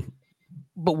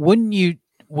 But wouldn't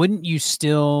you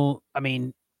still, I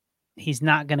mean, he's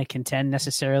not going to contend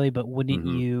necessarily, but wouldn't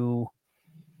Mhm. you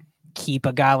keep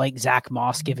a guy like Zach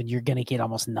Moss, given you're going to get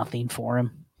almost nothing for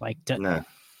him? Like, No.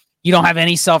 you don't have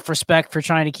any self-respect for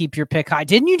trying to keep your pick high.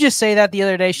 Didn't you just say that the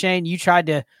other day, Shane? You tried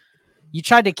to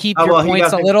keep your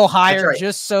points a little higher right.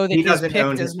 just so that He his doesn't pick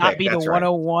own does his not pick. be the That's right.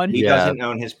 101. He Yeah. doesn't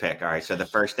own his pick. All right. So the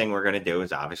first thing we're going to do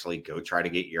is obviously go try to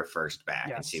get your first back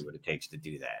and Yes. see what it takes to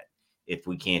do that. If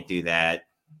we can't do that,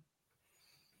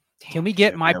 Can we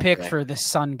get my pick for the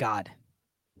Sun God?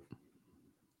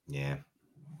 Yeah.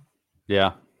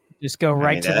 Yeah. Just go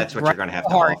right to that's what you're going to have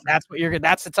to heart. offer.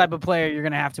 That's the type of player you're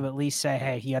going to have to at least say,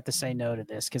 hey, you have to say no to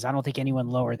this, because I don't think anyone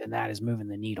lower than that is moving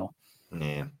the needle.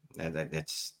 Yeah.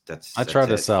 That's I try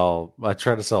to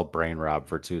sell Brain Rob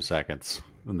for 2 seconds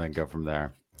and then go from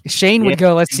there. Shane would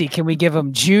go, let's see, can we give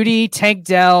him Judy, Tank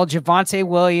Dell, Javonte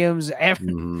Williams,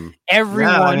 everyone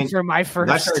for my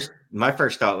first? My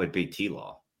first thought would be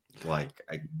T-Law.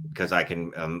 Because I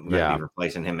can be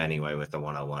replacing him anyway with the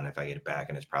 101 if I get it back,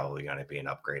 and it's probably going to be an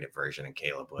upgraded version of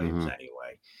Caleb Williams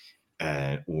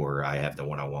anyway. Or I have the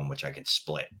 101, which I can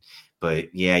split.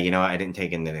 But yeah, I didn't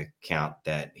take into account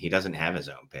that he doesn't have his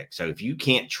own pick. So if you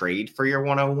can't trade for your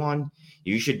 101,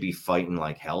 you should be fighting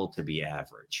like hell to be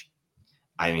average.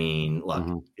 I mean, look,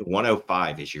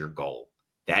 105 is your goal.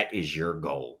 That is your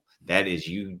goal. That is,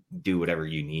 you do whatever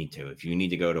you need to. If you need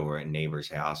to go to a neighbor's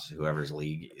house, whoever's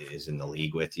league is in the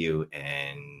league with you,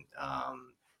 and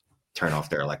turn off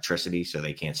their electricity so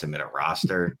they can't submit a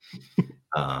roster,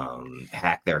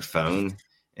 hack their phone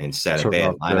and set a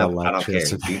bad lineup, I don't care.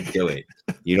 You do it.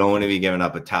 You don't want to be giving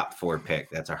up a top 4 pick.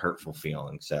 That's a hurtful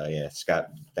feeling. So yeah, Scott,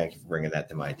 thank you for bringing that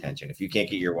to my attention. If you can't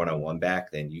get your 101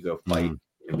 back, then you go fight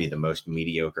and be the most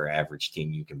mediocre average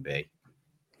team you can be.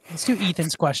 Let's do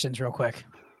Ethan's questions real quick.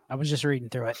 I was just reading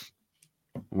through it.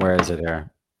 Where is it here?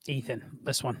 Ethan,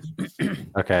 this one.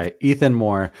 Okay. Ethan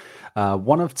Moore.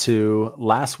 One of two.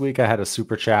 Last week I had a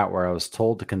super chat where I was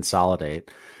told to consolidate,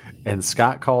 and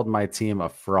Scott called my team a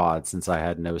fraud since I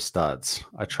had no studs.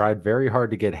 I tried very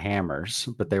hard to get hammers,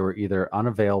 but they were either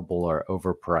unavailable or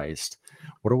overpriced.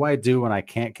 What do I do when I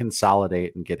can't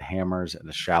consolidate and get hammers in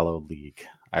a shallow league?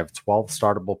 I have 12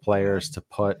 startable players to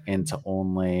put into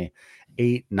only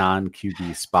 8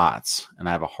 non-QB spots, and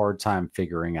I have a hard time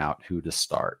figuring out who to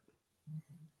start.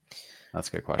 That's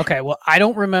a good question. Okay, well, I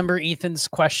don't remember Ethan's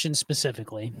question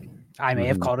specifically. I may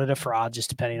have called it a fraud, just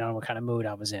depending on what kind of mood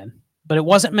I was in. But it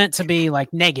wasn't meant to be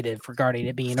like negative regarding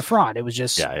it being a fraud. It was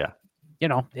just,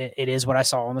 it is what I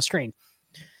saw on the screen.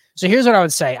 So here's what I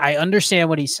would say. I understand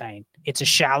what he's saying. It's a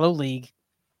shallow league.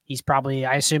 He's probably,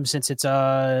 I assume, since it's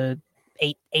a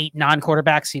eight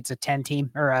non-quarterbacks, it's a 10 team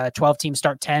or a 12 team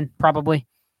start 10, probably.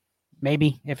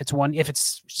 Maybe if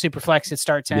it's super flex, it's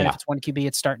start 10. Yeah. If it's 1 QB,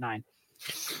 it's start 9.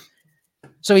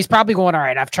 So he's probably going, all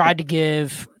right, I've tried to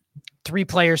give 3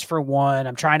 players for 1.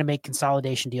 I'm trying to make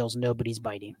consolidation deals. Nobody's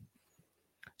biting.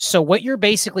 So what you're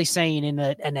basically saying in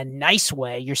a nice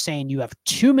way, you're saying you have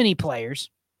too many players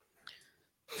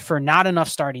for not enough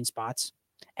starting spots.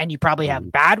 And you probably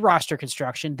have bad roster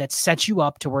construction that sets you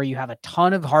up to where you have a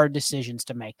ton of hard decisions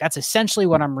to make. That's essentially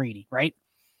what I'm reading, right?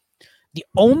 The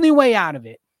only way out of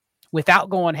it, without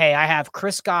going, hey, I have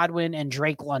Chris Godwin and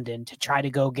Drake London to try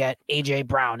to go get A.J.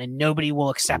 Brown, and nobody will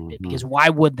accept it, because why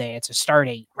would they? It's a start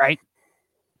 8, right?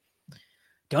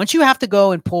 Don't you have to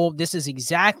go and pull? This is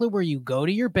exactly where you go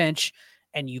to your bench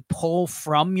and you pull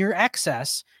from your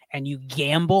excess and you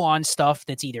gamble on stuff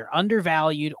that's either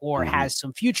undervalued or has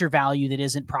some future value that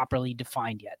isn't properly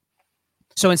defined yet.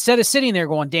 So instead of sitting there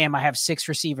going, damn, I have 6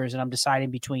 receivers and I'm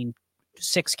deciding between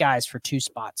 6 guys for 2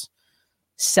 spots,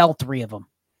 sell 3 of them.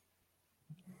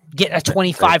 Get a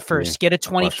 25 first, get a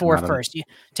 24 first.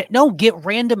 Get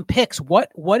random picks.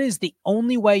 What is the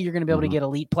only way you're going to be able to get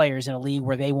elite players in a league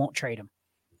where they won't trade them?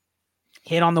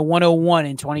 Hit on the 101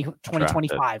 in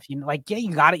 2025.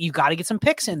 You got to get some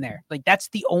picks in there. Like, that's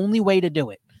the only way to do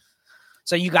it.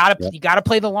 So you got to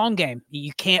play the long game.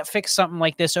 You can't fix something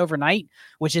like this overnight,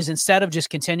 which is, instead of just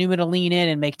continuing to lean in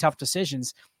and make tough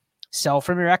decisions, sell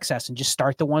from your excess and just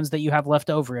start the ones that you have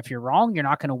left over. If you're wrong, you're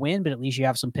not going to win, but at least you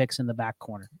have some picks in the back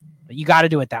corner. But you got to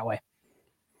do it that way.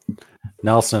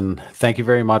 Nelson, thank you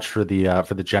very much for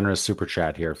the generous super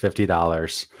chat here.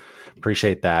 $50.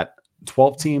 Appreciate that.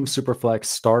 12-team Superflex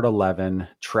start 11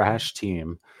 trash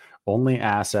team. Only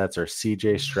assets are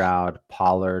CJ Stroud,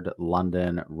 Pollard,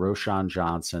 London, Roshan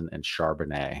Johnson, and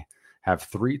Charbonnet. Have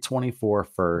 324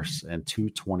 firsts and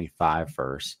 225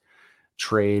 firsts.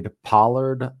 Trade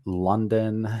Pollard,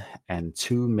 London, and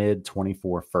 2 mid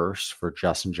 24 firsts for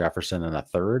Justin Jefferson and a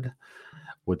 3rd.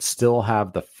 would still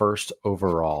have the first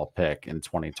overall pick in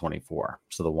 2024.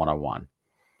 So the 101.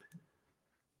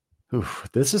 Oof,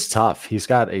 this is tough. He's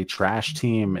got a trash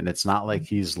team, and it's not like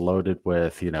he's loaded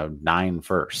with, 9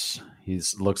 firsts.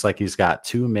 Looks like he's got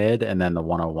 2 mid and then the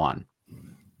 101,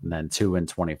 and then 2 in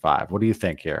 25. What do you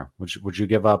think here? Would you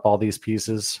give up all these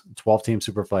pieces? 12-team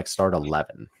Superflex, start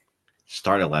 11.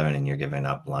 Start 11, and you're giving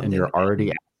up London. And you're already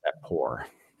at poor.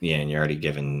 Yeah, and you're already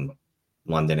giving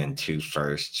London and 2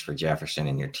 firsts for Jefferson,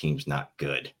 and your team's not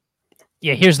good.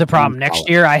 Yeah, here's the problem. Next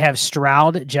year, I have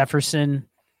Stroud, Jefferson,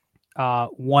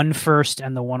 1 first,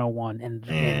 and the 101,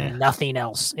 and nothing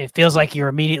else. It feels like you're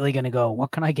immediately going to go,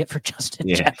 what can I get for Justin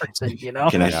Jefferson?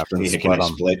 Can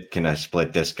I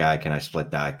split this guy? Can I split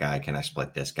that guy? Can I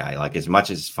split this guy? Like, as much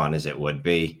as fun as it would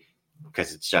be,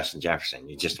 because it's Justin Jefferson,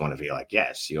 you just want to be like,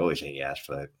 yes. You always say yes,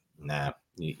 but no,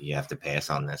 you have to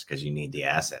pass on this because you need the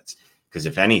assets. Because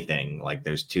if anything, like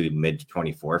those 2 mid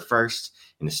 24 firsts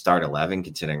and the start 11,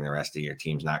 considering the rest of your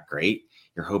team's not great,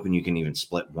 you're hoping you can even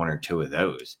split 1 or 2 of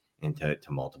those into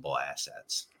multiple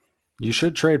assets. You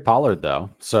should trade Pollard though.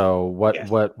 So what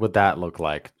would that look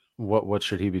like? What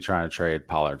should he be trying to trade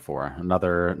Pollard for?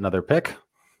 Another pick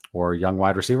or young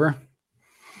wide receiver?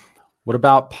 What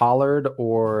about Pollard,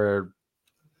 or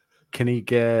can he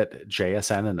get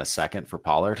JSN in a second for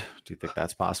Pollard? Do you think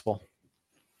that's possible?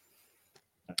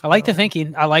 I like the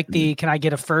thinking. I like can I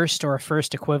get a first or a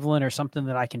first equivalent or something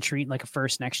that I can treat like a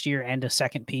first next year and a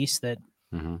second piece that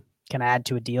can add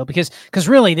to a deal? Because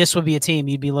really this would be a team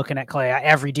you'd be looking at, Clay.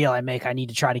 Every deal I make, I need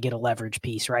to try to get a leverage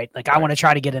piece, right? Like I want to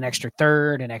try to get an extra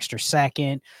third, an extra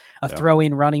second, a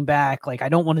throw-in running back. Like I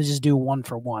don't want to just do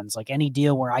 1-for-1s. Like any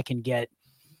deal where I can get,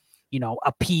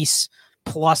 a piece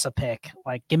plus a pick.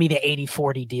 Like give me the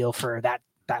 80-40 deal for that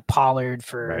Pollard,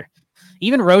 for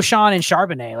even Roshan and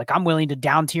Charbonnet. Like I'm willing to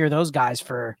down tier those guys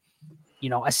for,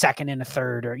 a second and a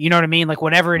third, or you know what I mean? Like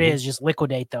whatever it is, just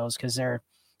liquidate those because they're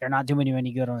not doing you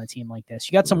any good on a team like this.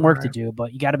 You got some work to do,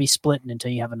 but you got to be splitting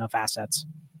until you have enough assets.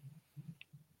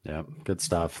 Yeah, good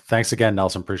stuff. Thanks again,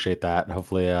 Nelson. Appreciate that.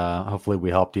 Hopefully we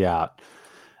helped you out.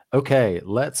 Okay,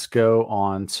 let's go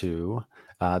on to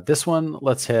this one.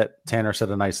 Let's hit. Tanner said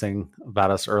a nice thing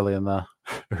about us early in the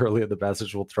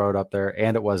message. We'll throw it up there.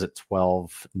 And it was at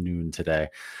 12 noon today.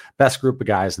 Best group of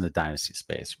guys in the Dynasty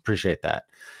space. Appreciate that.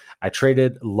 I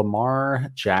traded Lamar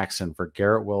Jackson for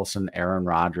Garrett Wilson, Aaron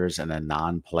Rodgers, and a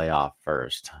non-playoff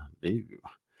first. Ew.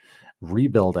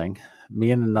 Rebuilding. Me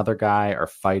and another guy are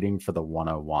fighting for the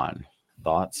 101.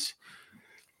 Thoughts?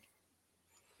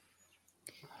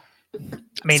 I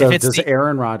mean, so does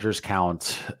Aaron Rodgers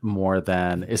count more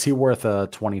than, is he worth a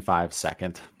 25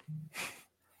 second?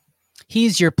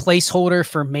 He's your placeholder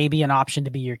for maybe an option to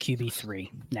be your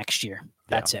QB3 next year.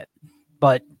 That's it.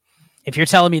 But if you're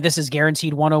telling me this is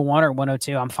guaranteed 101 or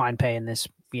 102, I'm fine paying this.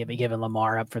 Be giving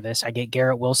Lamar up for this. I get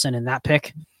Garrett Wilson in that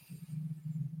pick.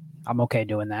 I'm okay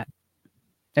doing that.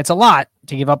 It's a lot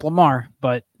to give up Lamar,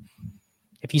 but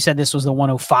if you said this was the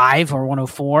 105 or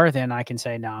 104, then I can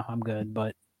say, no, I'm good.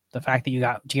 But the fact that you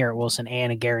got Garrett Wilson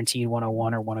and a guaranteed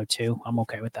 101 or 102, I'm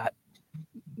okay with that.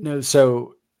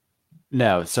 So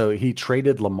he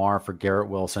traded Lamar for Garrett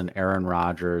Wilson, Aaron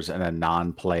Rodgers, and a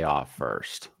non-playoff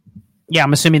first. Yeah,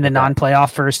 I'm assuming the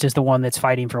non-playoff first is the one that's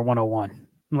fighting for 101,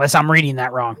 unless I'm reading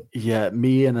that wrong. Yeah,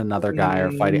 me and another guy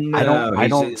are fighting. I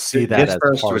don't see that. His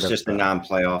first was just a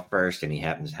non-playoff first, and he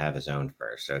happens to have his own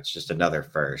first, so it's just another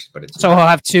first. But so he'll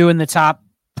have 2 in the top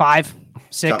 5,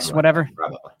 6, whatever.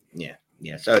 Probably,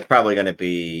 yeah. So it's probably going to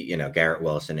be Garrett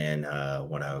Wilson in 10.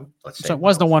 Let's say. So it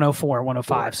was the 104,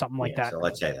 105, something like that. So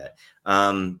let's say that.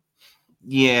 I'm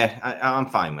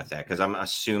fine with that because I'm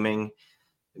assuming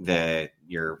that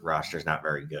your roster is not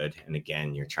very good, and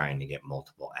again, you're trying to get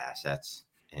multiple assets,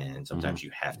 and sometimes you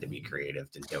have to be creative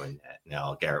in doing that.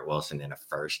 Now, Garrett Wilson in a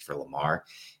first for Lamar,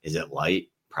 is it light?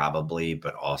 Probably,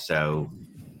 but also,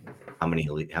 how many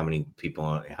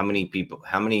people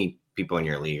in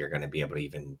your league are going to be able to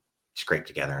even scrape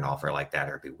together an offer like that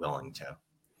or be willing to?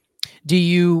 Do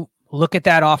you look at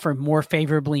that offer more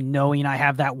favorably knowing I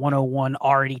have that 101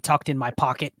 already tucked in my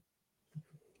pocket?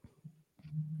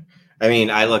 I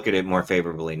mean, I look at it more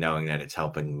favorably knowing that it's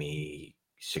helping me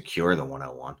secure the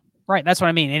 101. Right. That's what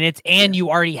I mean. And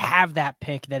you already have that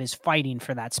pick that is fighting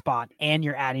for that spot, and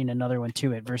you're adding another one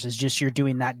to it versus just you're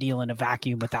doing that deal in a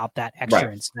vacuum without that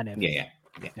extra incentive. Yeah.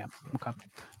 Okay.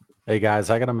 Hey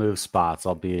guys, I gotta move spots.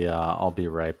 I'll be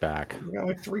right back. We got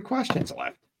like 3 questions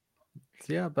left.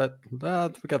 Yeah, but we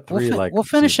got 3. We'll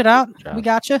finish it out. Yeah. We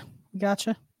got you.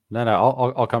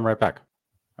 No, I'll come right back.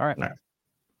 All right.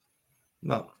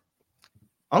 Well,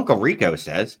 Uncle Rico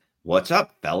says, "What's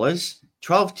up, fellas?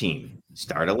 12 team,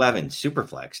 start 11,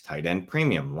 Superflex, tight end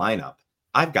premium lineup.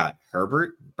 I've got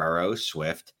Herbert, Burrow,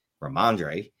 Swift,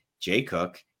 Ramondre, Jay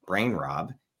Cook, Brain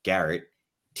Rob, Garrett,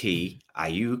 T,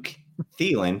 Ayuk,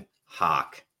 Thielen,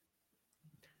 Hawk.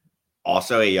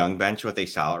 Also a young bench with a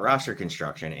solid roster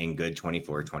construction and good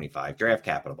 24-25 draft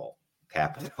capital.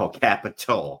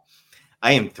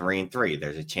 I am 3-3.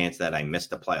 There's a chance that I miss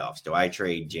the playoffs. Do I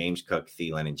trade James Cook,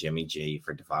 Thielen, and Jimmy G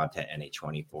for Devonta and a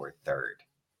 24 third?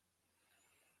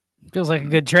 Feels like a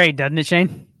good trade, doesn't it,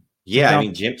 Shane? Yeah, I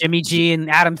mean, Jimmy G and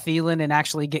Adam Thielen and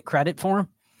actually get credit for him.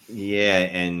 Yeah,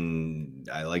 and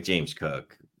I like James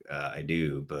Cook. I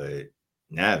do, but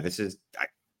no, to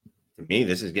me,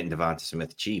 this is getting Devonta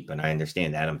Smith cheap, and I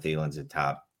understand Adam Thielen's a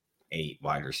top 8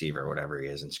 wide receiver, whatever he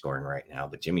is in scoring right now,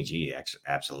 but Jimmy G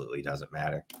absolutely doesn't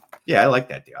matter. Yeah, I like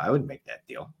that deal. I would make that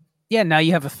deal. Yeah, now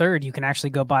you have a third. You can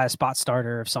actually go buy a spot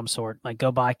starter of some sort, like go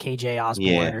buy KJ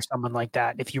Osborne or someone like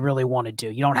that if you really wanted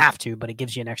to. You don't have to, but it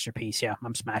gives you an extra piece. Yeah,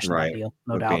 I'm smashing that deal,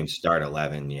 no doubt. Being start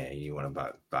 11, yeah, you want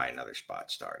to buy another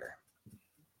spot starter.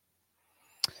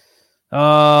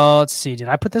 Let's see. Did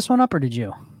I put this one up or did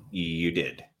you? You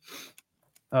did.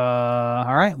 All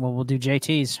right. Well, we'll do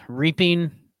JT's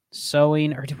reaping,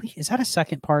 sowing, or is that a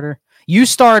second parter? You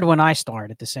starred when I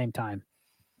starred at the same time,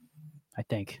 I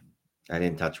think. I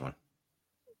didn't touch one.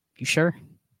 You sure?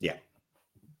 Yeah.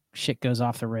 Shit goes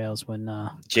off the rails when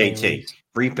JT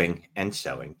reaping and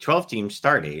sowing. 12 teams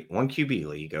start 8, 1 QB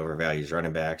league overvalues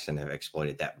running backs and have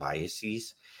exploited that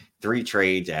biases. 3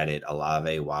 trades added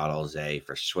Olave, Waddle, Zay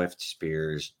for Swift,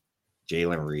 Spears,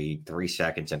 Jalen Reed, 3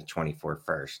 seconds and a 24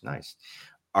 first. Nice.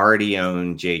 Already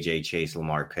own JJ Chase,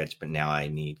 Lamar Pitts, but now I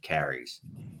need carries.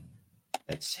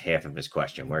 That's half of his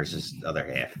question. Where's his other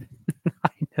half? I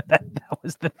know that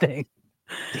was the thing.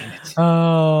 Damn it.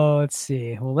 Oh, let's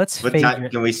see. Well,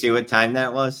 can we see what time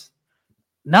that was?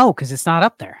 No, because it's not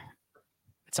up there.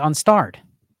 It's unstarred.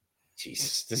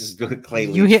 Jesus, this is good. Clay,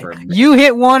 you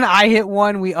hit one, I hit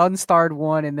one, we unstarred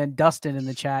one, and then Dustin in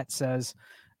the chat says,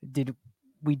 "Did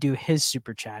we do his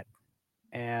super chat?"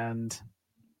 And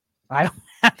I don't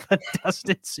have a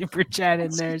Dustin super chat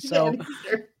in there, so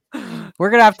we're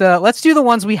gonna have to let's do the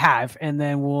ones we have, and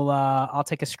then I'll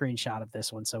take a screenshot of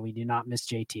this one so we do not miss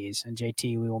JT's. And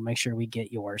JT, we will make sure we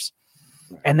get yours.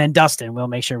 And then Dustin, we'll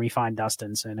make sure we find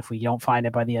Dustin's. And if we don't find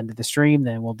it by the end of the stream,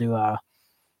 then we'll do a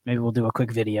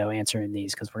quick video answering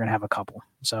these because we're gonna have a couple.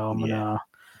 So I'm gonna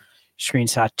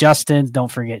screenshot Justin.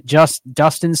 Don't forget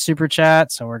Dustin's super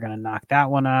chat. So we're gonna knock that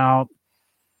one out.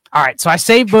 All right. So I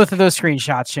saved both of those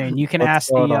screenshots, Shane. You can ask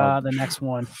the next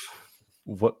one.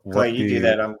 What Clay, you do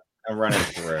that. I'm running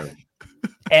through.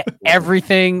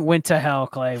 Everything went to hell,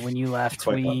 Clay, when you left.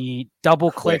 We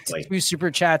double-clicked 2 super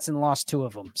chats and lost 2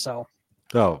 of them. So,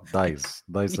 nice.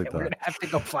 Nicely done. We're going to have to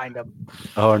go find them.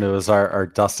 Oh, and it was our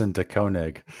Dustin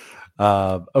DeKonig.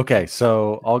 Okay,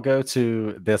 so I'll go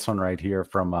to this one right here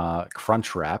from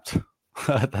Crunch Wrapped.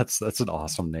 That's an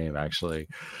awesome name, actually.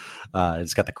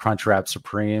 It's got the Crunch Wrap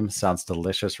Supreme. Sounds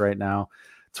delicious right now.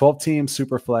 12 team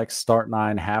Superflex, start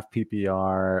 9, half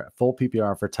PPR, full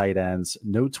PPR for tight ends,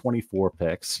 no 24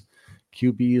 picks.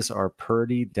 QBs are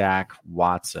Purdy, Dak,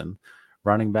 Watson.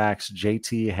 Running backs,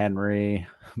 JT, Henry,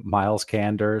 Miles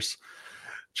Sanders,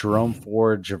 Jerome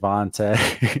Ford, Javonte,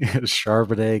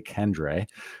 Charbonnet, Kendre.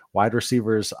 Wide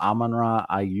receivers, Amon-Ra,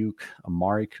 Ayuk,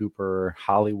 Amari Cooper,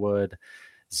 Hollywood,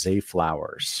 Zay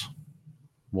Flowers.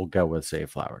 We'll go with Zay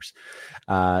Flowers.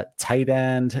 Tight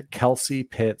end, Kelsey,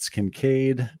 Pitts,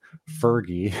 Kincaid,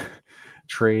 Fergie.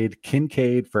 Trade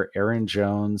Kincaid for Aaron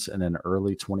Jones and an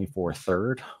early 24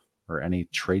 third or any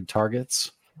trade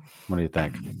targets. What do you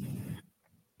think?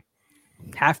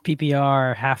 Half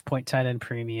PPR, half point tight end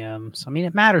premium. So, I mean,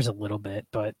 it matters a little bit,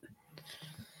 but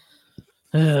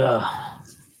doesn't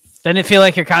it feel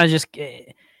like you're kind of just,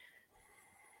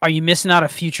 are you missing out a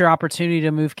future opportunity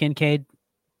to move Kincaid?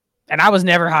 And I was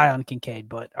never high on Kincaid,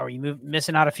 but are you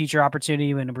missing out a future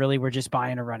opportunity when really we're just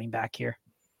buying a running back here?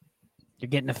 You're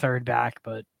getting a third back,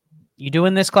 but you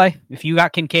doing this, Clay? If you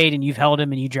got Kincaid and you've held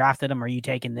him and you drafted him, are you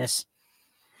taking this?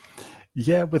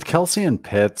 Yeah, with Kelsey and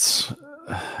Pitts,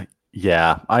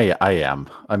 yeah, I am.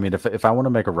 I mean, if I want to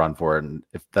make a run for it, and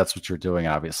if that's what you're doing,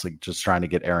 obviously, just trying to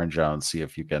get Aaron Jones, see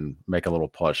if you can make a little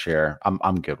push here.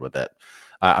 I'm good with it.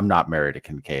 I'm not married to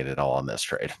Kincaid at all on this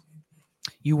trade.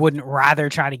 You wouldn't rather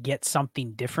try to get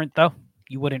something different, though?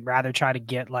 You wouldn't rather try to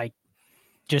get like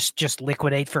just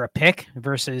liquidate for a pick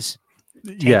versus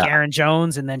take Aaron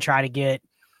Jones and then try to get,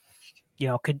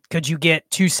 could you get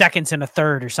 2 seconds and a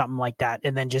third or something like that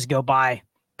and then just go buy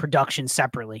production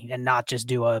separately and not just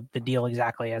do the deal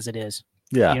exactly as it is?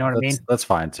 Yeah, you know what I mean? That's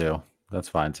fine too.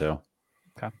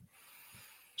 Okay.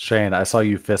 Shane, I saw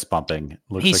you fist bumping.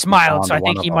 Looks He like you smiled, found so I one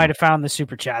think of he them. might have found the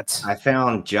super chats. I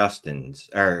found Justin's,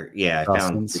 or yeah, I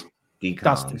Dustin's? found Decon's.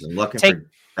 Dustin. I'm looking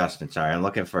for Dustin. Sorry, I'm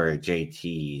looking for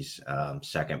JT's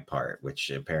second part,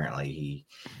 which apparently he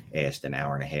asked an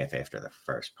hour and a half after the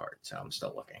first part. So I'm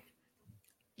still looking.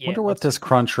 Yeah, Wonder what this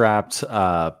Crunch Wrapped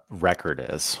record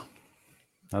is.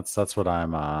 That's what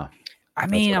I'm. I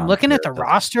mean, I'm looking at the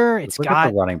roster. It's look got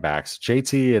at the running backs,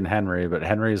 JT and Henry, but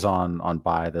Henry's on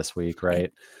bye this week,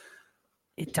 right?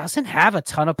 It doesn't have a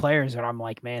ton of players that I'm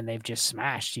like, man, they've just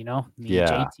smashed. You know, I mean,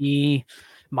 Yeah. JT,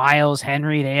 Miles,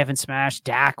 Henry, they haven't smashed.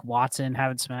 Dak, Watson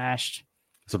haven't smashed.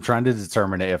 So I'm trying to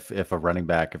determine if a running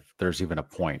back, if there's even a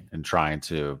point in trying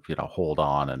to, hold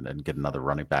on and get another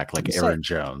running back like Aaron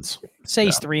Jones. Say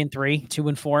he's 3-3,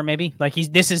 2-4, maybe. Like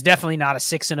this is definitely not a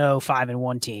 6-0,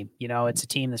 5-1 team. You know, it's a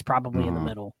team that's probably in the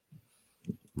middle.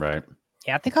 Right.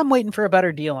 Yeah, I think I'm waiting for a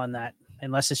better deal on that.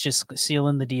 Unless it's just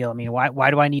sealing the deal. I mean,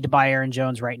 why do I need to buy Aaron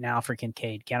Jones right now for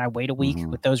Kincaid? Can I wait a week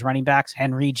with those running backs,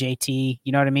 Henry, JT?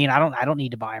 You know what I mean? I don't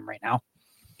need to buy him right now.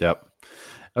 Yep.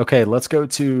 Okay, let's go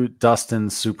to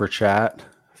Dustin's super chat.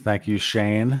 Thank you,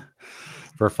 Shane,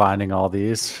 for finding all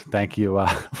these. Thank you.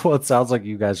 Well, it sounds like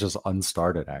you guys just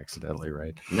unstarted accidentally,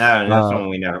 right? No, that's when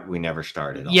we never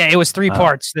started. Yeah, it was 3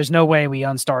 parts. There's no way we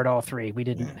unstart all 3. We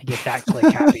didn't get that click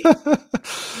happy.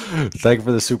 Thank you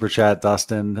for the super chat,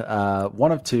 Dustin.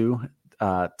 1 of 2,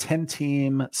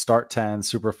 10-team, start 10,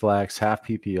 super flex, half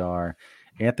PPR,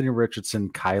 Anthony Richardson,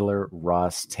 Kyler,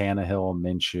 Russ, Tannehill,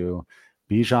 Minshew,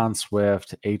 Bijan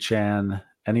Swift, HN,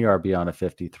 NERB on a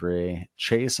 53,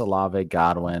 Chase, Olave,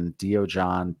 Godwin,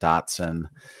 Diojon, Dotson,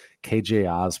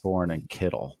 KJ Osborne, and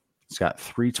Kittle. He's got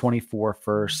 324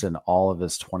 firsts in all of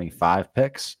his 25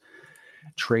 picks.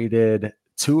 Traded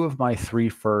 2 of my 3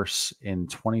 firsts in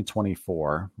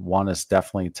 2024. One is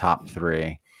definitely top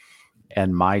 3.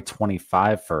 And my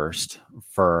 25 first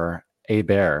for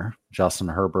Bear, Justin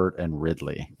Herbert, and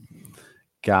Ridley.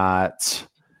 Got,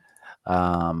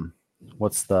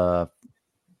 what's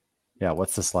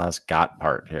this last got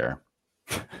part here?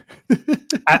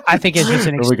 I think it's just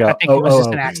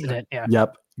an accident. Yeah.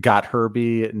 Yep. Got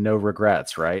Herbie, no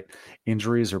regrets, right?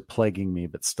 Injuries are plaguing me,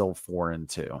 but still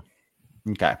 4-2.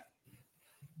 Okay.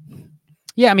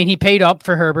 Yeah, I mean, he paid up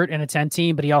for Herbert in a 10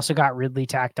 team, but he also got Ridley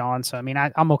tacked on. So, I mean,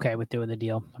 I'm okay with doing the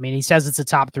deal. I mean, he says it's a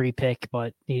top 3 pick,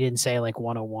 but he didn't say like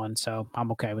 101. So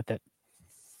I'm okay with it.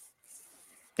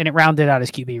 And it rounded out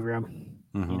his QB room,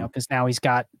 because now he's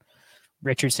got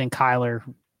Richardson, Kyler,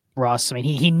 Russ. I mean,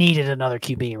 he needed another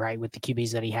QB, right, with the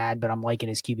QBs that he had, but I'm liking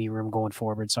his QB room going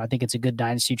forward. So I think it's a good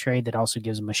dynasty trade that also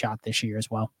gives him a shot this year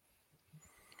as well.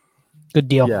 Good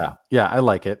deal. Yeah, I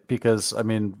like it because, I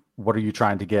mean, what are you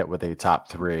trying to get with a top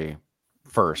 3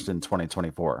 first in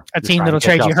 2024? A team that'll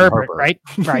trade you Herbert, right?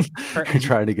 Right. You're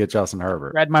trying to get Justin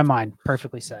Herbert. Read my mind.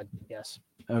 Perfectly said. Yes.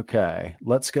 Okay,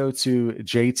 let's go to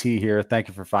JT here. Thank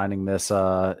you for finding this,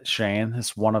 Shane.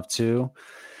 It's 1 of 2.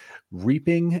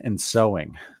 Reaping and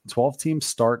sowing. 12 teams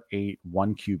start 8,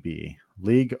 1 QB.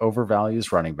 League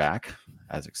overvalues running back,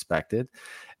 as expected,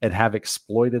 and have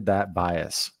exploited that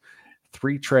bias.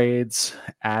 3 trades,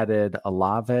 added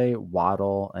Olave,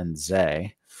 Waddle, and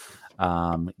Zay.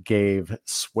 Gave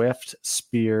Swift,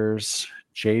 Spears,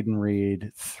 Jaden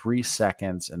Reed 3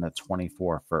 seconds and a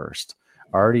 24 first.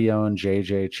 Already own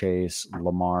JJ Chase,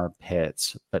 Lamar,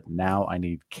 Pitts, but now I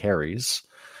need carries.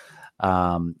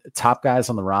 Top guys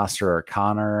on the roster are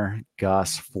Connor,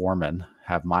 Gus, Foreman.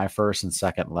 Have my first and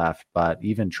second left, but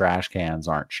even trash cans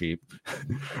aren't cheap.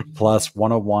 Plus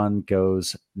 101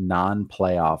 goes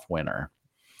non-playoff winner.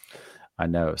 I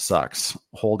know, sucks.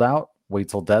 Hold out, wait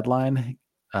till deadline,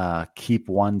 keep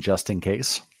 1 just in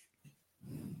case.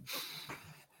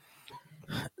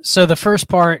 So the first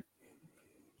part,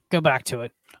 go back to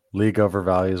it. League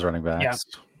overvalues running backs. Yeah.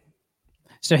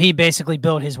 So he basically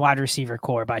built his wide receiver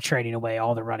core by trading away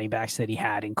all the running backs that he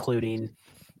had, including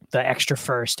the extra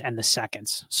first and the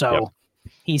seconds. So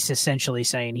he's essentially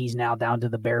saying he's now down to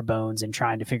the bare bones and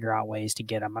trying to figure out ways to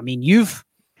get them. I mean, you've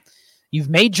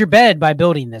made your bed by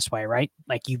building this way, right?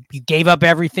 Like you gave up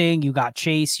everything. You got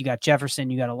Chase, you got Jefferson,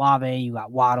 you got Olave, you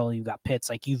got Waddle, you got Pitts.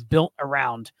 Like you've built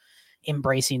around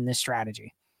embracing this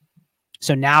strategy.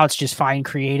 So now it's just find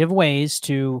creative ways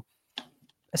to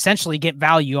essentially get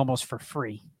value almost for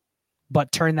free,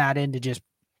 but turn that into just,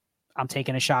 I'm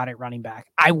taking a shot at running back.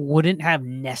 I wouldn't have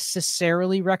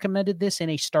necessarily recommended this in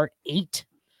a start 8,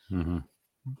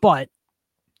 but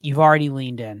you've already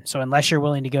leaned in. So unless you're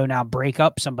willing to go now break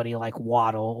up somebody like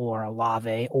Waddle or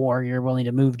Olave, or you're willing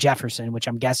to move Jefferson, which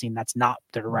I'm guessing that's not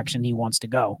the direction he wants to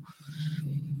go,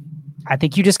 I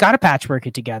think you just got to patchwork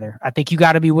it together. I think you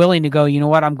got to be willing to go, you know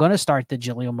what, I'm going to start the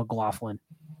Jaleel McLaughlin.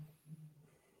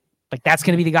 Like that's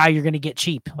going to be the guy you're going to get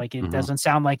cheap. Like it doesn't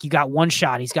sound like you got one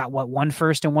shot. He's got what, 1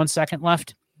 first and 1 second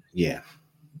left. Yeah.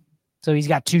 So he's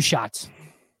got 2 shots.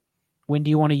 When do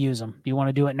you want to use them? Do you want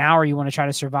to do it now or you want to try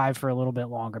to survive for a little bit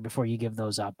longer before you give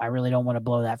those up? I really don't want to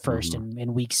blow that first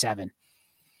in week 7.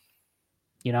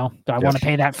 You know, do I want to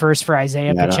pay that first for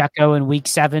Isaiah Pacheco in week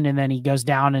 7 and then he goes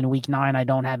down in week 9? I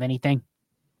don't have anything.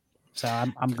 So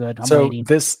I'm good. I'm waiting.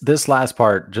 This last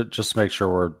part, just to make sure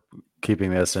we're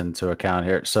keeping this into account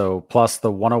here. So plus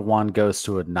the 101 goes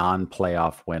to a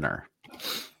non-playoff winner.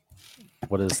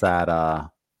 What is that?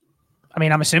 I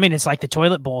mean, I'm assuming it's like the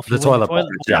toilet bowl. The toilet bowl.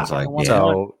 Yeah. Like,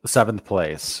 so 7th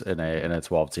place in a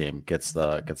 12 team gets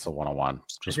the 101.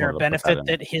 Is there a benefit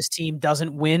that his team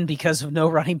doesn't win because of no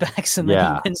running backs and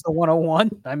then he wins the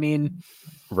 101? I mean,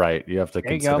 right. You have to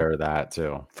consider that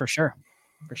too. For sure.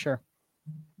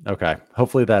 Okay.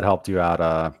 Hopefully that helped you out,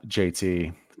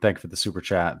 JT. Thank you for the super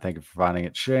chat. Thank you for finding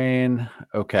it, Shane.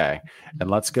 Okay. And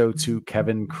let's go to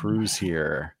Kevin Cruz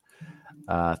here.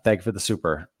 Thank you for the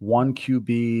super. 1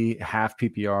 QB, half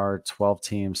PPR, 12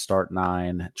 teams, start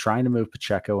 9. Trying to move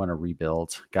Pacheco in a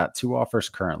rebuild. Got 2 offers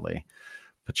currently.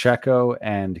 Pacheco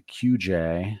and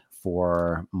QJ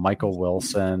for Michael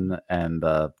Wilson and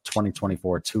the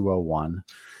 2024 201.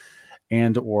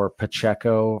 And or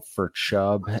Pacheco for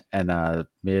Chubb and a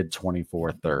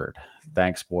mid-24 third.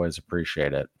 Thanks, boys.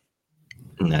 Appreciate it.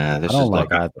 Nah, I don't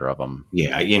like either of them.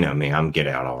 Yeah, you know me. I'm get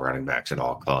out all running backs at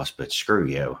all costs, but screw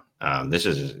you.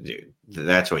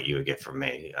 That's what you would get from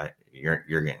me.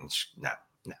 You're getting no.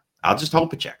 I'll just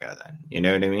hold Pacheco then. You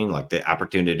know what I mean? Like the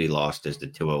opportunity lost is the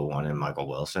 201 and Michael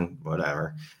Wilson,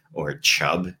 whatever, or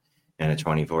Chubb and a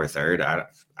 24 third. I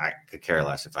could care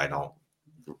less if I don't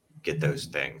get those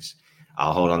things.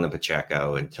 I'll hold on to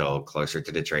Pacheco until closer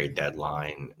to the trade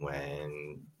deadline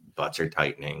when butts are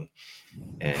tightening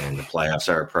and the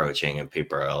playoffs are approaching and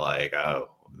people are like, oh,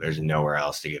 there's nowhere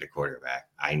else to get a quarterback.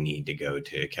 I need to go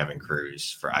to Kevin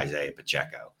Cruz for Isaiah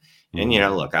Pacheco. And, you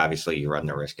know, look, obviously you run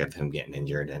the risk of him getting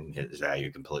injured and his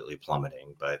value completely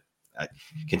plummeting. But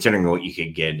considering what you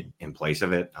could get in place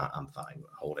of it, I'm fine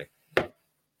with holding.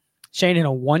 Shane, in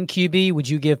a 1 QB, would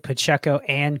you give Pacheco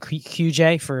and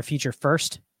QJ for a future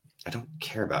first? I don't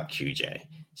care about QJ.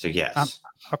 So, yes.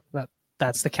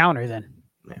 That's the counter then.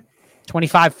 Yeah.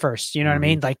 25 first. You know what I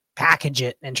mean? Like package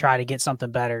it and try to get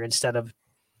something better instead of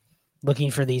looking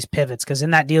for these pivots. Because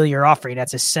in that deal you're offering,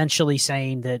 that's essentially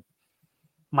saying that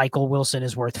Michael Wilson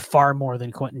is worth far more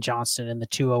than Quentin Johnston and the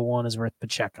 201 is worth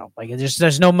Pacheco. Like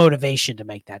there's no motivation to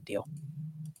make that deal.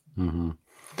 Mm-hmm.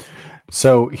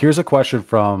 So here's a question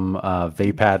from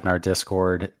Vapad in our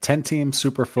Discord. 10-team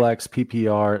Superflex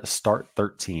PPR start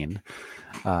 13.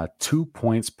 2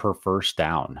 points per first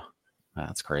down.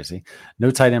 That's crazy.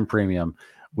 No tight end premium.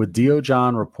 With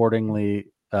Diojon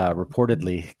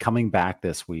reportedly coming back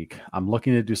this week, I'm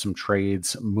looking to do some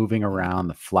trades, moving around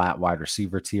the flat wide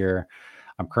receiver tier.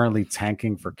 I'm currently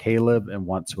tanking for Caleb and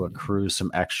want to accrue some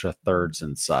extra thirds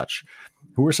and such.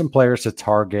 Who are some players to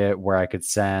target where I could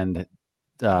send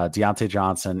Deontay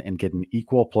Johnson and get an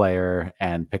equal player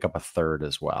and pick up a third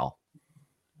as well?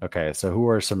 Okay, so who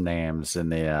are some names in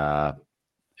the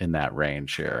in that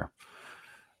range here?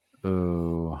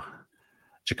 Ooh,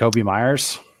 Jacoby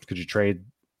Myers. Could you trade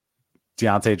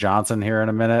Deontay Johnson here in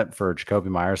a minute for Jacoby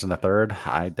Myers in the third?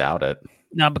 I doubt it.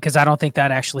 No, because I don't think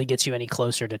that actually gets you any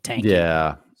closer to tanking.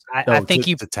 Yeah. I think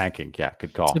to tanking. Yeah,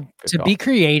 good call. To be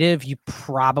creative, you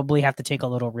probably have to take a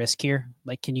little risk here.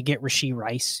 Like, can you get Rashee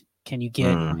Rice? Can you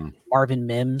get Marvin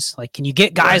Mims? Like, can you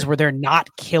get guys where they're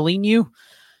not killing you,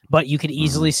 but you could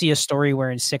easily see a story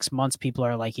where in 6 months people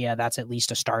are like, yeah, that's at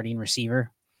least a starting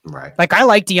receiver. Right. Like, I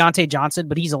like Deontay Johnson,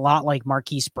 but he's a lot like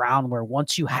Marquise Brown, where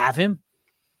once you have him,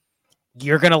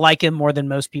 you're going to like him more than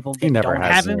most people that he never don't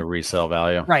has have him. any resale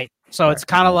value. Right. So it's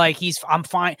kind of like I'm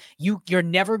fine. You're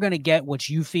never going to get what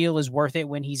you feel is worth it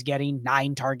when he's getting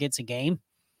 9 targets a game.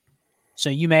 So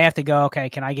you may have to go, okay,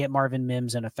 can I get Marvin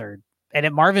Mims in a third? And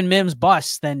if Marvin Mims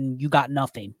busts, then you got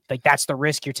nothing. Like, that's the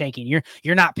risk you're taking.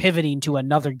 You're not pivoting to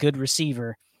another good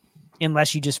receiver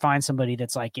unless you just find somebody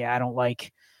that's like, yeah, I don't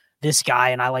like this guy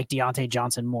and I like Deontay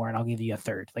Johnson more, and I'll give you a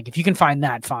third. Like, if you can find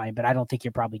that, fine, but I don't think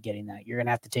you're probably getting that. You're going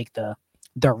to have to take the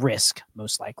risk,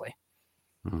 most likely.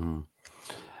 Mm-hmm.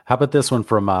 How about this one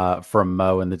from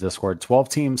Mo in the Discord? 12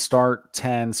 teams start,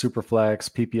 10 Superflex,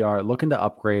 PPR, looking to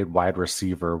upgrade wide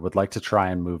receiver, would like to try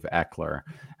and move Eckler.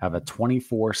 Have a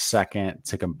 24 second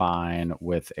to combine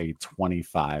with a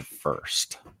 25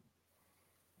 first.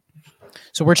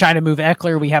 So we're trying to move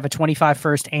Eckler. We have a 25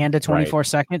 first and a 24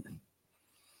 second.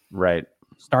 Right.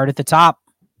 Start at the top.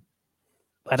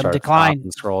 Let him decline.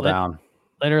 And scroll down.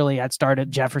 Literally, I'd start at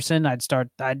Jefferson. I'd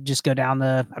just go down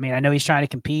I know he's trying to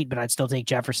compete, but I'd still take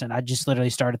Jefferson. I'd just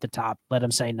literally start at the top, let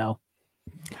him say no.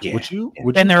 Yeah.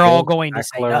 Then they're all going to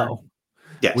say no.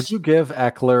 Yes. Would you give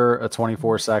Eckler a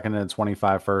 24 second and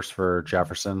 25 first for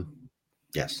Jefferson?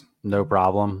 Yes. No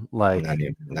problem. Like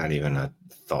not even a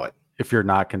thought. If you're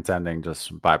not contending,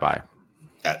 just bye-bye.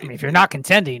 If you're not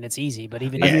contending, it's easy. But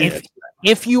even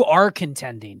if you are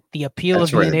contending, the appeal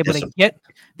of being able to get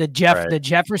the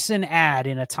Jefferson ad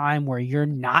in a time where you're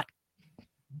not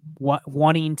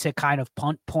wanting to kind of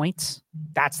punt points,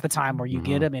 that's the time where you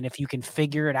get him. And if you can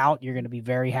figure it out, you're going to be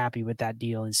very happy with that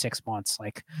deal in 6 months.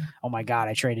 Like, oh my God,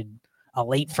 I traded a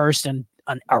late first and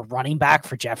a running back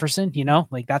for Jefferson.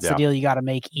 Like that's the deal you got to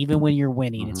make, even when you're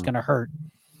winning. It's going to hurt.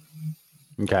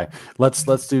 Okay,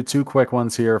 let's do 2 quick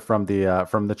ones here from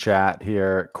the chat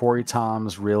here. Corey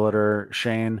Tom's realtor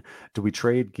Shane, do we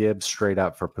trade Gibbs straight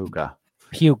up for Puka?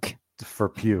 Puke.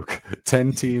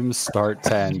 10 teams start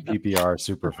 10 PPR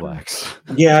Superflex.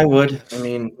 Yeah, I would. I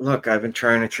mean, look, I've been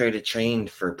trying to trade a chain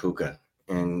for Puka,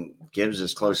 and Gibbs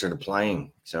is closer to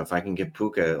playing. So if I can get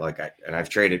Puka, I've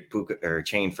traded Puka or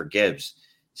chain for Gibbs.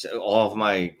 So all of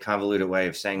my convoluted way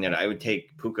of saying that I would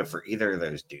take Puka for either of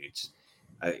those dudes.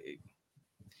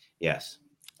 Yes.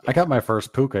 I got my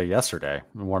first Puka yesterday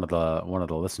in one of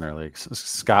the listener leagues.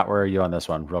 Scott, where are you on this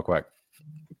one? Real quick.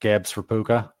 Gibbs for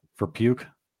Puka? For Puke?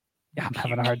 Yeah, I'm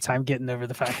having a hard time getting over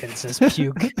the fact that it says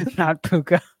Puke, not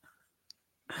Puka.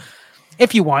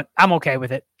 If you want, I'm okay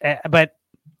with it. But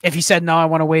if you said, no, I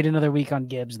want to wait another week on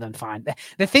Gibbs, then fine.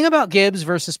 The thing about Gibbs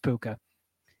versus Puka,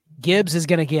 Gibbs is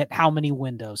going to get how many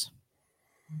windows?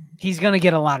 He's going to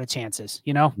get a lot of chances,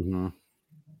 Mm-hmm.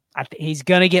 He's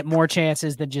going to get more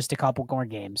chances than just a couple more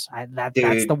games.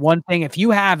 That's the one thing. If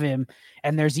you have him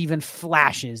and there's even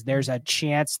flashes, there's a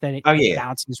chance that it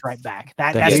bounces right back.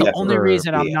 That's the only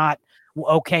reason I'm not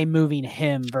okay moving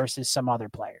him versus some other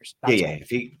players. That's all.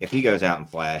 If he goes out and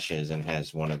flashes and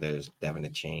has one of those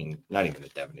Devin chain, not even a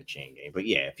Devin chain game, but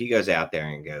if he goes out there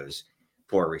and goes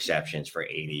 4 receptions for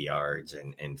 80 yards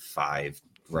and 5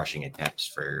 rushing attempts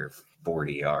for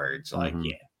 40 yards,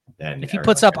 then if he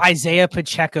puts up Isaiah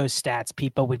Pacheco's stats,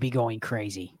 people would be going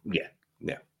crazy. Yeah.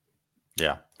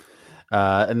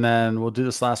 And then we'll do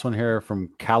this last one here from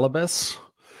Calibus.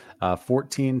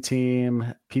 14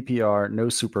 team PPR, no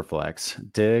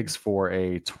Superflex. Diggs for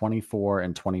a 24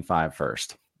 and 25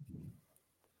 first.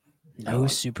 No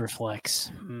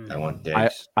Superflex. I want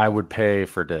Diggs. I would pay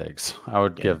for Diggs. I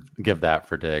would give that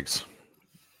for Diggs.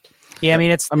 Yeah,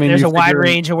 there's a wide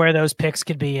range of where those picks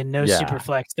could be, and no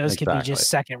Superflex. Those could be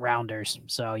just second rounders.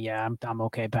 So I'm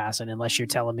okay passing unless you're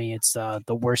telling me it's the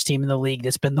worst team in the league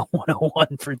that's been the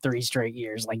 101 for 3 straight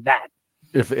years like that.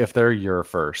 If they're your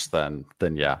first, then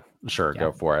yeah, sure,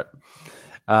 go for it.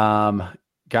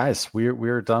 Guys,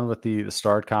 we're done with the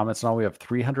starred comments and all. We have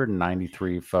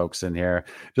 393 folks in here.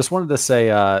 Just wanted to say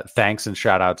thanks and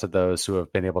shout out to those who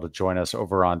have been able to join us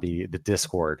over on the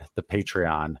Discord, the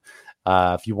Patreon.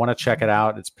 If you want to check it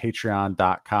out, it's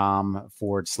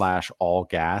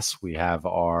patreon.com/allgas. We have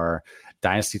our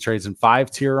Dynasty Trades in 5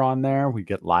 tier on there. We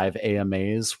get live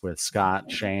AMAs with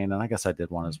Scott, Shane, and I guess I did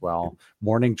one as well.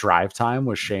 Morning drive time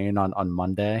with Shane on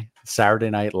Monday. Saturday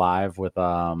night live with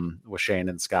Shane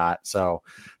and Scott. So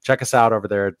check us out over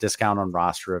there. Discount on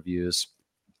roster reviews.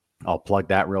 I'll plug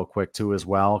that real quick too as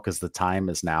well, because the time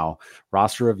is now.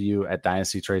 Roster review at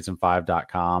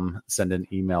dynastytradesin5.com. Send an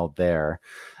email there.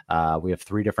 We have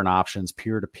 3 different options: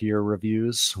 peer-to-peer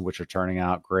reviews, which are turning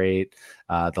out great.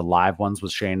 The live ones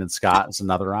with Shane and Scott is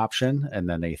another option. And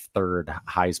then a third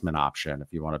Heisman option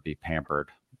if you want to be pampered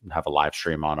and have a live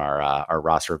stream on our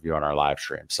roster review on our live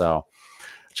stream. So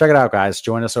check it out, guys.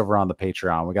 Join us over on the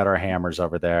Patreon. We got our hammers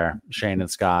over there. Shane and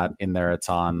Scott in there. It's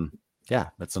an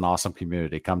awesome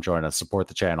community. Come join us. Support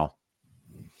the channel.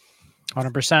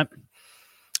 100%.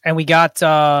 And we got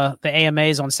the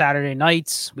AMAs on Saturday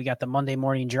nights. We got the Monday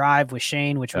morning drive with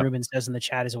Shane, which Ruben says in the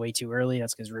chat is way too early.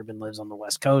 That's because Ruben lives on the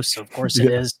West Coast. So, of course,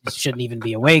 it is. He shouldn't even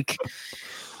be awake.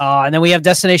 And then we have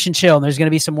Destination Chill. And there's going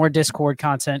to be some more Discord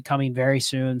content coming very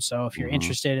soon. So if you're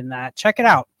interested in that, check it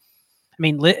out.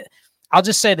 I'll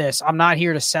just say this. I'm not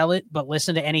here to sell it, but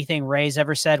listen to anything Ray's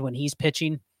ever said when he's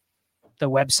pitching the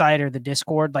website or the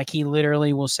Discord. Like, he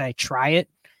literally will say, try it.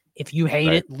 If you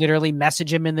hate it, literally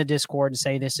message him in the Discord and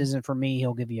say, this isn't for me.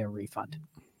 He'll give you a refund.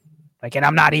 And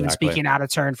I'm not even speaking out of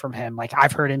turn from him. Like,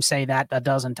 I've heard him say that a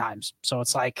dozen times. So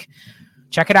it's like,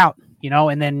 check it out,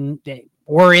 and then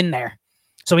we're in there.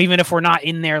 So even if we're not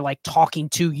in there, like, talking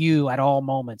to you at all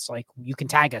moments, like, you can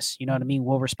tag us, you know what I mean?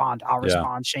 We'll respond. I'll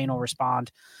respond. Shane will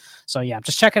respond. So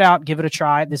just check it out. Give it a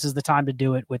try. This is the time to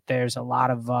do it. There's a lot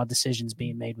of decisions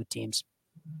being made with teams.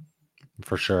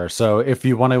 For sure. So if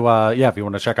you want to, if you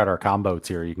want to check out our combo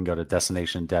tier, you can go to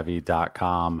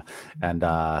destinationdevi.com and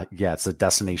it's a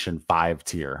Destination 5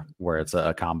 tier where it's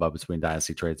a combo between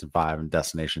Dynasty Trades and 5 and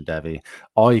Destination Devi.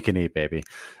 All you can eat, baby.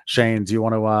 Shane, do you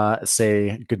want to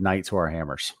say good night to our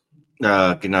hammers?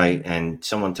 Good night. And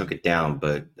someone took it down,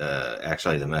 but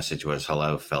actually the message was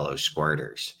hello, fellow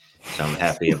squirters. So I'm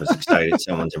happy. I was excited.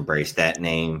 Someone's embraced that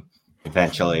name.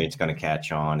 Eventually it's going to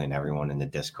catch on and everyone in the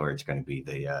Discord is going to be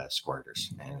the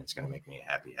squirters, and it's going to make me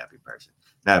a happy person.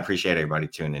 I appreciate everybody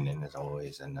tuning in as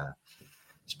always and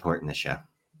supporting the show.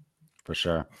 For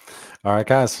sure. All right,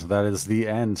 guys, that is the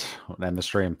end. We'll end the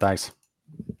stream. Thanks.